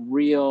no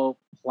real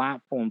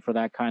platform for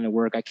that kind of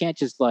work. I can't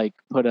just like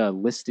put a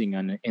listing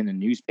in a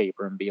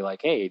newspaper and be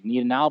like, "Hey,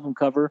 need an album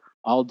cover?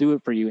 I'll do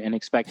it for you," and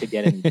expect to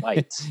get any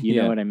bites.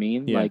 You know what I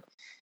mean? Yeah. Like,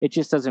 it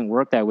just doesn't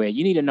work that way.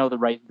 You need to know the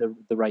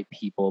right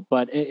people.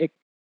 But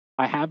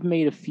I have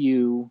made a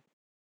few.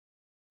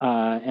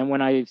 And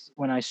when I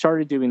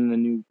started doing the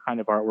new kind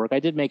of artwork, I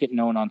did make it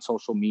known on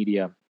social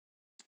media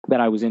that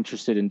I was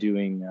interested in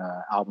doing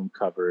album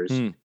covers.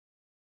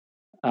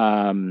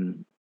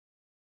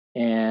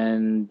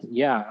 And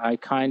yeah, I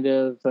kind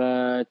of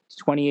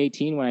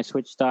 2018 when I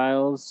switched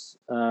styles,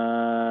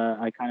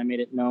 I kind of made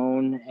it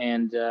known,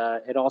 and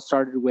it all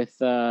started with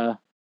a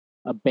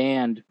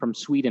band from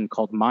Sweden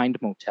called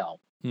Mind Motel,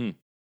 and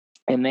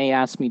they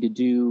asked me to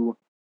do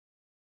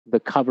the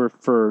cover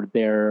for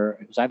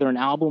it was either an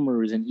album or it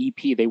was an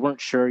EP. They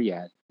weren't sure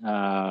yet.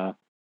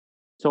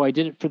 So I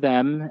did it for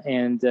them,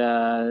 and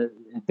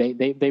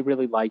they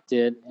really liked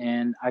it.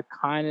 And I've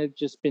kind of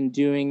just been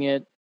doing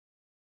it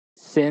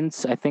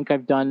since. I think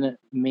I've done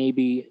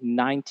maybe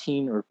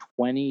 19 or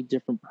 20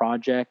 different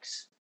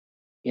projects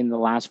in the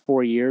last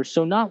 4 years.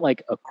 So not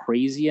like a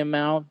crazy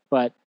amount,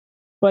 but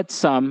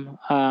some.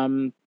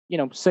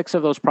 6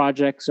 of those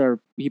projects are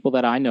people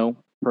that I know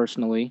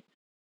personally.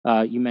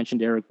 You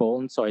mentioned Eric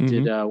Bolton, so I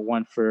did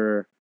one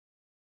for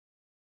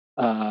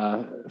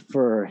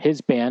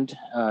his band,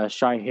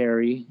 Shy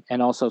Harry,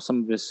 and also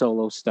some of his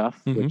solo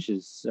stuff, which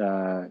is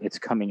it's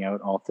coming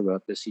out all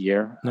throughout this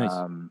year. Nice.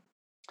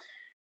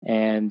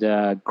 And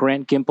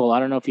Grant Gimple, I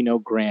don't know if you know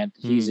Grant.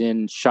 He's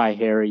in Shy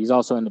Harry. He's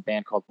also in a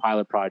band called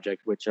Pilot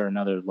Project, which are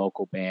another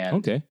local band.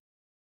 Okay.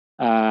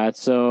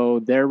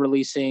 So they're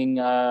releasing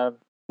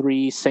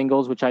 3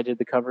 singles, which I did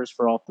the covers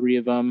for all 3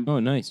 of them. Oh,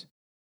 nice.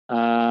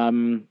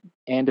 And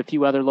a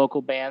few other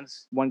local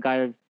bands. One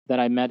guy that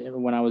I met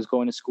when I was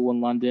going to school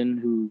in London,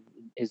 who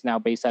is now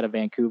based out of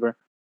Vancouver,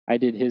 I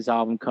did his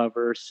album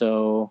cover.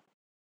 So,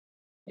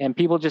 and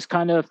people just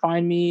kind of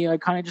find me. I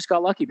kind of just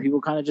got lucky.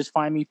 People kind of just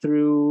find me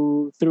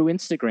through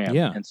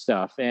Instagram and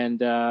stuff.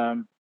 And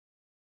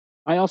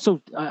I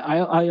also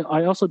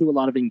do a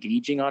lot of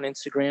engaging on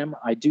Instagram.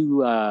 I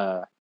do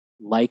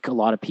like a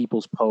lot of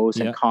people's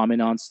posts and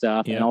comment on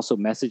stuff, and also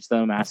message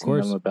them, asking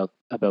them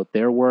about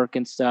their work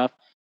and stuff.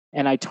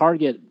 And I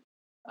target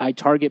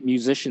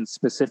musicians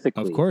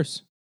specifically. Of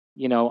course.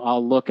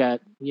 I'll look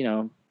at,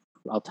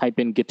 I'll type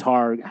in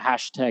guitar,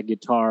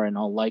 #guitar, and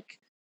I'll like,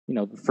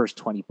 the first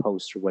 20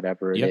 posts or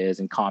whatever it is,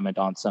 and comment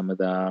on some of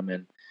them.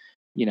 And,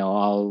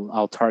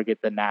 I'll target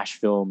the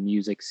Nashville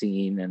music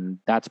scene. And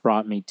that's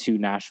brought me 2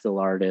 Nashville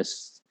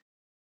artists,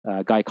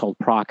 a guy called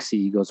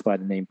Proxy, goes by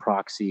the name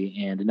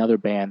Proxy, and another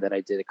band that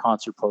I did a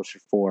concert poster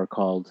for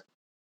called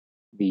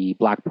the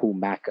Blackpool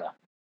Macca.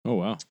 Oh,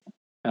 wow.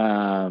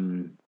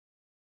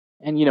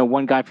 And,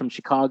 one guy from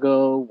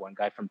Chicago, one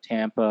guy from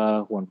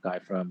Tampa, one guy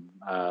from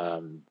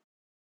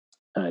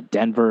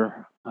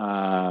Denver.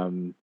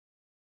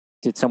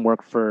 Did some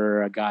work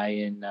for a guy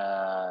in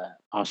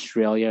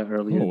Australia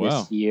earlier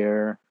this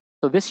year.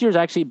 So this year's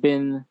actually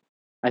been,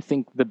 I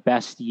think, the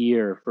best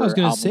year for album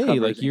covers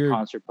and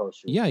concert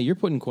posters. Yeah, you're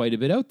putting quite a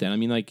bit out then. I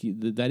mean, like,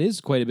 that is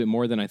quite a bit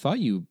more than I thought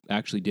you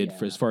actually did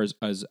for as far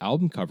as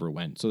album cover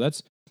went. So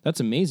that's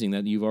amazing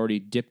that you've already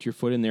dipped your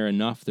foot in there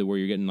enough that where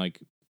you're getting, like,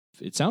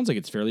 it sounds like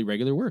it's fairly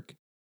regular work.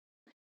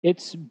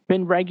 It's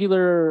been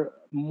regular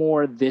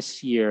more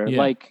this year. Yeah.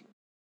 Like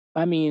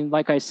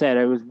I said,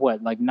 it was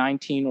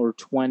 19 or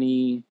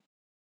 20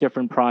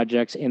 different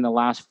projects in the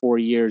last 4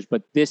 years.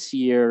 But this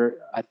year,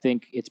 I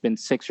think it's been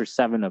 6 or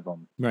 7 of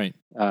them. Right.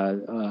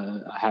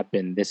 Have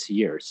been this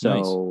year.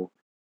 So,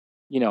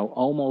 nice.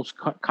 Almost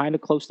kind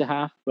of close to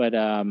half. But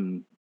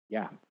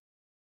yeah.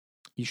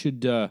 You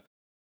should.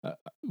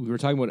 We were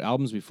talking about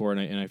albums before,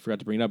 and I forgot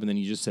to bring it up, and then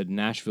you just said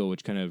Nashville,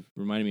 which kind of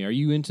reminded me. Are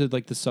you into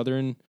like the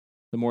southern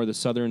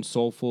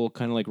soulful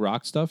kind of like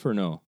rock stuff, or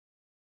no?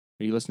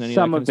 Are you listening to any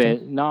some of that kind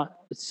of it? Not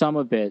some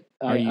of it.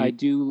 I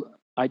do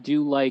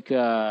like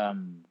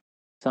some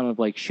of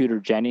like Shooter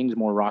Jennings,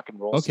 more rock and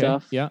roll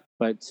stuff. Yeah,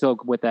 but still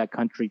with that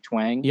country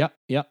twang. Yeah.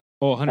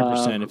 Oh,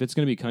 100%. If it's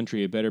going to be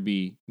country, it better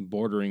be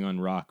bordering on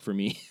rock for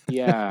me.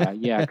 yeah,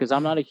 because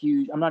I'm not a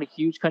huge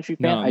country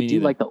fan. No, I do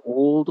like the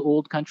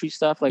old country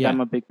stuff. Like I'm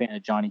a big fan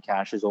of Johnny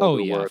Cash's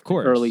older work, of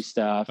course. Early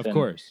stuff. Of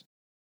course.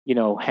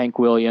 Hank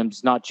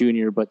Williams, not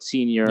junior but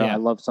senior. Yeah. I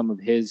love some of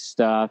his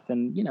stuff,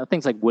 and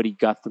things like Woody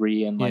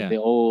Guthrie and like the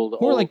old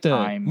more like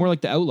time. More like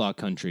the outlaw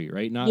country,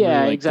 right? Not really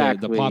like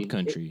exactly. The pop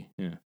country.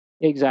 Yeah.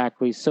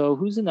 Exactly. So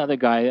who's another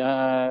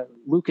guy?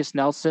 Lucas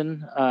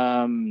Nelson,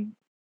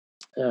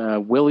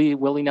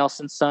 Willie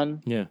Nelson's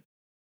son. Yeah.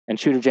 And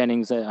Shooter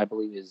Jennings, I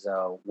believe, is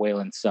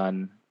Waylon's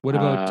son. What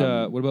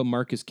about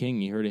Marcus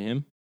King? You heard of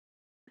him?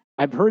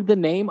 I've heard the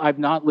name. I've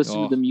not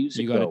listened to the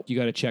music though. You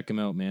gotta check him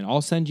out, man.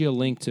 I'll send you a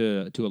link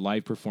to a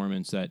live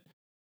performance that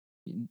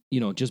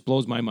just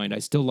blows my mind. I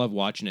still love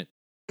watching it,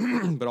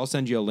 but I'll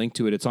send you a link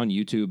to it. It's on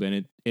YouTube,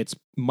 and it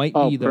might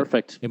be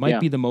perfect. It might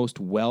be the most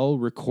well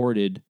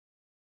recorded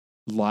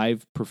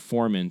live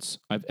performance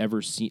I've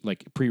ever seen,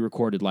 like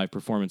pre-recorded live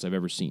performance I've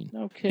ever seen.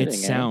 No kidding. It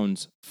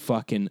sounds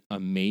fucking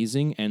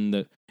amazing,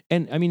 and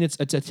I mean it's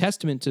a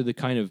testament to the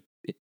kind of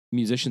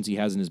musicians he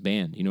has in his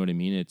band. You know what I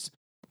mean?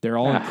 They're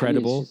all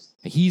incredible.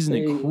 He's an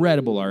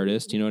incredible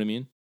artist. You know what I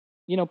mean?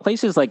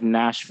 Places like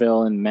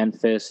Nashville and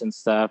Memphis and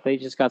stuff, they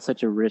just got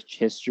such a rich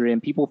history,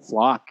 and people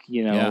flock.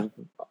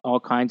 All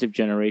kinds of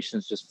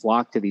generations just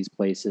flock to these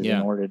places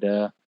in order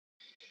to,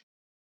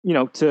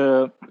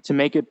 to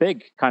make it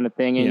big, kind of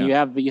thing. And you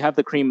have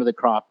the cream of the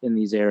crop in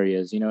these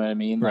areas. You know what I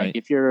mean? Right. Like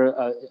if you're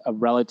a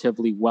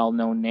relatively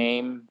well-known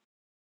name,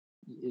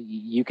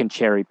 you can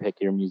cherry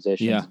pick your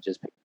musicians and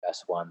just pick the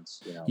best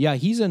ones. Yeah,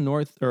 he's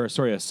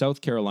a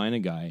South Carolina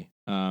guy.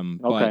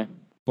 Okay.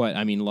 But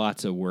I mean,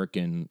 lots of work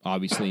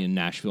obviously in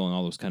Nashville and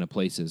all those kind of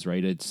places,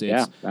 right? It's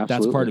absolutely.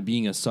 That's part of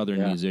being a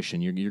Southern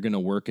musician. You're going to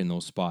work in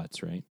those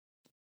spots, right?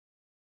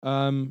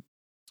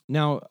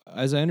 Now,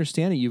 as I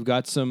understand it, you've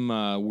got some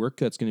work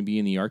that's going to be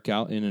in an art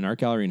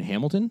gallery in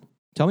Hamilton.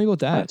 Tell me about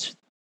that.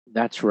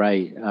 That's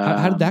right.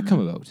 How did that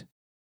come about?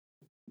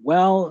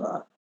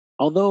 Well,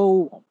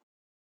 although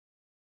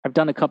I've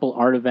done a couple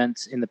art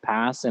events in the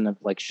past and have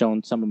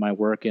shown some of my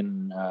work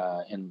in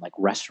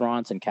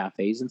restaurants and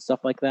cafes and stuff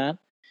like that,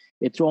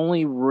 it's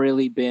only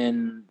really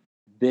been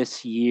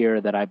this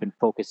year that I've been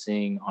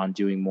focusing on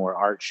doing more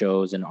art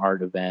shows and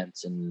art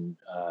events and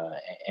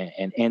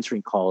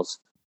answering calls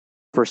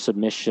for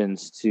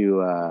submissions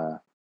to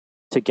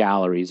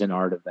galleries and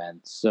art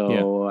events.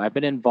 So I've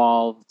been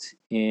involved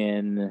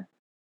in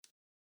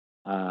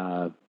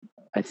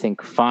I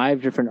think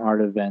 5 different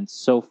art events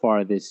so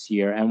far this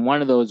year, and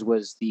one of those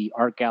was the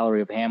Art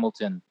Gallery of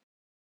Hamilton.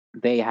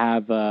 They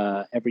have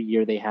every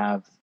year they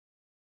have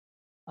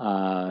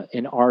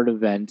an art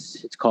event.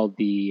 It's called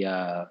the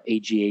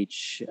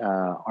AGH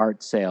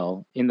Art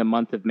Sale in the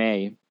month of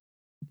May.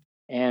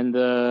 And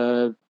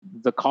the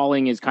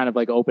calling is kind of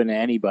open to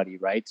anybody,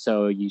 right?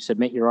 So you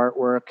submit your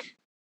artwork,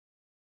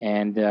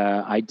 and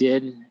I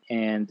did,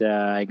 and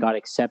I got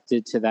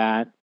accepted to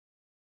that.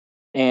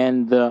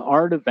 And the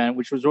art event,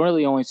 which was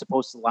really only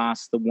supposed to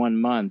last the 1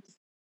 month,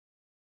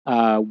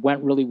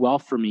 went really well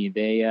for me.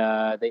 They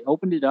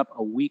opened it up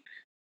a week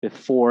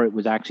before it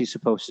was actually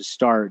supposed to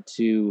start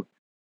to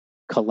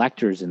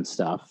collectors and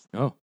stuff.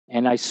 Oh,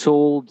 and I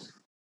sold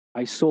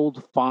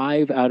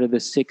 5 out of the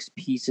 6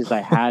 pieces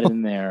I had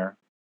in there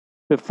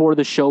before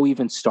the show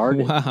even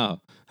started.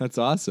 Wow, that's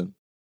awesome.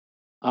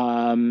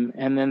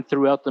 And then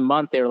throughout the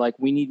month, they were like,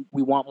 we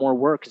want more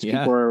work because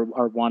people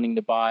are wanting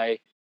to buy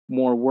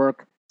more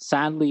work.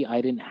 Sadly,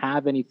 I didn't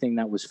have anything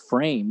that was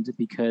framed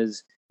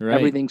because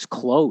everything's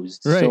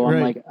closed. So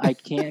I'm like, I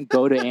can't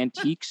go to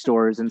antique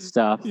stores and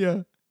stuff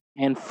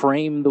and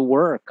frame the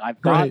work. I've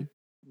got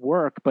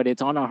work, but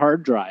it's on a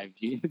hard drive.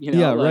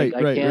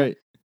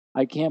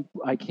 I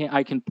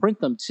can print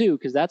them too,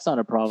 because that's not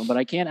a problem, but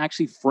I can't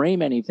actually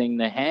frame anything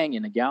to hang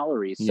in a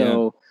gallery.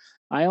 So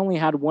I only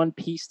had 1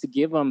 piece to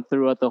give them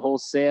throughout the whole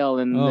sale.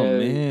 And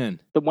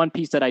the 1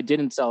 piece that I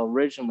didn't sell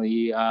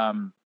originally,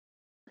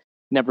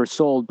 never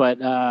sold. But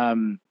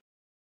the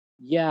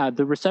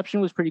reception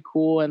was pretty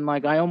cool. And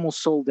I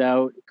almost sold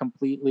out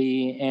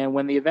completely. And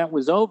when the event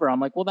was over,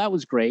 I'm like, well, that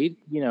was great,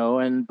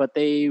 but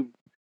they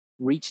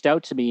reached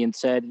out to me and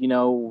said,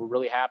 we're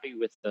really happy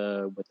with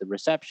the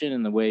reception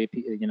and the way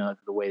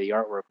the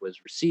artwork was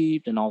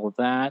received and all of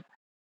that.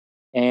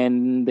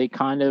 And they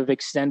kind of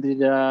extended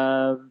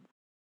their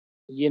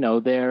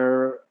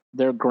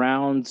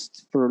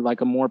grounds for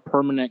a more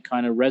permanent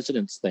kind of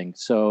residence thing.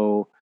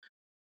 So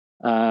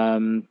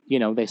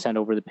they sent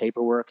over the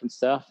paperwork and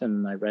stuff,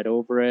 and I read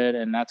over it,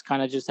 and that's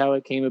kind of just how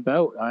it came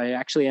about. I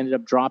actually ended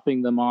up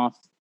dropping them off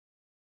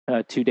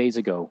 2 days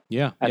ago.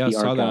 I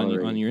saw that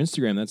on your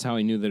Instagram. That's how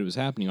I knew that it was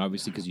happening.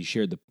 Obviously, because you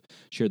shared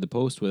the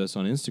post with us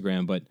on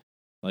Instagram. But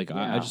I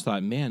just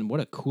thought, man, what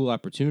a cool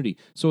opportunity.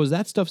 So is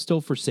that stuff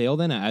still for sale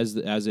then, as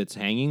it's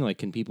hanging?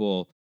 Can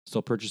people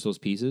still purchase those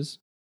pieces?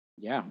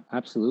 Yeah,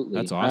 absolutely.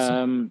 That's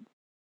awesome.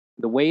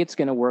 The way it's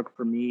going to work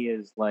for me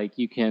is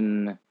you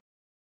can.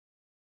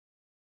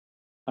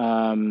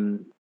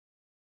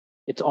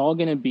 It's all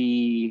going to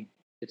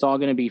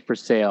be for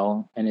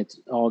sale, and it's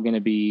all going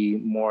to be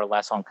more or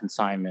less on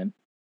consignment.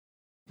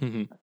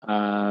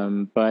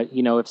 Mm-hmm. But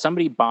if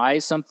somebody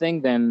buys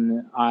something,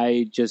 then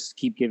I just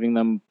keep giving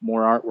them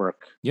more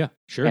artwork. Yeah,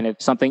 sure. And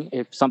if something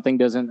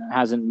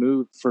hasn't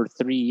moved for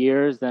 3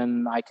 years,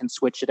 then I can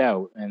switch it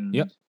out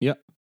and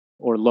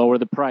or lower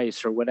the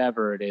price or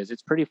whatever it is.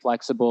 It's pretty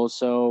flexible.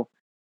 So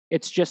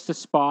it's just a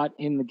spot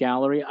in the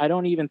gallery. I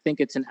don't even think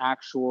it's an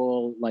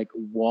actual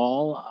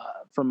wall.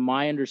 From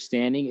my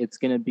understanding, it's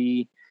going to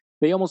be,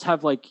 they almost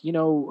have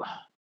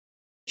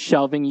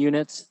shelving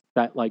units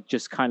that like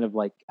just kind of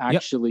like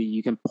actually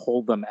you can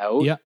pull them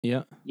out.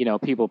 Yeah. You know,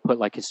 people put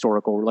like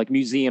historical, like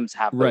museums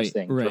have those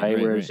things, right?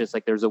 Where it's just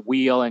like there's a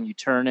wheel and you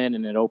turn it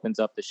and it opens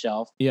up the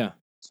shelf. Yeah.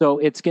 So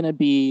it's going to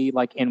be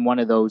like in one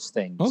of those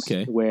things,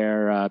 Okay,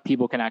 where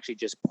people can actually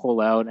just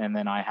pull out, and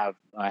then I have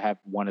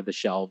one of the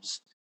shelves,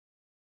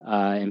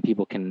 and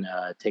people can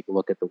take a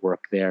look at the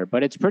work there.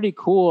 But it's pretty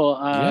cool.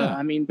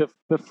 I mean,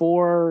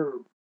 before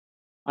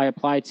I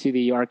applied to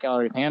the art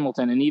gallery of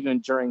Hamilton, and even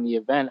during the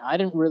event, I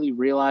didn't really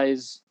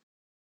realize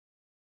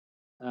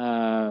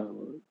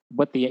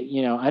what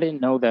I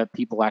didn't know that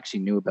people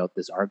actually knew about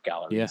this art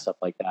gallery and stuff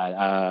like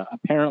that.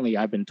 Apparently,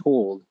 I've been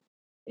told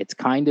it's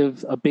kind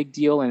of a big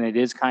deal, and it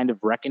is kind of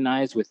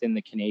recognized within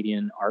the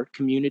Canadian art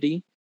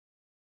community.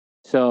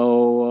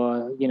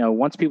 So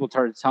once people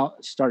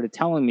started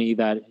telling me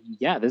that,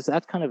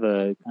 that's kind of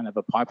a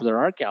popular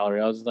art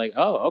gallery, I was like,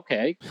 oh,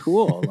 okay,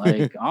 cool,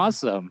 like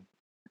awesome.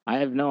 I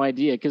have no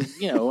idea because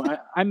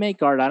I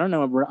make art. I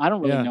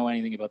don't really know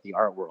anything about the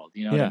art world.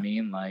 You know what I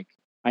mean? Like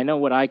I know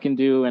what I can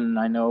do, and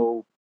I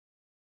know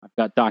I've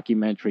got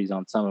documentaries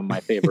on some of my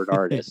favorite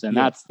artists, and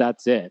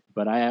that's it.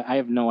 But I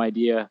have no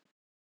idea.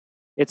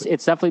 It's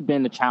definitely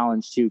been a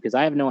challenge too, because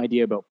I have no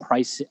idea about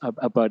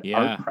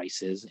art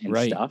prices and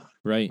stuff.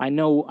 Right. I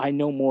know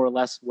more or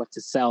less what to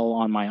sell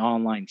on my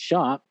online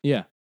shop.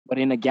 Yeah. But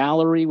in a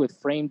gallery with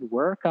framed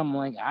work, I'm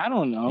like, I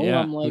don't know. Yeah.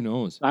 I'm like,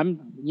 who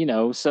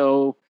knows?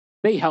 So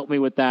they helped me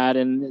with that,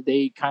 and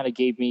they kind of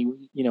gave me,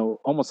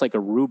 almost like a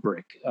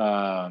rubric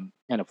and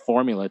a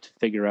formula to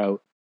figure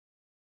out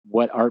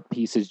what art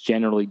pieces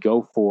generally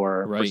go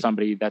for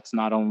somebody that's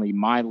not only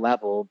my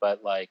level,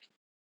 but like,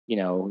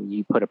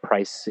 you put a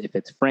price if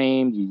it's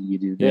framed, you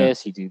do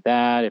this, you do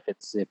that. If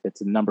it's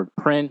a numbered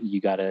print,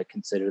 you got to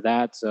consider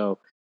that. So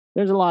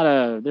there's a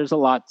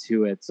lot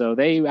to it. So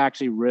they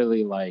actually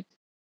really like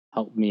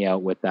helped me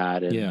out with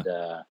that,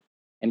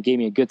 and gave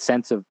me a good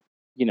sense of,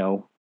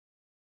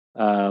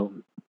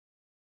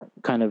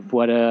 kind of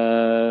what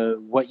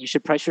you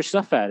should price your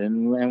stuff at,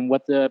 and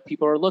what the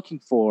people are looking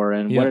for,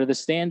 and what are the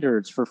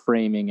standards for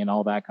framing and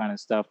all that kind of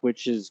stuff,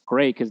 which is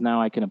great because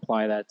now I can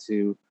apply that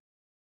to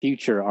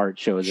future art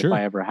shows if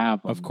I ever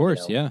have them. Of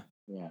course, yeah.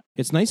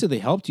 It's nice that they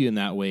helped you in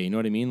that way. You know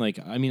what I mean? Like,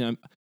 I mean,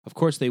 of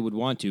course they would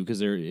want to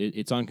because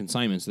it's on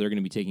consignment, so they're going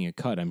to be taking a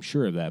cut. I'm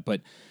sure of that.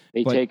 But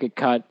they take a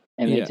cut,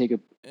 and they take a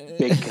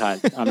big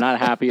cut. I'm not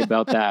happy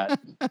about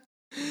that.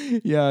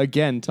 Yeah.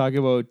 Again, talk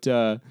about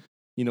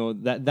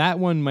that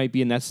one might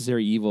be a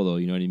necessary evil, though.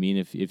 You know what I mean?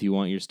 If you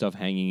want your stuff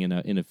hanging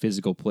in a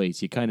physical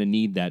place, you kind of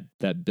need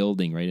that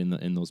building, right?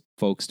 In those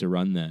folks to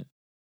run that.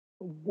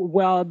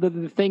 Well,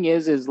 the thing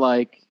is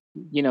like,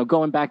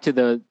 going back to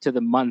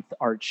the month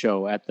art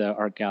show at the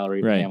art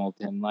gallery of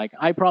Hamilton, like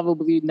I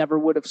probably never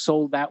would have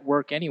sold that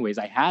work anyways.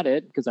 I had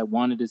it because I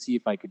wanted to see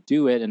if I could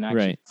do it and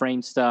actually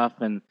frame stuff,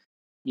 and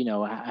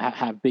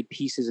have big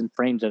pieces and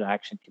frames that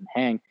actually can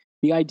hang.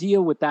 The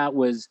idea with that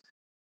was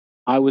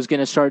I was going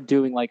to start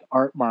doing like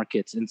art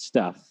markets and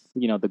stuff,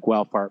 the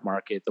Guelph art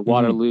market, the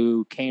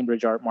Waterloo,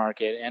 Cambridge art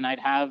market. And I'd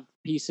have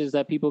pieces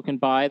that people can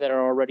buy that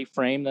are already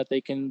framed that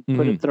they can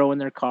throw in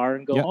their car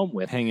and go home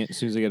with. Hang it as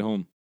soon as they get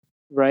home.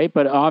 Right.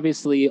 But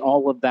obviously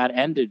all of that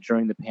ended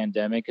during the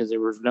pandemic because there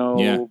was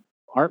no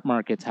art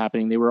markets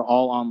happening. They were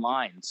all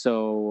online.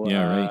 So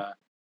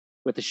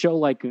with a show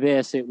like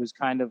this, it was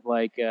kind of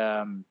like,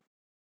 I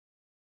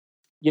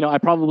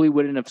probably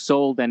wouldn't have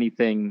sold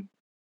anything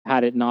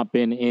had it not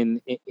been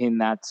in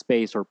that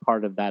space or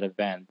part of that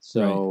event.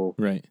 So,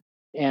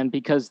 and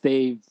because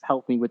they've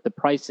helped me with the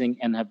pricing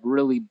and have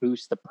really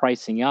boosted the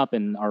pricing up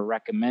and are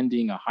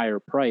recommending a higher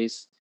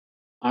price,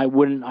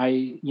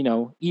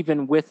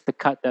 even with the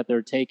cut that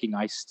they're taking,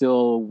 I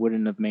still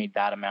wouldn't have made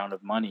that amount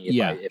of money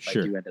if I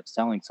do end up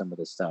selling some of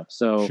this stuff.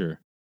 So,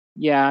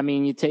 yeah, I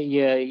mean, you take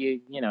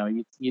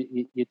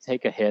you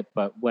take a hit,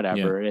 but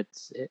whatever.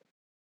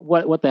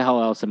 What the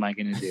hell else am I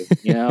going to do?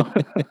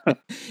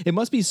 It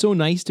must be so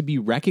nice to be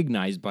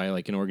recognized by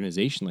like an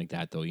organization like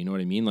that, though. You know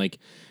what I mean? Like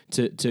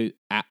to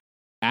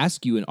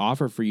ask you and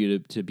offer for you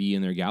to be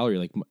in their gallery.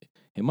 Like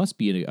it must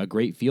be a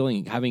great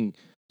feeling having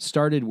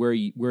started where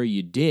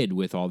you did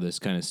with all this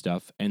kind of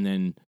stuff, and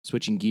then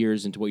switching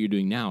gears into what you're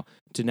doing now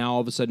to now all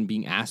of a sudden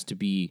being asked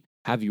to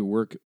have your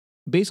work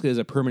basically as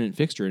a permanent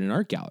fixture in an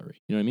art gallery.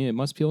 You know what I mean? It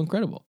must feel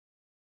incredible.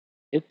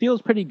 It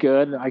feels pretty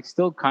good. I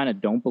still kind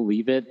of don't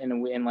believe it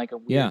in like a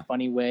weird,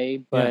 funny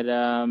way, but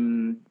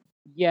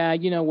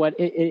you know what?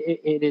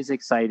 It is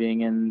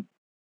exciting, and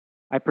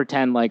I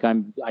pretend like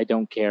I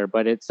don't care,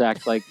 but it's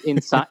like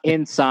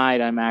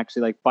inside I'm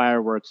actually like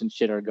fireworks and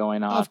shit are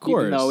going off. Of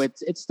course, even though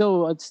it's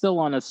still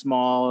on a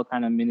small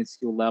kind of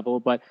minuscule level.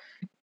 But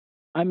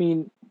I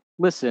mean,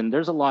 listen,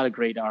 there's a lot of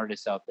great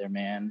artists out there,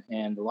 man,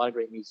 and a lot of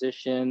great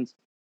musicians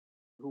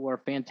who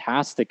are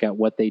fantastic at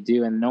what they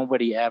do, and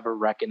nobody ever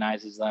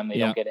recognizes them. They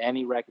don't get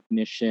any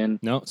recognition.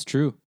 No, it's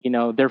true.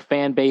 Their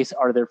fan base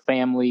are their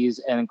families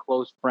and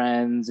close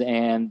friends,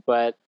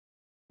 but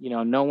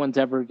no one's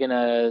ever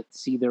gonna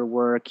see their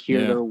work,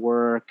 hear their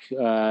work.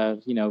 I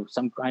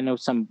know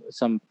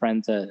some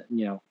friends that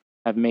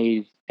have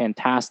made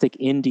fantastic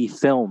indie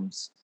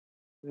films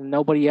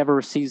nobody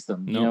ever sees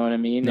them. You No, know what I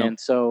mean? no. And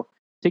so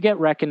to get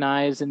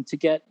recognized and to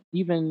get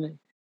even,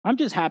 I'm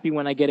just happy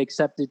when I get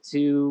accepted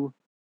to,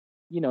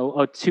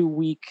 a 2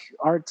 week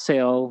art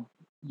sale,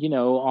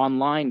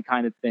 online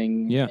kind of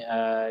thing.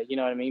 Yeah. You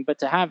know what I mean? But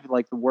to have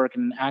like the work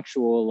in an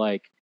actual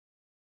like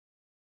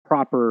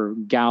proper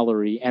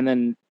gallery and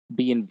then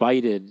be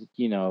invited,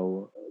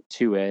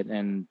 to it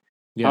and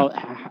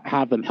Yeah.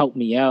 have them help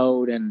me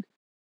out and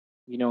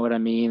you know what I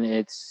mean?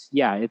 It's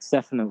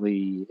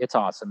definitely it's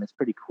awesome. It's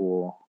pretty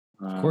cool.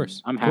 Of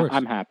course. Of course.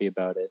 I'm happy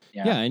about it.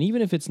 Yeah, Yeah. and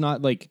even if it's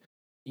not like,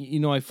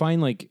 I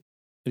find like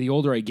the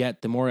older I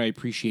get, the more I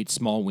appreciate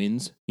small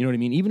wins. You know what I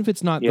mean? Even if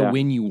it's not the Yeah.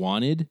 win you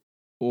wanted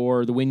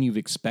or the win you've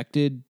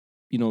expected,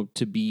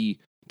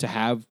 to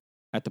have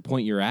at the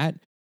point you're at,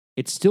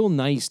 it's still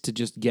nice to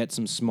just get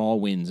some small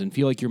wins and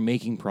feel like you're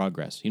making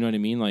progress. You know what I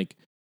mean?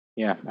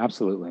 Yeah,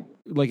 absolutely.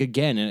 Like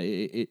again,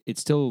 it's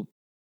still,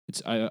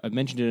 I've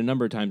mentioned it a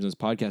number of times in this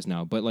podcast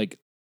now, but like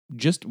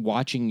just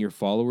watching your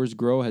followers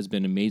grow has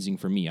been amazing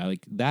for me. I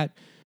like that.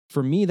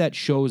 For me, that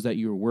shows that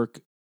your work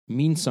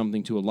means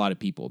something to a lot of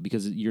people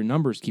because your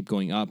numbers keep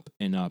going up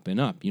and up and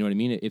up. You know what I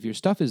mean? If your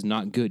stuff is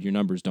not good, your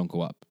numbers don't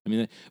go up. I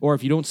mean, or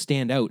if you don't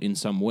stand out in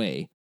some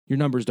way, your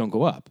numbers don't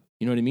go up.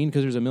 You know what I mean?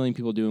 Because there's a million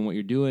people doing what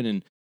you're doing,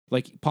 and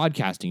like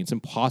podcasting, it's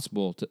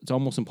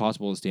almost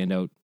impossible to stand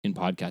out in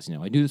podcasting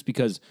now. I do this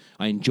because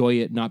I enjoy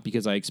it, not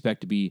because I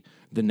expect to be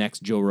the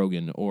next Joe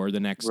Rogan or the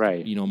next,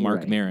 Right. Mark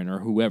Right. Maron or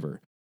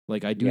whoever.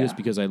 Like I do this Yeah.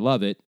 because I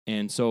love it.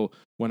 And so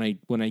when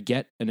I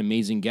get an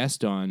amazing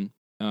guest on,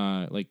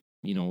 like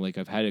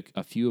I've had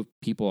a few of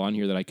people on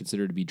here that I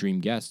consider to be dream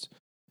guests,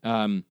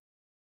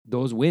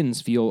 those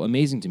wins feel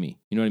amazing to me.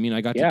 You know what I mean?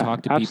 I got to Yeah,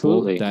 talk to people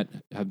absolutely. that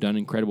have done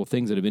incredible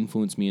things that have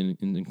influenced me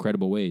in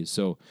incredible ways.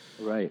 So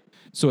Right.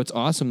 so it's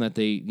awesome that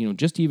they,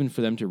 just even for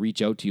them to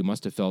reach out to you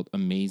must have felt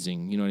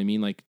amazing. You know what I mean?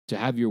 Like to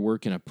have your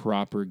work in a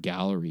proper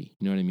gallery.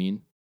 You know what I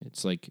mean?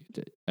 It's like,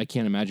 I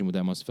can't imagine what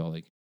that must have felt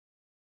like.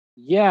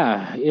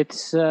 Yeah,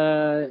 it's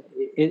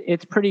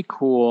pretty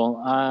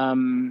cool.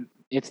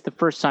 It's the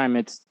first time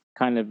it's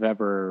kind of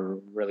ever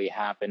really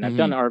happened. I've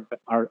done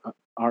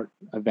art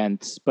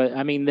events, but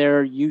I mean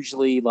they're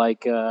usually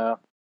like they're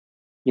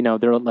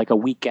like a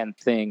weekend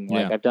thing.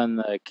 Like Yeah. I've done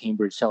the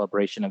Cambridge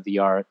Celebration of the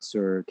Arts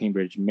or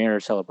Cambridge Mayor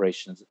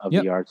Celebrations of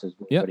Yep. the Arts is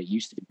Yep. what it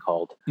used to be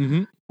called.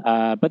 Mm-hmm.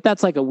 But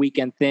that's like a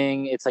weekend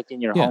thing. It's like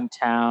in your Yeah.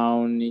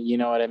 hometown. You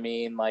know what I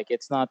mean? Like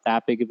it's not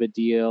that big of a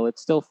deal.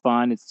 It's still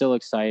fun. It's still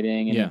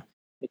exciting, and Yeah.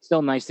 it's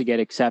still nice to get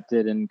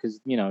accepted. And because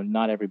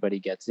not everybody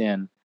gets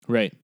in.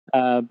 Right.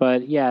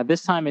 But yeah,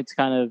 this time it's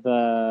kind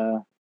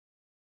of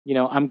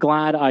I'm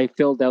glad I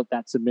filled out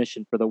that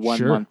submission for the 1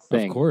 Sure. month Of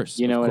thing. course.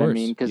 You Of know what I course.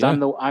 mean? Because Yeah.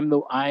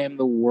 I am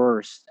the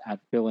worst at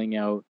filling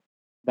out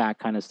that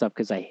kind of stuff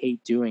because I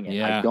hate doing it.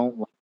 Yeah. I don't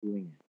like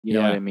doing it. You know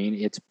Yeah. what I mean?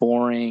 It's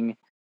boring.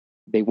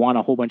 They want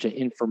a whole bunch of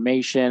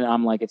information.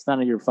 I'm like, it's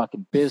none of your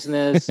fucking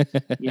business.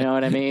 You know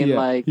what I mean? Yeah.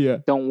 Like, Yeah.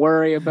 don't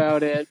worry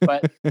about it.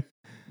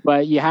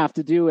 But you have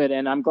to do it.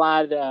 And I'm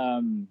glad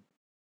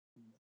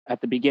at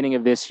the beginning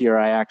of this year,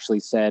 I actually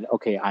said,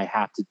 okay, I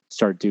have to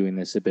start doing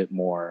this a bit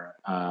more.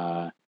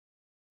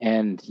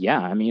 And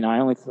yeah, I mean, I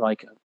only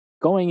like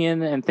going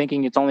in and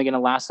thinking it's only going to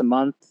last a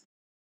month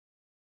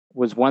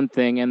was one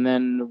thing. And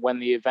then when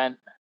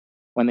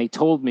they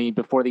told me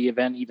before the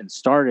event even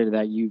started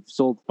that you've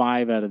sold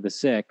 5 out of the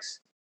 6,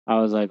 I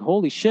was like,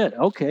 holy shit.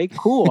 Okay,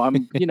 cool.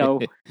 I'm, gonna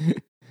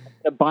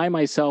buy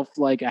myself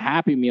like a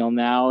Happy Meal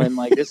now. And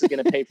like, this is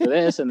going to pay for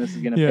this and this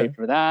is going to Yeah. pay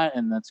for that.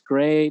 And that's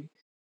great.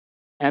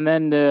 And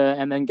then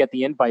get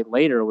the invite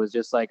later was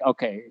just like,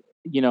 okay,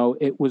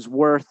 it was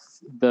worth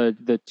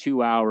the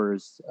 2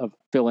 hours of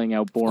filling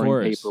out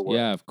boring paperwork.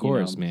 Yeah, of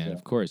course, man. so.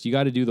 Of course. You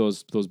got to do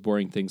those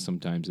boring things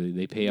sometimes.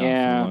 They pay off in the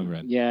Yeah, long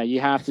run. yeah, you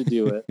have to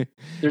do it. If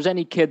there's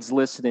any kids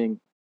listening,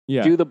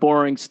 Yeah. do the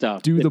boring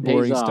stuff. Do It the pays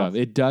boring off. stuff.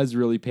 It does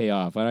really pay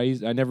off. I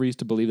never used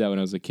to believe that when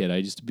I was a kid.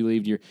 I just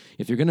believed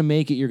if you're gonna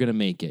make it, you're gonna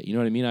make it. You know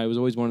what I mean? I was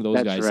always one of those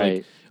That's guys.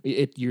 right.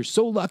 Like you're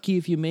so lucky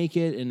if you make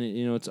it, and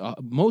it's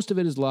most of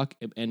it is luck.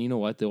 And you know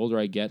what? The older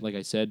I get, like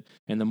I said,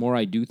 and the more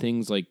I do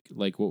things like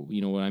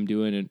what I'm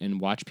doing and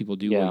watch people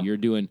do what you're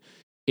doing.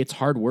 It's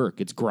hard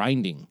work. It's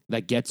grinding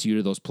that gets you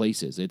to those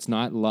places. It's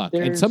not luck.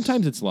 And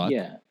sometimes it's luck.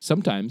 Yeah.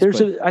 Sometimes.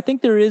 I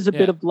think there is a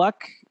bit Yeah. of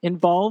luck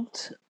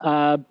involved,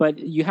 but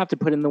you have to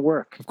put in the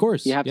work. Of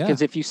course. You have to,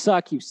 because if you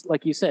suck,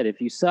 like you said,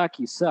 if you suck,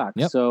 you suck.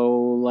 Yep. So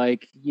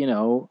like,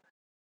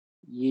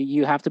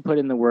 you have to put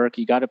in the work.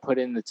 You got to put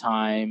in the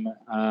time.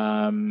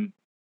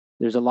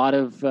 There's a lot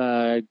of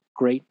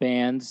great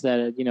bands that,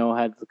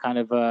 had kind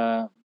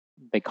of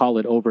they call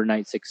it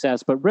overnight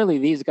success, but really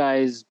these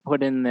guys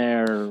put in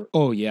their,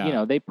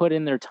 they put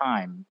in their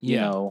time,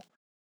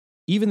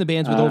 Even the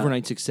bands with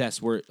overnight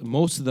success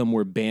most of them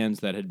were bands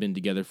that had been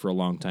together for a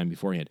long time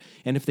beforehand.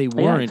 And if they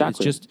weren't,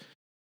 exactly. it's just,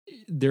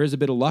 there is a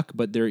bit of luck,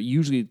 but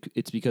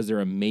it's because they're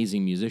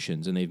amazing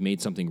musicians and they've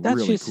made something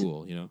really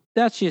cool,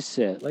 That's just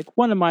it. Like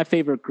one of my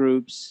favorite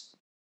groups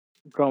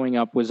growing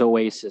up was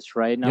Oasis,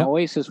 right? Now, Yep.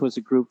 Oasis was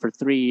a group for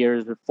 3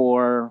 years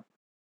before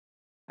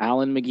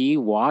Alan McGee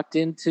walked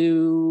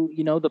into,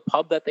 the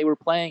pub that they were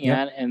playing Yep.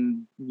 at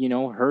and,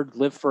 heard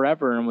Live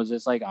Forever and was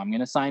just like, I'm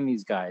going to sign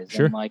these guys.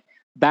 Sure. And like,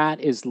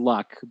 that is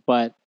luck.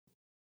 But,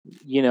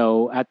 he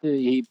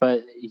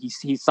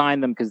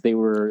signed them because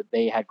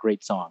they had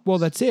great songs. Well,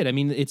 that's it. I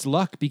mean, it's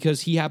luck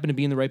because he happened to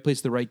be in the right place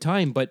at the right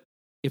time. But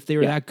if they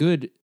were that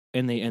good,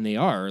 and they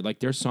are,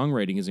 like, their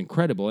songwriting is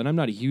incredible. And I'm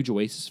not a huge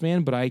Oasis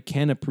fan, but I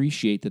can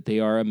appreciate that they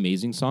are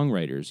amazing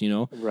songwriters.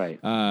 Right.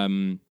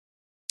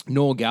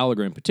 Noel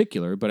Gallagher in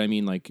particular, but I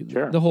mean, like,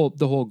 Sure. the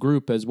whole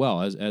group as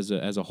well as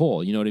a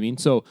whole. You know what I mean?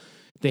 So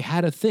they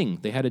had a thing.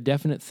 They had a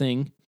definite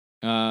thing.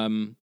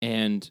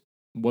 And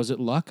was it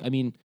luck? I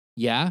mean,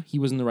 yeah, he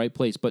was in the right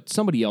place, but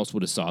somebody else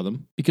would have saw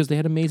them because they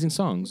had amazing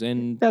songs.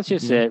 And that's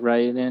just it,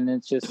 right? And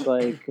it's just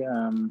like,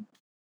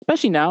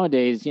 especially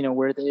nowadays,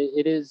 where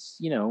it is,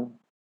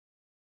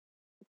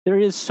 there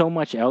is so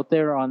much out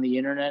there on the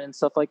internet and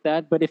stuff like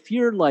that. But if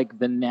you're like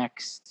the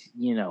next,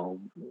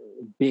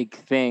 big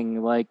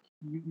thing, like,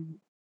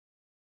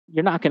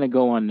 you're not going to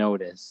go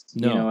unnoticed.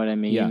 No. You know what I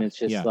mean? Yeah, It's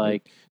just yeah.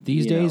 like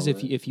these days,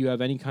 if you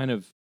have any kind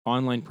of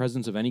online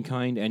presence of any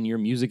kind and your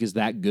music is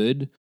that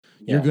good,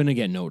 you're going to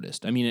get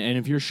noticed. I mean, and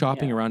if you're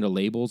shopping around to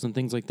labels and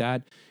things like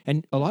that,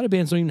 and a lot of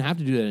bands don't even have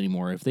to do that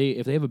anymore. If they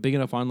have a big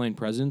enough online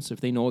presence,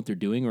 if they know what they're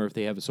doing, or if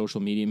they have a social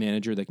media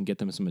manager that can get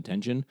them some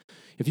attention,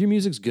 if your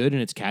music's good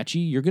and it's catchy,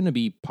 you're going to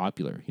be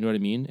popular. You know what I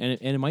mean? And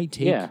it might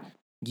take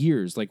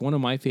years. Like, one of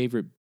my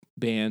favorite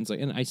bands, like,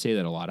 and I say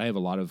that a lot. I have a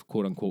lot of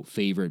quote unquote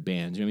favorite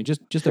bands. You know what I mean?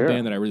 Just a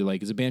band that I really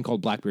like is a band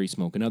called Blackberry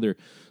Smoke, another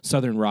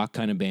southern rock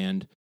kind of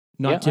band.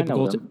 Not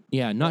typical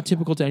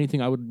to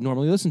anything I would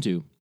normally listen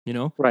to.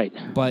 Right.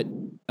 But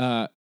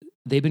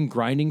they've been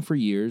grinding for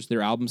years.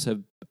 Their albums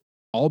have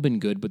all been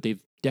good, but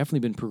they've definitely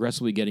been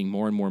progressively getting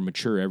more and more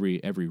mature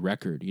every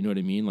record. You know what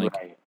I mean?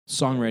 Like,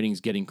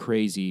 songwriting's getting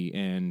crazy,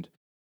 and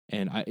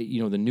I,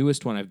 the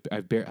newest one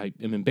I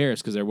am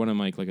embarrassed because they're one of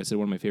my, like I said,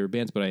 one of my favorite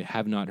bands, but I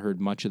have not heard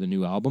much of the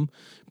new album.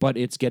 But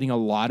it's getting a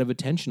lot of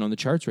attention on the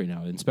charts right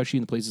now, and especially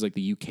in places like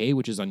the UK,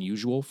 which is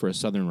unusual for a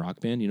southern rock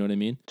band. You know what I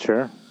mean?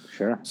 Sure.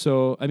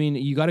 So I mean,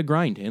 you got to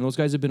grind, and those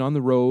guys have been on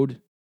the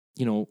road,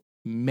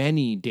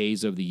 many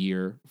days of the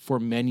year for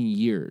many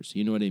years.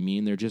 You know what I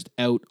mean? They're just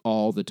out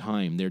all the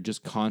time. They're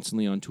just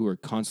constantly on tour,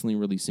 constantly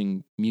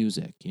releasing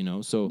music,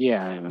 So you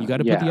got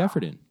to put the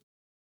effort in.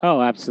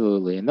 Oh,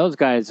 absolutely. And those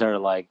guys are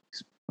like,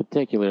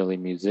 particularly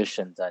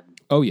musicians that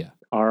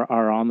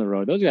are on the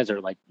road. Those guys are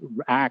like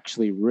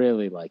actually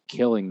really like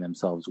killing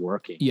themselves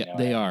working. Yeah,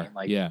 they are.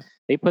 Like,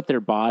 they put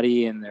their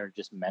body in their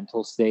just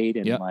mental state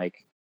and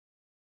like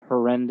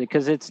horrendous,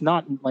 because it's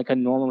not like a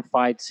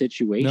normalified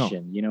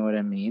situation. No. You know what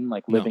I mean?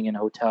 Like living in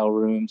hotel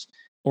rooms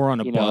or on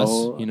a bus,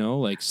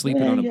 like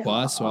sleeping on a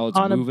bus while it's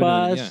on moving.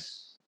 A bus,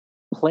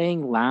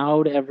 playing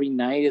loud every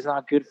night is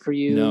not good for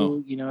you.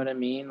 No. You know what I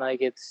mean?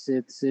 Like, it's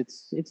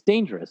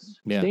dangerous.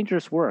 It's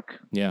dangerous work.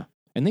 Yeah.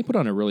 And they put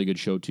on a really good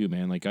show too,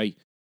 man. Like, I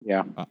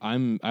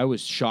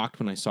was shocked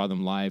when I saw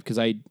them live, because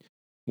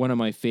one of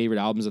my favorite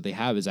albums that they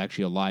have is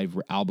actually a live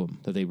album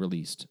that they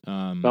released.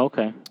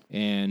 Okay.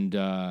 And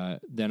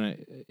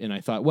then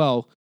I thought,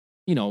 well,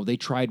 they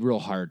tried real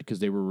hard because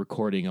they were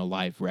recording a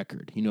live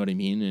record. You know what I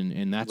mean?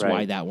 And that's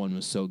why that one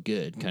was so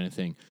good, kind of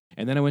thing.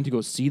 And then I went to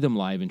go see them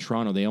live in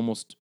Toronto. They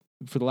almost,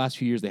 for the last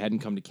few years, they hadn't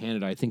come to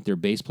Canada. I think their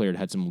bass player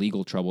had some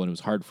legal trouble, and it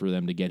was hard for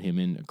them to get him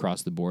in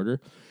across the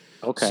border.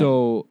 Okay.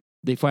 So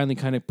they finally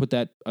kind of put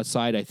that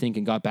aside, I think,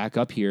 and got back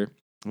up here.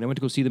 And I went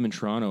to go see them in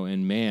Toronto,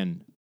 and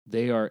man,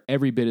 they are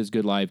every bit as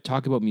good live.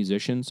 Talk about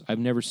musicians. I've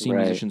never seen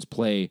musicians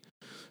play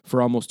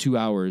for almost 2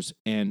 hours.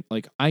 And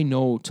like, I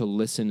know to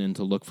listen and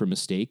to look for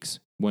mistakes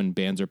when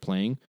bands are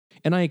playing.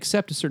 And I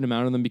accept a certain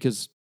amount of them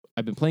because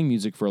I've been playing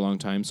music for a long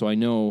time. So I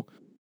know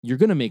you're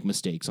going to make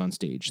mistakes on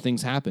stage.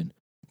 Things happen.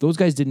 Those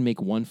guys didn't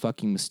make one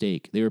fucking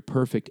mistake. They were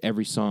perfect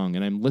every song.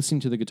 And I'm listening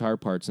to the guitar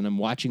parts, and I'm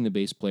watching the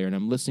bass player, and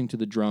I'm listening to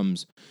the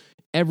drums.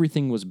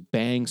 Everything was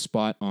bang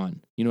spot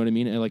on. You know what I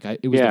mean? And like,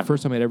 it was the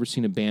first time I'd ever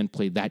seen a band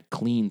play that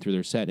clean through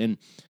their set. And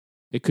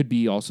it could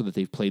be also that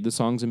they've played the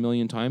songs a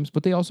million times,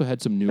 but they also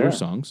had some newer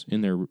songs in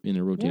their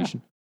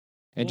rotation.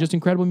 And just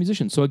incredible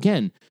musicians. So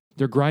again,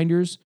 they're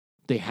grinders.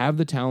 They have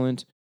the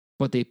talent,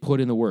 but they put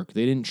in the work.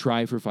 They didn't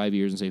try for 5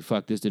 years and say,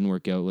 "Fuck, this didn't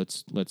work out.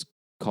 Let's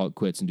call it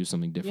quits and do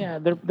something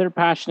different." Yeah, they're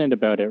passionate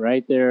about it,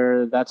 right?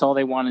 That's all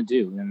they want to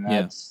do, and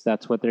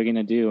that's what they're going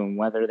to do. And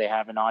whether they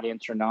have an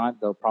audience or not,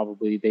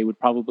 they would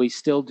probably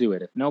still do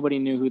it. If nobody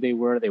knew who they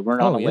were, they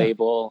weren't on a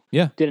label,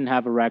 didn't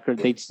have a record,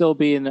 they'd still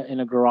be in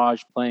a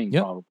garage playing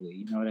probably.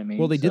 You know what I mean?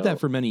 Well, they did that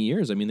for many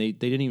years. I mean, they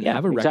didn't even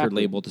have a record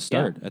label to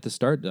start. At the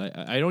start,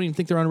 I don't even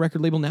think they're on a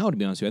record label now, to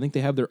be honest with you. I think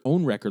they have their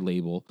own record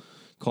label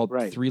called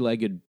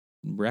Three-Legged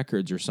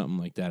Records or something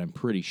like that. I'm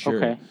pretty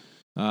sure.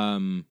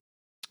 Okay.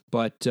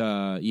 But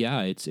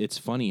it's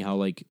funny how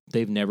like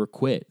they've never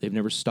quit, they've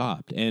never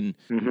stopped, and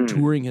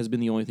touring has been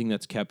the only thing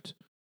that's kept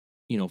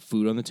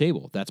food on the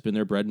table. That's been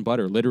their bread and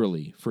butter,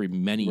 literally, for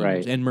many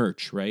years. And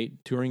merch, right?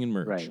 Touring and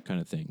merch, kind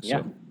of thing. Yeah,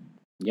 so.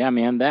 yeah,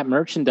 man, that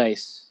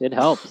merchandise, it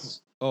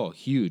helps. Oh,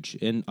 huge!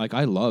 And like,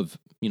 I love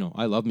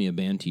I love me a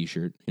band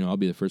T-shirt. I'll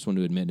be the first one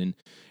to admit, and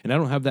I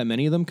don't have that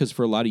many of them because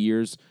for a lot of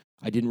years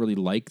I didn't really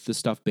like the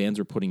stuff bands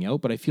are putting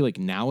out. But I feel like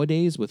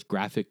nowadays with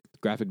graphic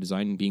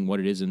design being what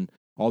it is and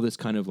all this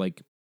kind of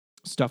like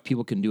stuff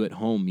people can do at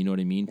home, you know what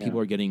I mean? Yeah. People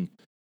are getting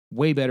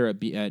way better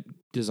at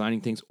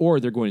designing things, or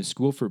they're going to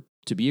school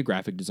to be a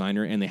graphic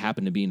designer and they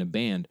happen to be in a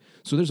band.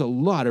 So there's a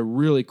lot of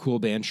really cool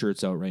band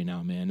shirts out right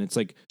now, man. It's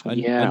like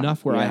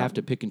enough where I have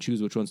to pick and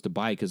choose which ones to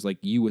buy. Cause like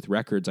you with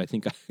records, I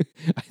think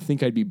I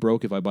think I'd be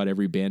broke if I bought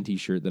every band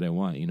t-shirt that I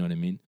want. You know what I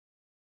mean?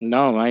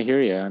 No, I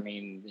hear you. I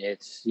mean,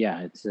 it's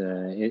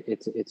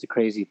a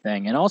crazy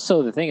thing. And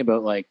also the thing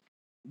about like,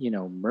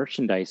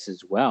 merchandise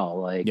as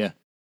well, like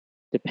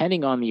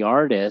depending on the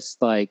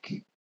artist,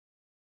 like,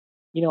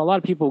 a lot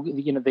of people,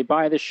 they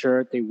buy the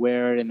shirt, they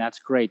wear it, and that's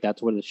great. That's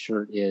what the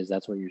shirt is.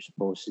 That's what you're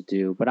supposed to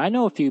do. But I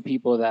know a few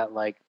people that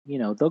like,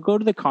 they'll go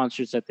to the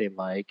concerts that they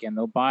like and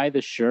they'll buy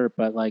the shirt.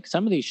 But like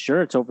some of these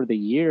shirts over the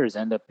years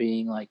end up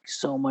being like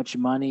so much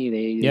money.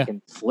 They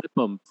can flip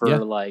them for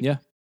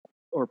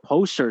or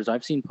posters.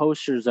 I've seen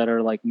posters that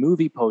are like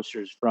movie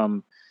posters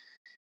from,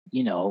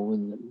 the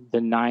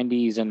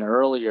 90s and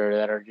earlier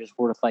that are just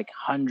worth like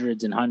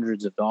hundreds and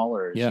hundreds of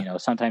dollars,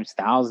 sometimes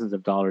thousands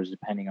of dollars,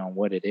 depending on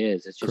what it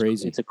is. It's just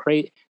crazy. It's a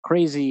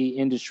crazy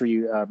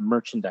industry.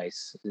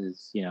 Merchandise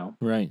is,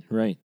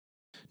 Right.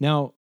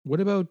 Now, what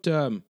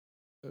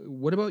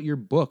about your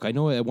book? I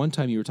know at one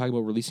time you were talking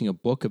about releasing a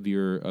book of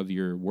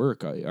your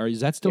work.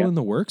 Is that still in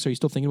the works? Are you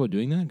still thinking about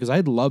doing that? Because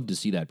I'd love to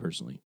see that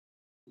personally.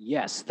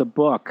 Yes, the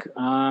book.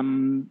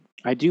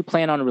 I do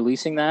plan on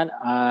releasing that.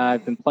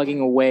 I've been plugging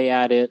away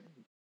at it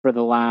for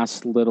the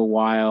last little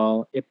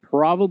while. It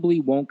probably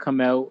won't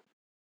come out,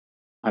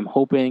 I'm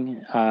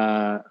hoping,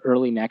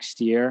 early next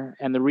year.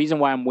 And the reason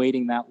why I'm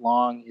waiting that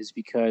long is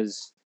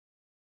because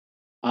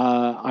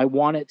I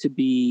want it to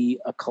be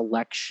a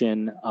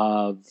collection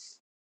of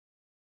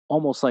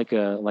almost like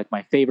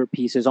my favorite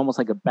pieces, almost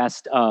like a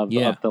best of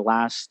the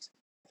last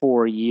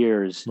 4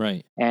 years.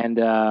 Right.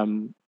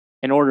 And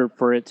in order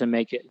to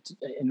make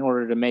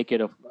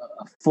it a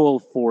full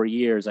 4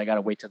 years, I got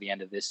to wait till the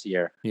end of this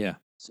year. Yeah.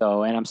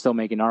 So, and I'm still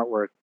making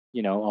artwork,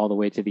 all the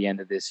way to the end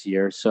of this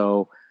year.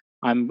 So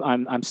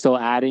I'm still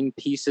adding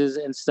pieces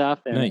and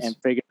stuff and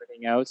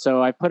figuring out.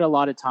 So I put a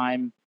lot of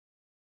time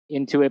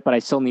into it, but I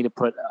still need to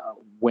put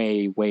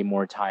way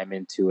more time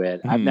into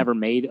it. I've never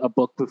made a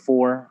book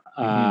before.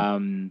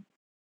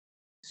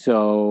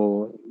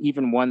 So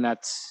even one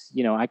that's,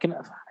 I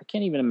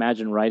can't even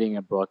imagine writing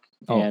a book.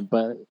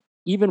 But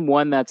even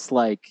one that's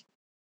like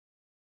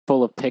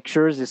full of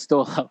pictures is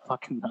still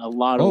a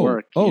lot of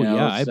work.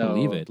 I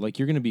believe it. Like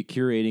you're going to be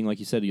curating, like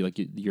you said,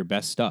 your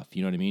best stuff.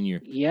 You know what I mean?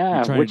 You're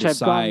trying to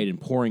decide and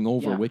pouring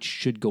over which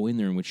should go in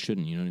there and which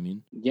shouldn't. You know what I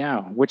mean?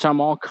 Yeah, which I'm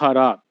all caught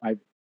up. I've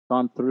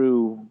gone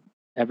through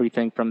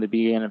everything from the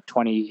beginning of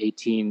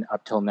 2018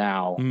 up till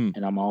now,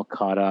 and I'm all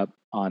caught up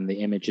on the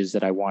images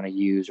that I want to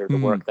use or the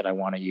work that I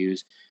want to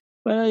use.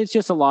 But it's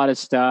just a lot of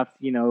stuff.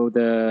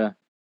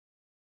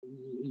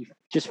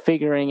 Just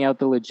figuring out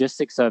the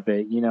logistics of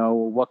it.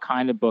 What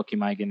kind of book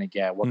am I going to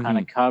get? What kind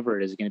of cover?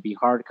 Is it going to be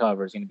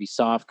hardcover? Is it going to be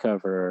soft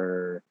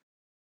cover?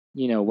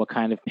 What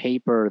kind of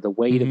paper, the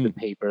weight of the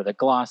paper, the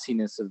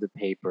glossiness of the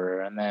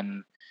paper, and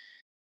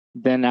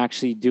then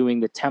actually doing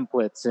the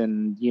templates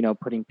and,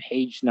 putting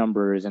page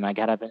numbers, and I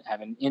got to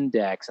have an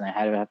index, and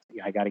I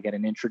got to get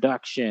an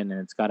introduction,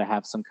 and it's got to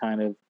have some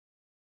kind of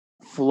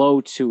flow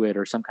to it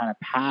or some kind of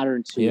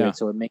pattern to it,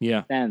 so it makes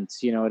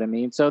sense. You know what I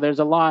mean? So there's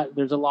a lot of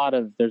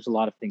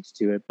things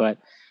to it, but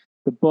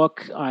the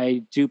book,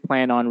 I do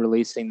plan on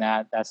releasing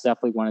that. That's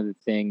definitely one of the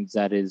things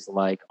that is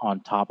like on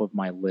top of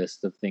my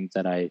list of things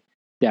that I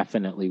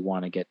definitely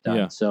want to get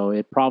done. So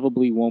it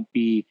probably won't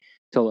be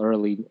till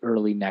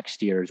early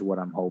next year is what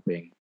I'm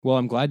hoping. Well,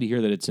 I'm glad to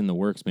hear that it's in the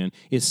works, man.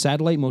 Is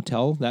Satellite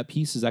Motel, that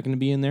piece, is that going to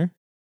be in there?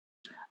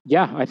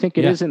 Yeah, I think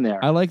it is in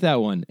there. I like that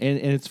one. And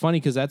it's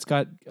funny because that's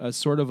got a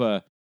sort of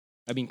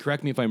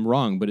correct me if I'm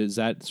wrong, but is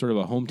that sort of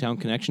a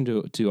hometown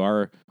connection to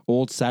our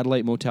old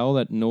Satellite Motel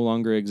that no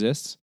longer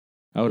exists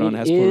out on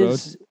Hespeler Road?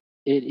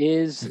 It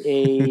is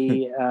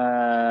a...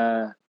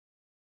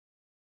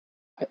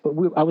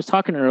 I was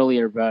talking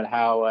earlier about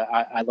how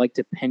I like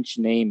to pinch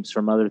names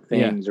from other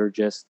things or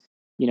just,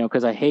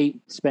 because I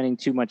hate spending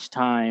too much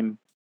time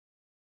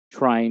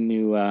trying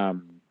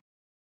to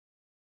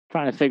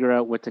figure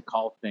out what to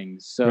call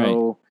things.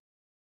 So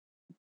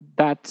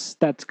that's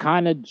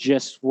kind of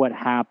just what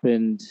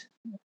happened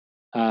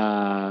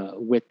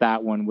with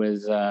that one.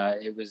 Was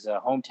it was a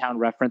hometown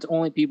reference.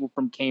 Only people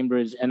from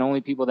Cambridge and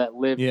only people that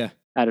live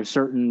at a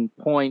certain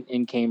point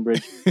in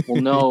Cambridge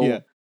will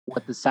know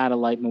what the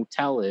Satellite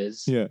Motel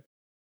is.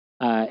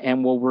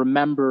 And will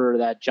remember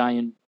that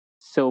giant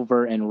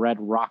silver and red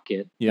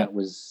rocket that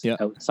was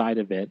outside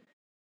of it.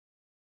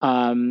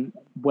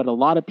 What a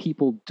lot of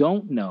people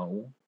don't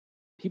know,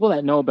 people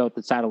that know about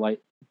the satellite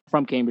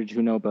from Cambridge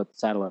who know about the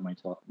Satellite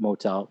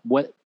Motel,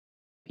 what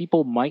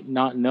people might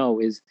not know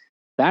is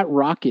that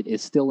rocket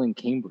is still in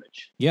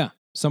Cambridge. Yeah,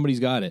 somebody's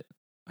got it.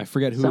 I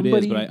forget who it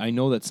is, but I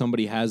know that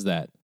somebody has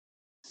that.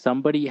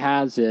 Somebody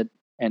has it,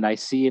 and I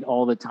see it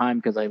all the time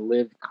because I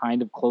live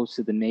kind of close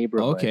to the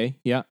neighborhood. Okay,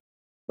 yeah.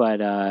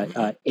 But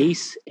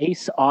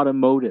Ace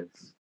Automotive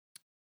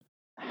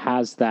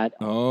has that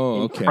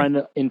Oh, okay.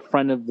 in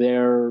front of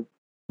their.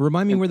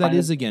 Remind me in where that front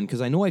is of- again,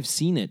 because I know I've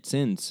seen it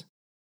since.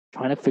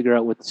 Trying to figure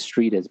out what the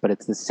street is, but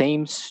it's the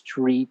same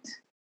street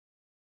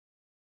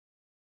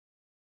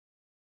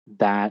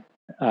that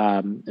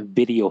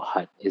Video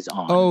Hut is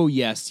on. Oh,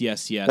 yes.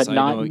 but I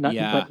not, know. not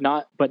Yeah.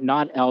 but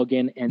not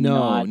Elgin and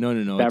No. not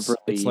It's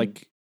Beverly.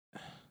 like,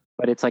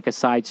 but it's like a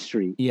side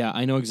street. yeah,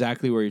 I know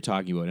exactly where you're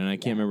talking about, and I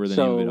can't remember the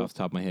So name of it off the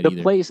top of my head the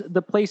either.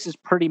 the place is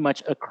pretty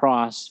much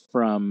across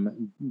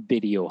from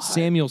Video Hut.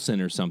 Samuelson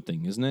or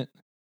something, isn't it?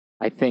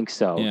 I think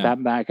so. Yeah.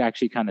 That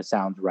actually kind of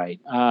sounds right.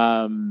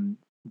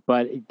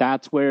 But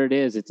that's where it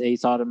is. It's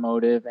Ace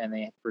Automotive, and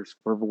they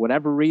for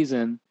whatever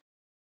reason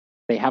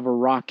they have a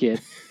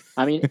Rocket.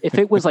 I mean, if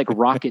it was like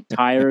Rocket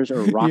Tires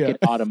or Rocket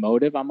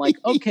Automotive, I'm like,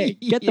 okay,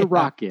 get the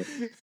Rocket.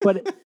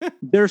 But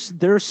their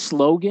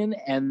slogan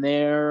and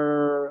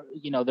their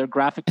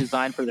graphic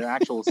design for their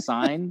actual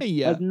sign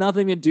has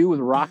nothing to do with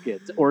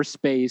rockets or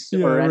space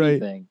or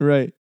anything.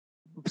 Right.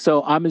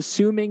 So I'm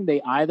assuming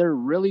they either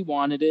really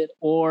wanted it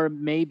or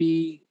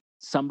maybe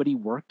somebody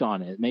worked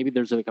on it. Maybe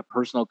there's like a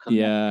personal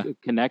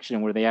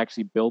connection where they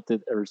actually built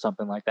it or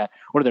something like that,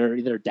 or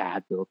their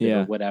dad built it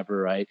or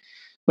whatever, right?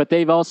 But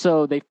they've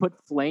put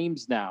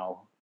flames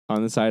now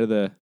on the side of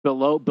the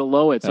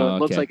below it, so it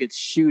looks like it's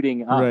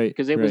shooting up,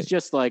 because it was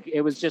just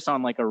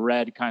on like a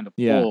red kind of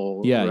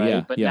pole,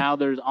 But now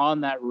there's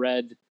on that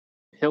red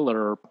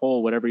pillar or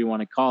pole, whatever you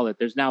want to call it,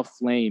 there's now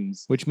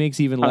flames, which makes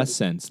even less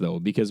sense though,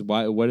 because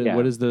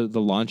what is the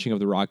launching of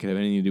the rocket have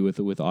anything to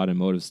do with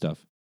automotive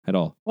stuff at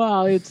all?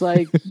 Well, it's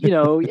like,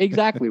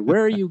 exactly,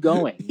 where are you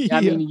going?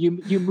 I mean,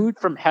 you moved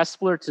from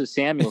Hespeler to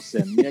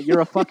Samuelson. You're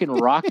a fucking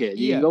rocket.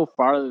 You can go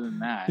farther than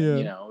that.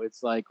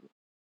 It's like,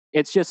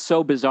 it's just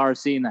so bizarre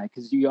seeing that,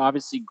 because you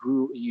obviously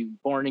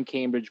born in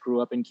Cambridge, grew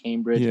up in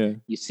Cambridge.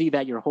 You see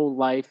that your whole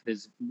life.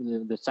 There's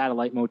the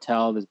Satellite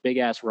Motel, this big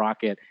ass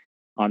rocket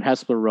on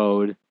Hespeler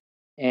Road,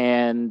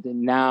 and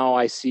now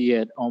I see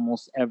it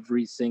almost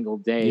every single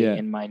day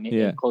in my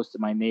close to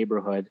my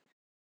neighborhood,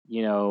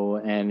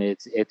 and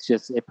it's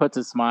just, it puts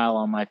a smile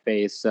on my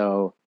face.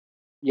 So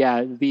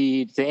yeah,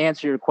 to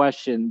answer your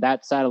question,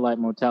 that Satellite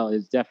Motel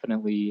is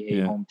definitely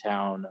a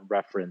hometown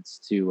reference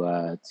to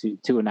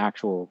an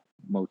actual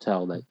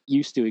motel that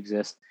used to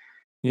exist,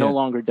 no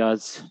longer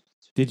does.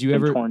 Did you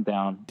ever torn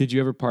down? Did you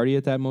ever party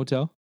at that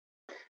motel?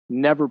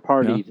 Never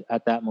partied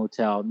at that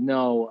motel.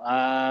 No.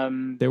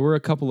 There were a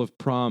couple of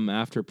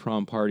after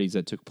prom parties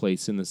that took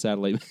place in the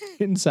Satellite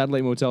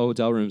Motel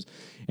hotel rooms,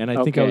 and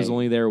I think I was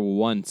only there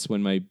once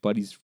when my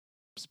buddy's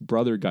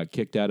brother got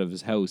kicked out of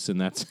his house,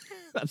 and that's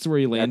where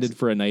he landed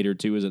for a night or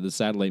two, was at the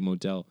Satellite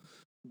Motel.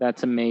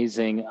 That's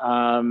amazing.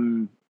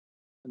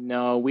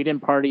 No, we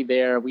didn't party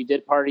there. We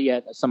did party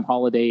at some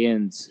Holiday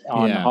Inns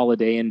on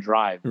Holiday Inn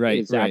Drive. Right,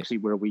 it's actually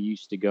where we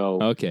used to go.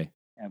 Okay.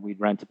 And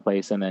we'd rent a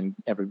place and then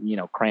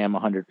cram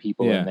 100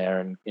 people in there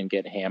and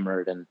get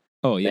hammered and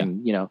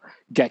then,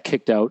 get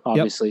kicked out,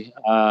 obviously.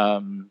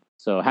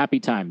 So happy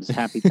times.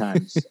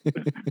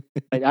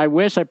 I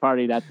wish I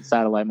partied at the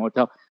Satellite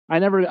Motel. I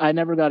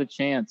never got a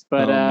chance,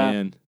 but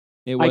man.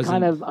 It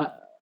wasn't...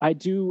 I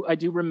do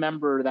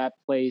remember that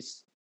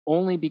place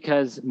only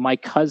because my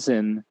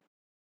cousin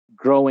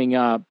growing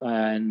up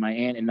and my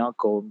aunt and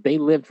uncle, they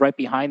lived right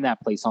behind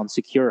that place on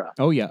Secura.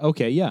 Oh yeah.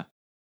 Okay. Yeah.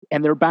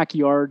 And their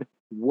backyard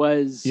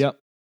was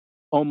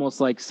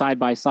almost like side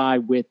by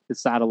side with the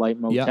Satellite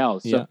Motel.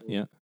 So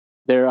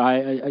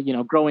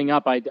there, growing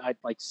up, I'd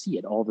like see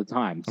it all the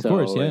time. Of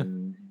course, yeah.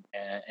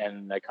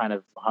 And I kind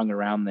of hung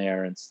around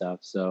there and stuff.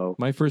 So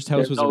my first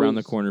house was around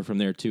the corner from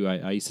there too.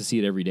 I used to see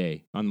it every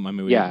day on my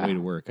way to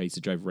work. I used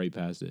to drive right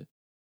past it.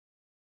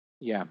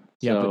 Yeah.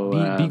 Yeah, so,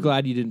 but be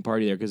glad you didn't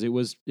party there, because it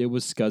was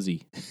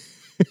scuzzy.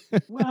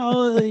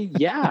 Well,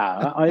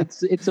 yeah,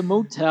 it's a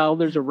motel.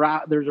 There's a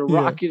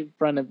rocket in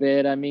front of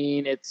it. I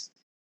mean, it's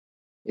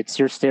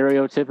your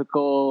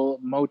stereotypical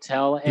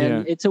motel,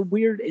 and it's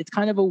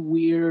kind of a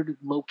weird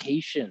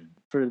location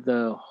for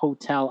the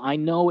hotel. I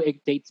know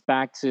it dates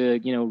back to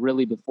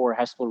really before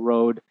Hespeler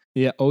Road.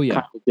 Yeah. Oh yeah.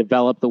 Kind of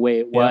developed the way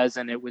it was,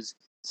 and it was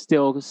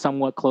still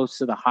somewhat close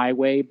to the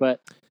highway,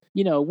 but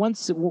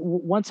once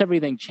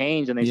everything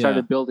changed and they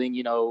started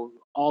building,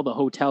 all the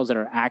hotels that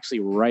are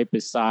actually right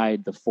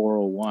beside the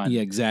 401.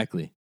 Yeah,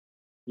 exactly.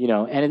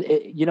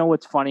 And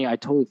what's funny? I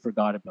totally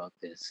forgot about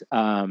this.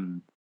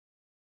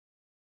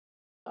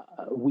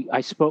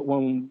 I spoke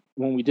when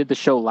we did the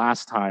show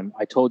last time.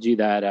 I told you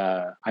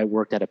that I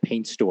worked at a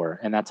paint store,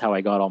 and that's how I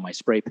got all my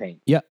spray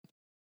paint. Yeah.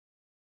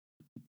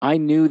 I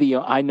know the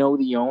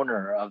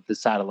owner of the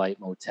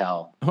Satellite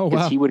Motel. Oh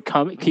wow! He would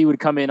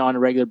come in on a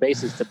regular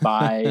basis to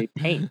buy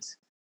paint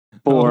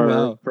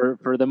for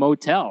the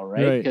motel,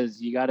 right? Because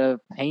you got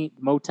to paint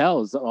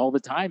motels all the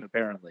time,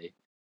 apparently.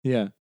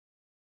 Yeah.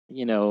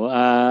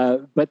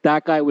 But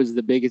that guy was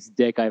the biggest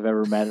dick I've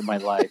ever met in my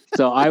life.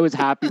 So I was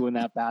happy when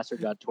that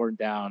bastard got torn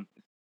down.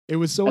 It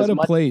was so As out of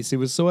much- place. It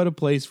was so out of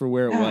place for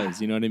where it was.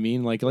 You know what I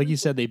mean? Like you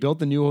said, they built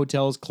the new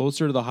hotels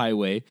closer to the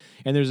highway,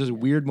 and there's this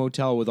weird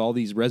motel with all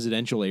these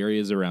residential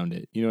areas around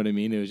it. You know what I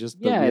mean? It was just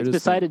the it's weirdest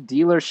beside thing. a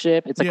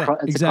dealership. It's Yeah,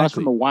 across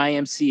exactly. from a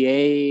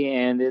YMCA,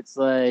 and it's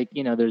like,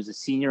 there's a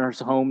seniors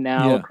home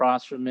now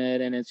across from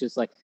it, and it's just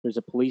like there's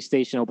a police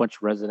station, a whole bunch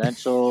of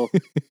residential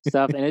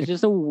stuff, and it's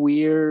just a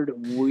weird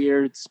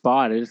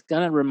spot. It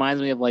kind of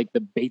reminds me of like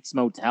the Bates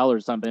Motel or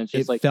something. It's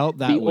just It like felt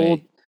that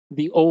way.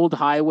 The old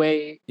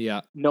highway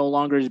Yeah. no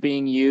longer is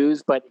being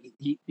used, but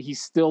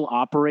he's still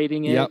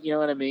operating it. Yep. You know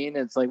what I mean?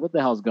 It's like, what the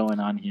hell's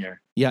going on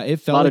here? Yeah, it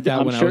felt like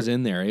that when I was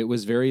in there. It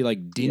was very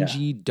like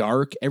dingy,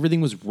 dark.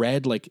 Everything was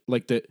red. Like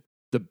the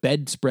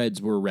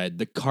bedspreads were red.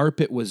 The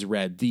carpet was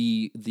red.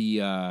 The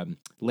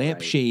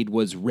lampshade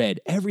was red.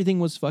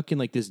 Everything was fucking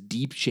like this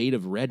deep shade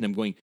of red. And I'm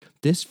going,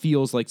 this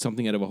feels like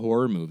something out of a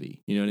horror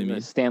movie. You know what I mean?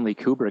 A Stanley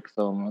Kubrick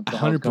film. What the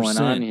hell's going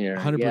on here?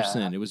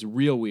 100%. It was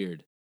real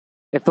weird.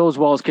 If those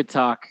walls could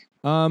talk.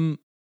 All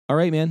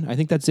right, man. I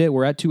think that's it.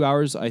 We're at 2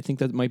 hours. I think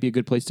that might be a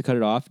good place to cut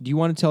it off. Do you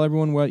want to tell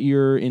everyone what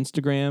your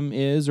Instagram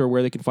is or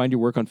where they can find your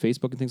work on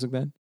Facebook and things like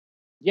that?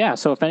 Yeah.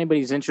 So if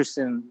anybody's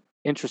interested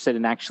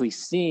in actually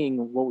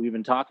seeing what we've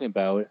been talking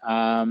about,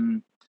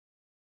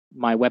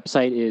 my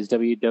website is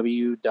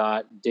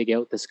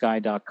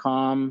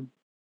www.digoutthesky.com.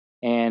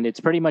 And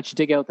it's pretty much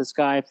Dig Out the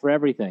Sky for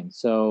everything.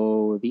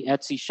 So the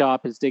Etsy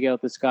shop is Dig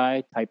Out the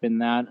Sky. Type in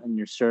that in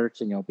your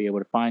search and you'll be able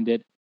to find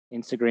it.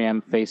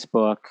 Instagram,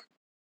 Facebook,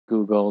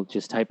 Google,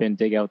 just type in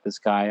Dig Out the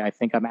Sky. I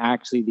think I'm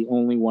actually the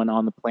only one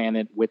on the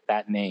planet with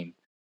that name.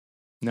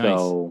 Nice.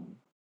 So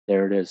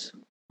there it is.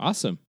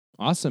 Awesome,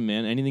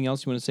 man. Anything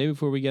else you want to say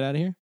before we get out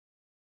of here?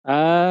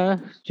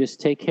 Just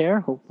take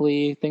care.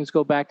 Hopefully things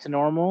go back to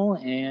normal.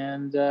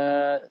 And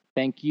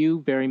thank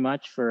you very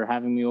much for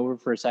having me over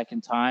for a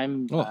second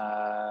time.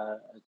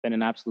 It's been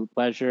an absolute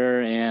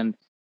pleasure. And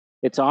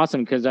it's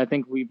awesome because I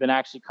think we've been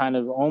actually kind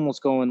of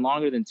almost going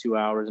longer than 2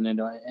 hours, and it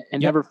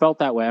never felt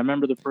that way. I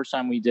remember the first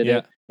time we did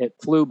it, it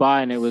flew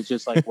by, and it was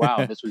just like,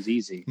 wow, this was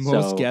easy.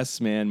 Most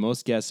guests,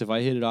 if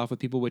I hit it off with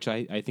people, which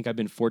I think I've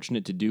been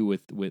fortunate to do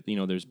with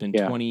there's been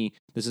 20,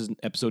 this is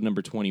episode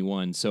number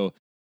 21. So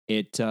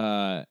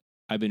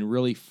I've been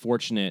really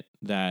fortunate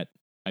that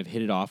I've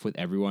hit it off with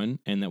everyone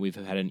and that we've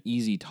had an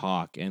easy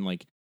talk. And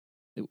like,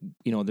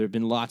 there have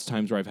been lots of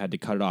times where I've had to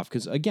cut it off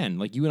because, again,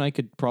 like you and I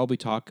could probably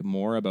talk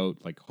more about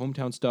like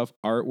hometown stuff,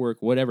 artwork,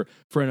 whatever,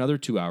 for another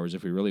 2 hours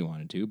if we really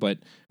wanted to. But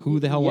who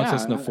the hell wants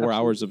us to know 4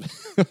 hours of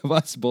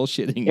us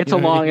bullshitting? It's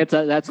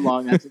that's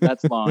long.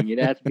 That's long.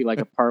 It'd have to be like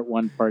a part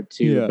 1, part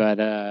 2. Yeah.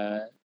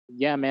 But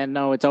yeah, man,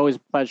 no, it's always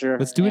a pleasure.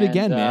 Let's do it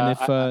again, man.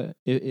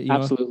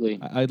 Absolutely,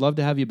 I'd love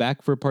to have you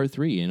back for part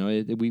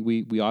 3.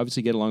 We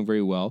obviously get along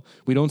very well.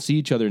 We don't see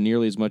each other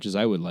nearly as much as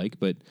I would like,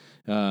 but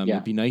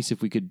it'd be nice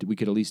if we could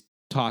at least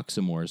talk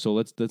some more. So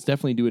let's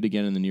definitely do it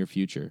again in the near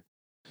future.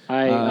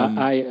 I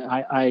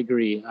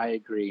agree.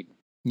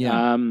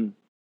 Yeah.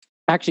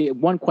 Actually,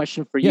 one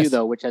question for you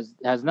though, which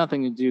has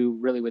nothing to do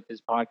really with this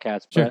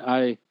podcast, but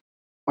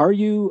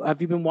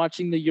have you been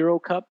watching the Euro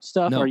Cup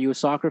stuff? No. Are you a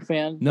soccer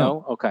fan?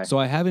 No. Okay. So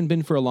I haven't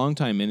been for a long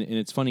time, and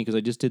it's funny because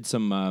I just did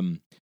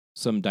some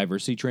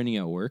diversity training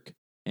at work,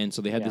 and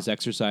so they had this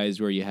exercise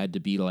where you had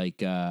to be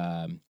like,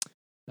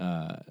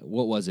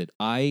 what was it?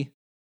 I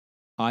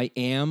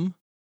am,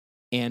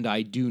 and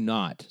I do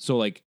not. So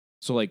like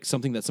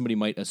something that somebody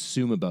might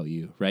assume about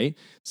you, right?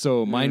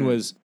 So mine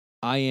was,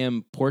 I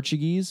am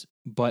Portuguese,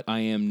 but I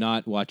am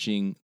not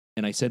watching.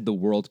 And I said the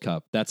World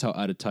Cup. That's how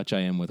out of touch I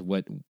am with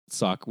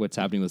what's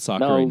happening with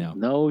soccer right now.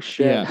 No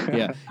shit.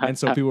 Yeah. And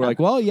so people were like,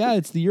 well, yeah,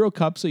 it's the Euro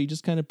Cup, so you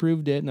just kind of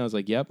proved it. And I was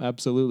like, yep,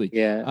 absolutely.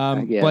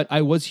 Yeah. But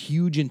I was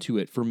huge into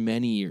it for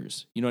many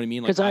years. You know what I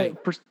mean? Because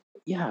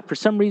for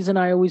some reason,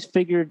 I always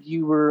figured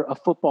you were a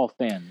football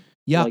fan.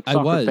 Yeah, like I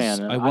was.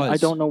 Fan. I was. I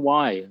don't know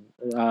why.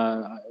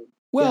 I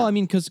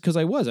mean, because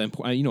I was. I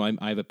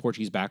have a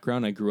Portuguese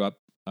background. I grew up,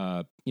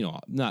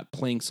 not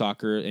playing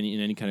soccer in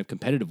any kind of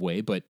competitive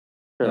way, but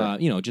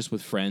just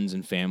with friends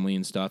and family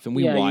and stuff. And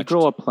we watched. You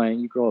grow up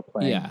playing.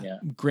 Yeah.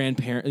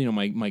 Grandparent.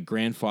 My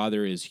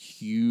grandfather is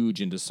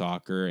huge into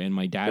soccer, and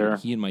my dad.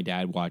 He and my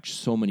dad watch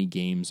so many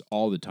games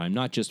all the time,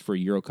 not just for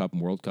Euro Cup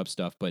and World Cup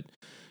stuff, but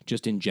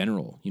just in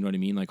general. You know what I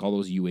mean? Like all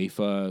those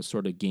UEFA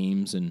sort of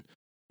games and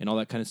all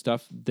that kind of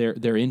stuff.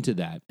 They're into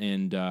that,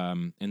 and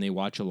they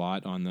watch a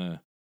lot on the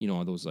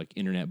those like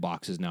internet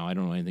boxes now. I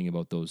don't know anything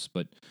about those,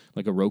 but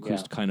like a Roku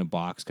kind of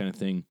box kind of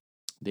thing.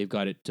 They've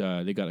got it.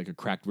 They got like a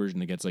cracked version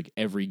that gets like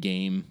every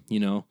game,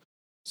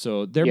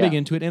 So they're big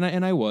into it,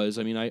 and I was.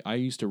 I mean, I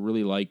used to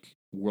really like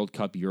World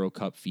Cup, Euro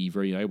Cup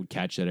fever. I would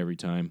catch that every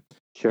time.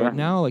 Sure. But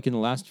now, like in the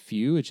last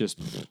few, it's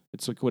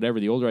like whatever.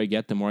 The older I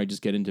get, the more I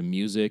just get into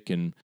music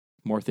and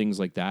more things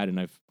like that, and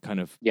I've kind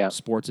of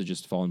sports have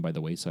just fallen by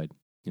the wayside.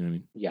 You know what I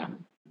mean? Yeah.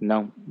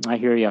 No, I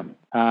hear you.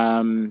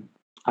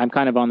 I'm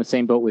kind of on the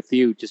same boat with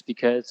you, just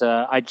because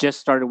I just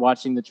started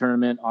watching the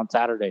tournament on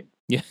Saturday.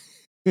 Yeah.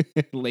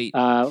 Late.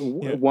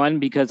 One,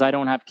 because I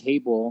don't have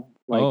cable,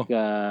 like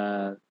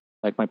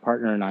my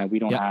partner and I, we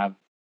don't have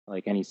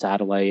like any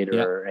satellite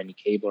Yeah. or any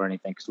cable or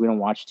anything because we don't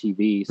watch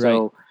TV. Right.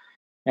 So,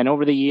 and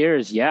over the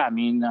years, yeah, I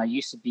mean, I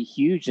used to be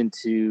huge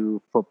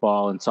into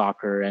football and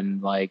soccer,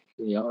 and like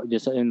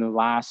just in the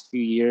last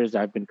few years,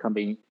 I've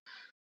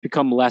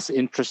become less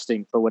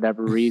interesting for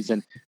whatever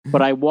reason.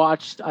 But I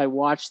watched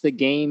the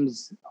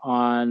games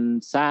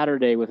on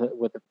Saturday with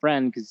a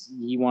friend because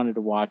he wanted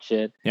to watch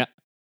it. Yeah.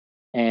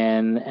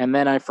 And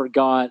then I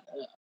forgot.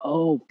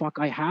 Oh fuck!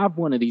 I have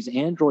one of these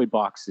Android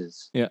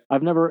boxes. Yeah.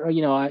 I've never,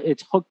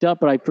 it's hooked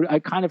up, but I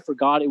kind of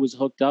forgot it was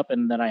hooked up,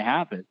 and that I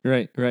have it.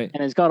 Right.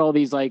 And it's got all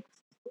these like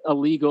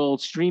illegal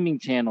streaming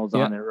channels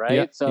on it,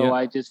 right? So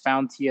I just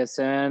found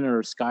TSN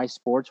or Sky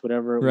Sports,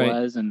 whatever it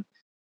was,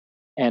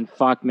 and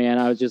fuck, man,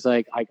 I was just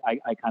like, I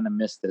kind of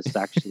missed this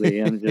actually,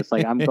 and just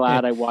like I'm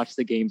glad I watched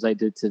the games I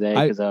did today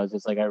because I was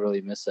just like I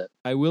really miss it.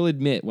 I will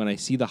admit, when I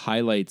see the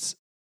highlights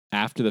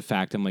after the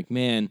fact, I'm like,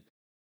 man.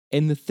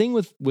 And the thing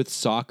with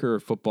soccer or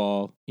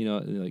football,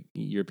 like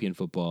European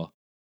football,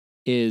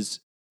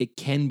 is it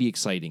can be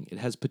exciting. It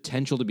has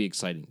potential to be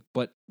exciting,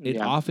 but it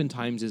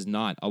oftentimes is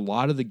not. A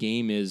lot of the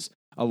game is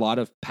a lot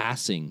of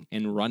passing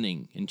and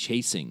running and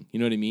chasing. You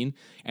know what I mean?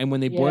 And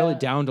when they boil it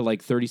down to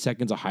like 30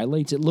 seconds of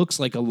highlights, it looks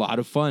like a lot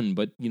of fun,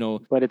 but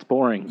but it's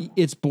boring.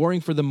 It's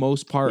boring for the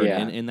most part. Yeah.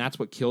 And that's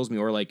what kills me.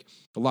 Or like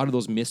a lot of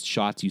those missed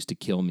shots used to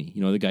kill me.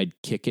 The guy'd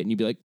kick it and you'd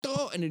be like,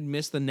 oh, and it'd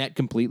miss the net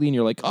completely. And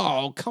you're like,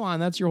 oh, come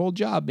on. That's your whole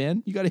job,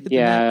 man. You got to hit the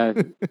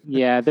net.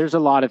 Yeah. There's a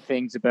lot of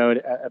things about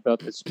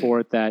the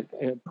sport that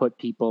put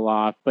people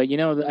off. But,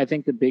 I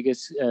think the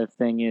biggest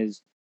thing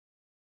is,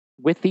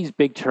 with these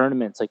big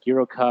tournaments like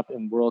Euro Cup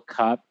and World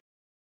Cup,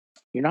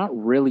 you're not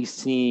really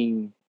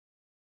seeing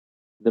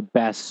the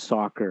best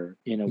soccer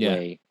in a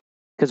way.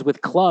 Because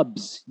with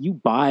clubs, you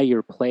buy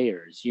your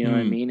players, you know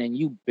what I mean? And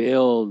you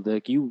build,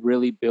 like you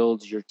really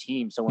build your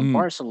team. So when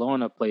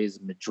Barcelona plays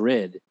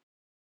Madrid,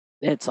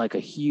 it's like a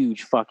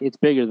huge it's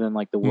bigger than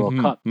like the World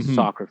Cup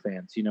soccer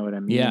fans, you know what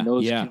I mean? Yeah, and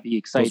those can be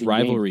exciting. Those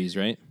rivalries,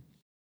 games. Right?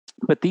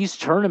 But these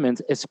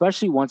tournaments,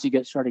 especially once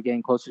you started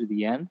getting closer to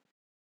the end,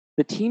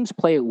 the teams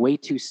play it way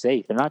too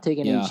safe. They're not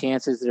taking any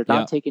chances. They're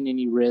not taking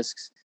any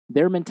risks.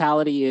 Their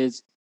mentality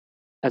is,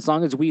 as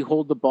long as we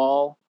hold the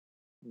ball,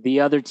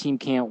 the other team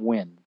can't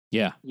win.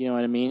 Yeah. You know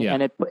what I mean?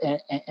 Yeah.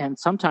 And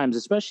sometimes,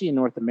 especially in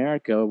North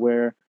America,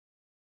 where,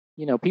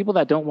 people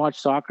that don't watch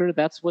soccer,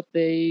 that's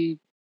the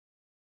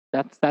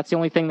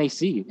only thing they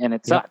see, and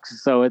it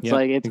sucks. So it's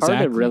like, it's hard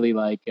to really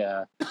like,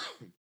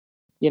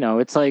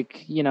 it's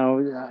like,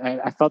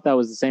 I felt that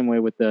was the same way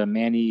with the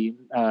Manny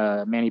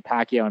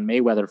Pacquiao and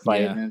Mayweather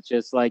fight. And it's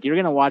just like, you're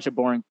going to watch a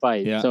boring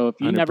fight. Yeah, so if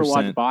you 100%. never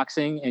watch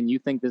boxing and you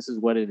think this is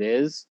what it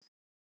is,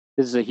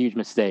 this is a huge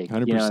mistake.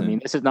 100%. You know what I mean?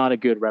 This is not a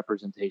good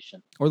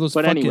representation. Or those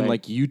like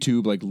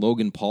YouTube, like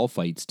Logan Paul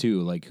fights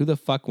too. Like who the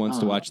fuck wants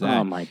to watch that?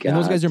 Oh my God. And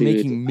those guys are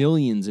making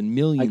millions and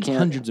millions,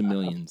 hundreds of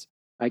millions.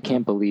 I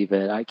can't believe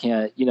it. I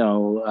can't,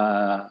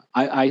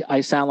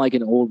 I sound like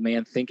an old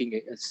man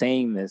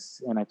saying this,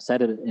 and I've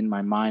said it in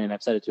my mind, and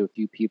I've said it to a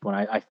few people,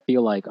 and I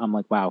feel like, I'm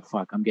like, wow,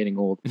 fuck, I'm getting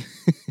old.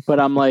 But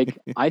I'm like,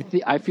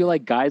 I feel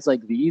like guys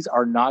like these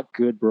are not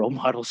good role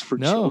models for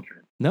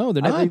children. No,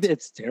 they're not. I think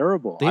it's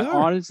terrible. I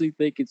honestly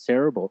think it's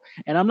terrible.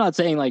 And I'm not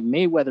saying like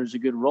Mayweather's a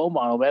good role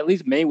model, but at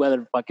least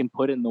Mayweather fucking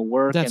put in the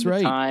work and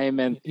the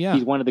time, and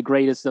he's one of the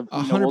greatest of,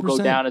 will go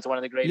down as one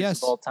of the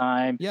greatest of all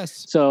time.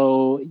 Yes.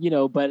 So,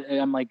 but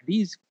I'm like,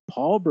 these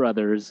Paul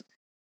brothers,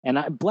 and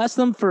I bless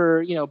them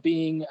for,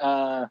 being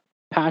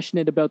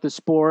passionate about the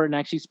sport and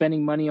actually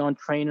spending money on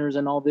trainers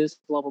and all this,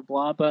 blah, blah,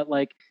 blah. But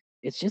like,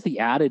 it's just the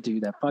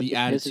attitude that fucking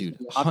pisses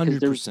me off,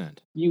 100%.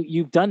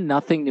 You've done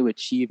nothing to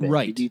achieve it.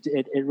 Right.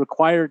 It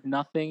required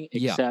nothing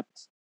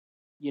except,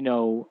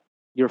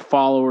 your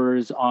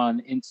followers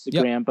on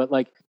Instagram. Yep. But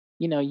like,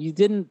 you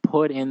didn't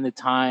put in the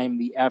time,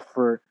 the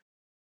effort,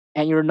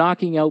 and you're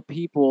knocking out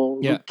people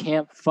who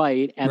can't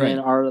fight, and then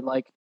are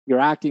like,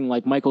 you're acting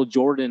like Michael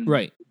Jordan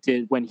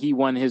did when he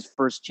won his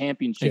first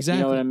championship. Exactly.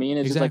 You know what I mean?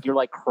 It's just like, you're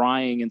like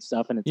crying and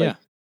stuff, and it's like,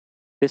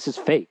 this is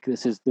fake.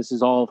 This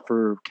is all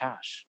for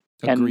cash.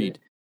 Agreed.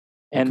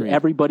 And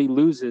everybody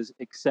loses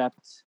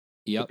except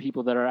the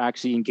people that are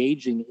actually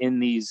engaging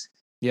in these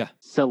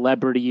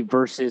celebrity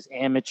versus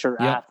amateur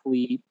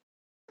athlete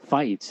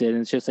fights. And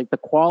it's just like the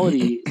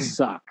quality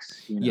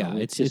sucks.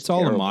 It's all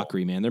terrible. A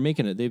mockery, man.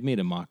 They've made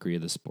a mockery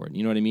of the sport.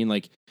 You know what I mean?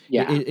 Like,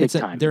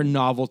 they're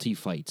novelty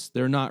fights.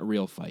 They're not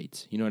real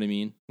fights. You know what I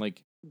mean?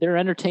 Like, they're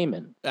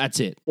entertainment. That's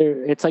it.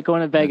 It's like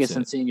going to Vegas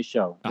and seeing a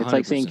show. 100%. It's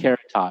like seeing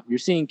Carrot Top. You're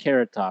seeing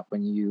Carrot Top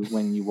when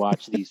you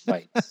watch these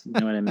fights. You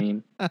know what I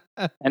mean?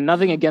 And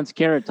nothing against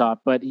Carrot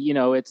Top, but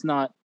it's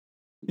not.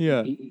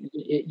 Yeah.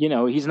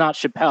 He's not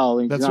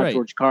Chappelle. He's not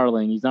George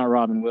Carlin. He's not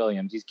Robin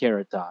Williams. He's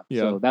Carrot Top.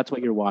 Yeah. So that's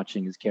what you're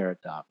watching is Carrot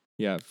Top.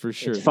 Yeah, for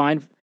sure.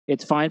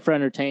 It's fine for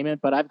entertainment,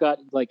 but I've got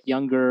like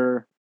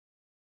younger.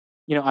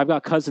 I've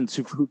got cousins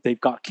who they've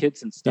got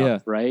kids and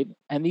stuff, right?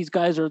 And these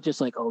guys are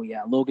just like, oh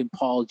yeah, Logan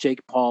Paul,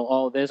 Jake Paul,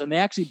 all of this, and they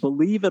actually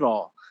believe it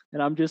all.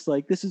 And I'm just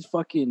like, this is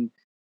fucking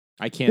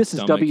I can't This is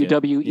stomach it.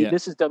 WWE. Yeah.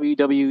 This is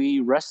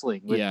WWE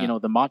wrestling with Yeah.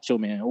 the Macho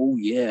Man. Oh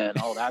yeah, and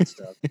all that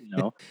stuff.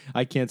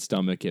 I can't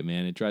stomach it,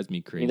 man. It drives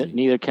me crazy.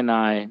 Neither can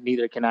I.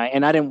 Neither can I.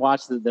 And I didn't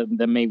watch the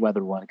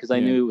Mayweather one because I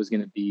Yeah. knew it was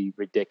going to be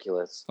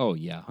ridiculous. Oh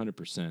yeah,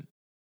 100%.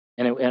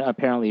 And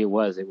apparently it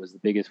was. It was the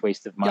biggest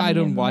waste of money. Yeah, I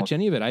didn't and the watch most-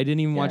 any of it. I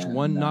didn't even watch Yeah,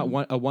 one, no. not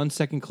one, a 1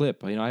 second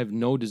clip. I have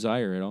no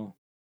desire at all.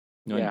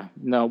 No, Yeah,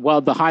 no.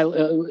 Well, the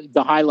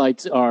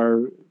highlights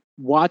are.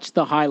 Watch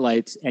the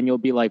highlights, and you'll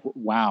be like,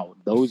 "Wow,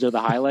 those are the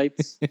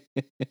highlights."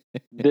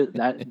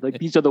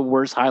 These are the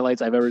worst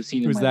highlights I've ever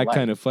seen it was in my that life.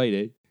 kind of fight,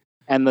 eh?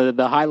 And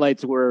the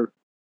highlights were,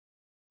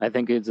 I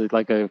think it's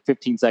like a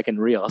 15-second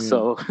reel. Yeah.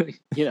 So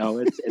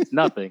it's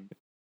nothing.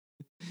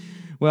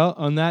 Well,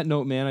 on that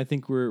note, man, I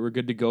think we're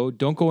good to go.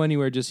 Don't go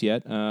anywhere just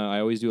yet. I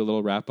always do a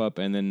little wrap up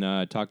and then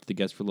talk to the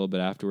guests for a little bit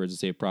afterwards and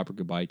say a proper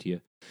goodbye to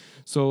you.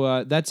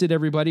 So that's it,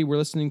 everybody. You're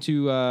listening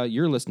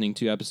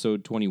to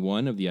episode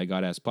 21 of the I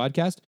Got Asked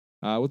podcast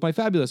with my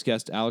fabulous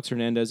guest, Alex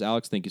Hernandez.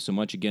 Alex, thank you so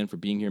much again for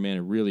being here, man. I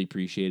really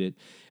appreciate it.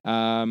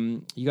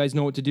 You guys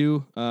know what to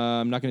do.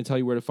 I'm not going to tell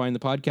you where to find the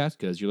podcast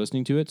because you're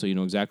listening to it, so you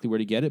know exactly where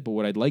to get it. But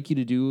what I'd like you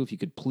to do, if you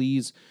could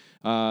please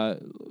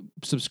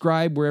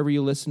subscribe wherever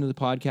you listen to the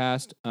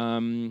podcast,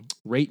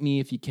 rate me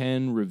if you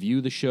can,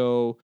 review the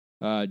show,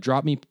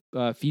 drop me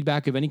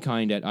feedback of any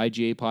kind at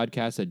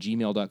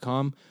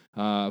igapodcast@gmail.com.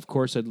 Of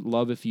course, I'd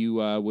love if you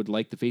would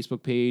like the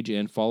Facebook page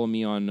and follow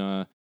me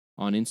on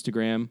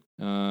Instagram.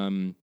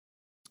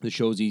 The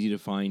show's easy to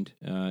find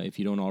if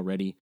you don't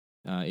already.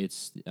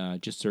 It's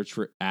just search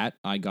for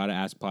I Gotta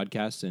Ask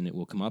Podcast and it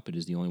will come up. It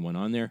is the only one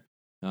on there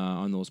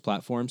on those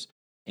platforms.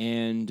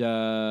 And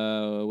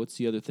what's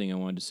the other thing I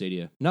wanted to say to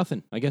you?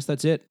 Nothing. I guess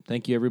that's it.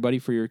 Thank you, everybody,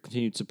 for your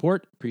continued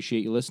support.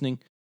 Appreciate you listening.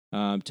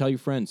 Tell your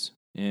friends,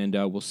 and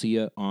we'll see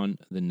you on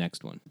the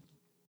next one.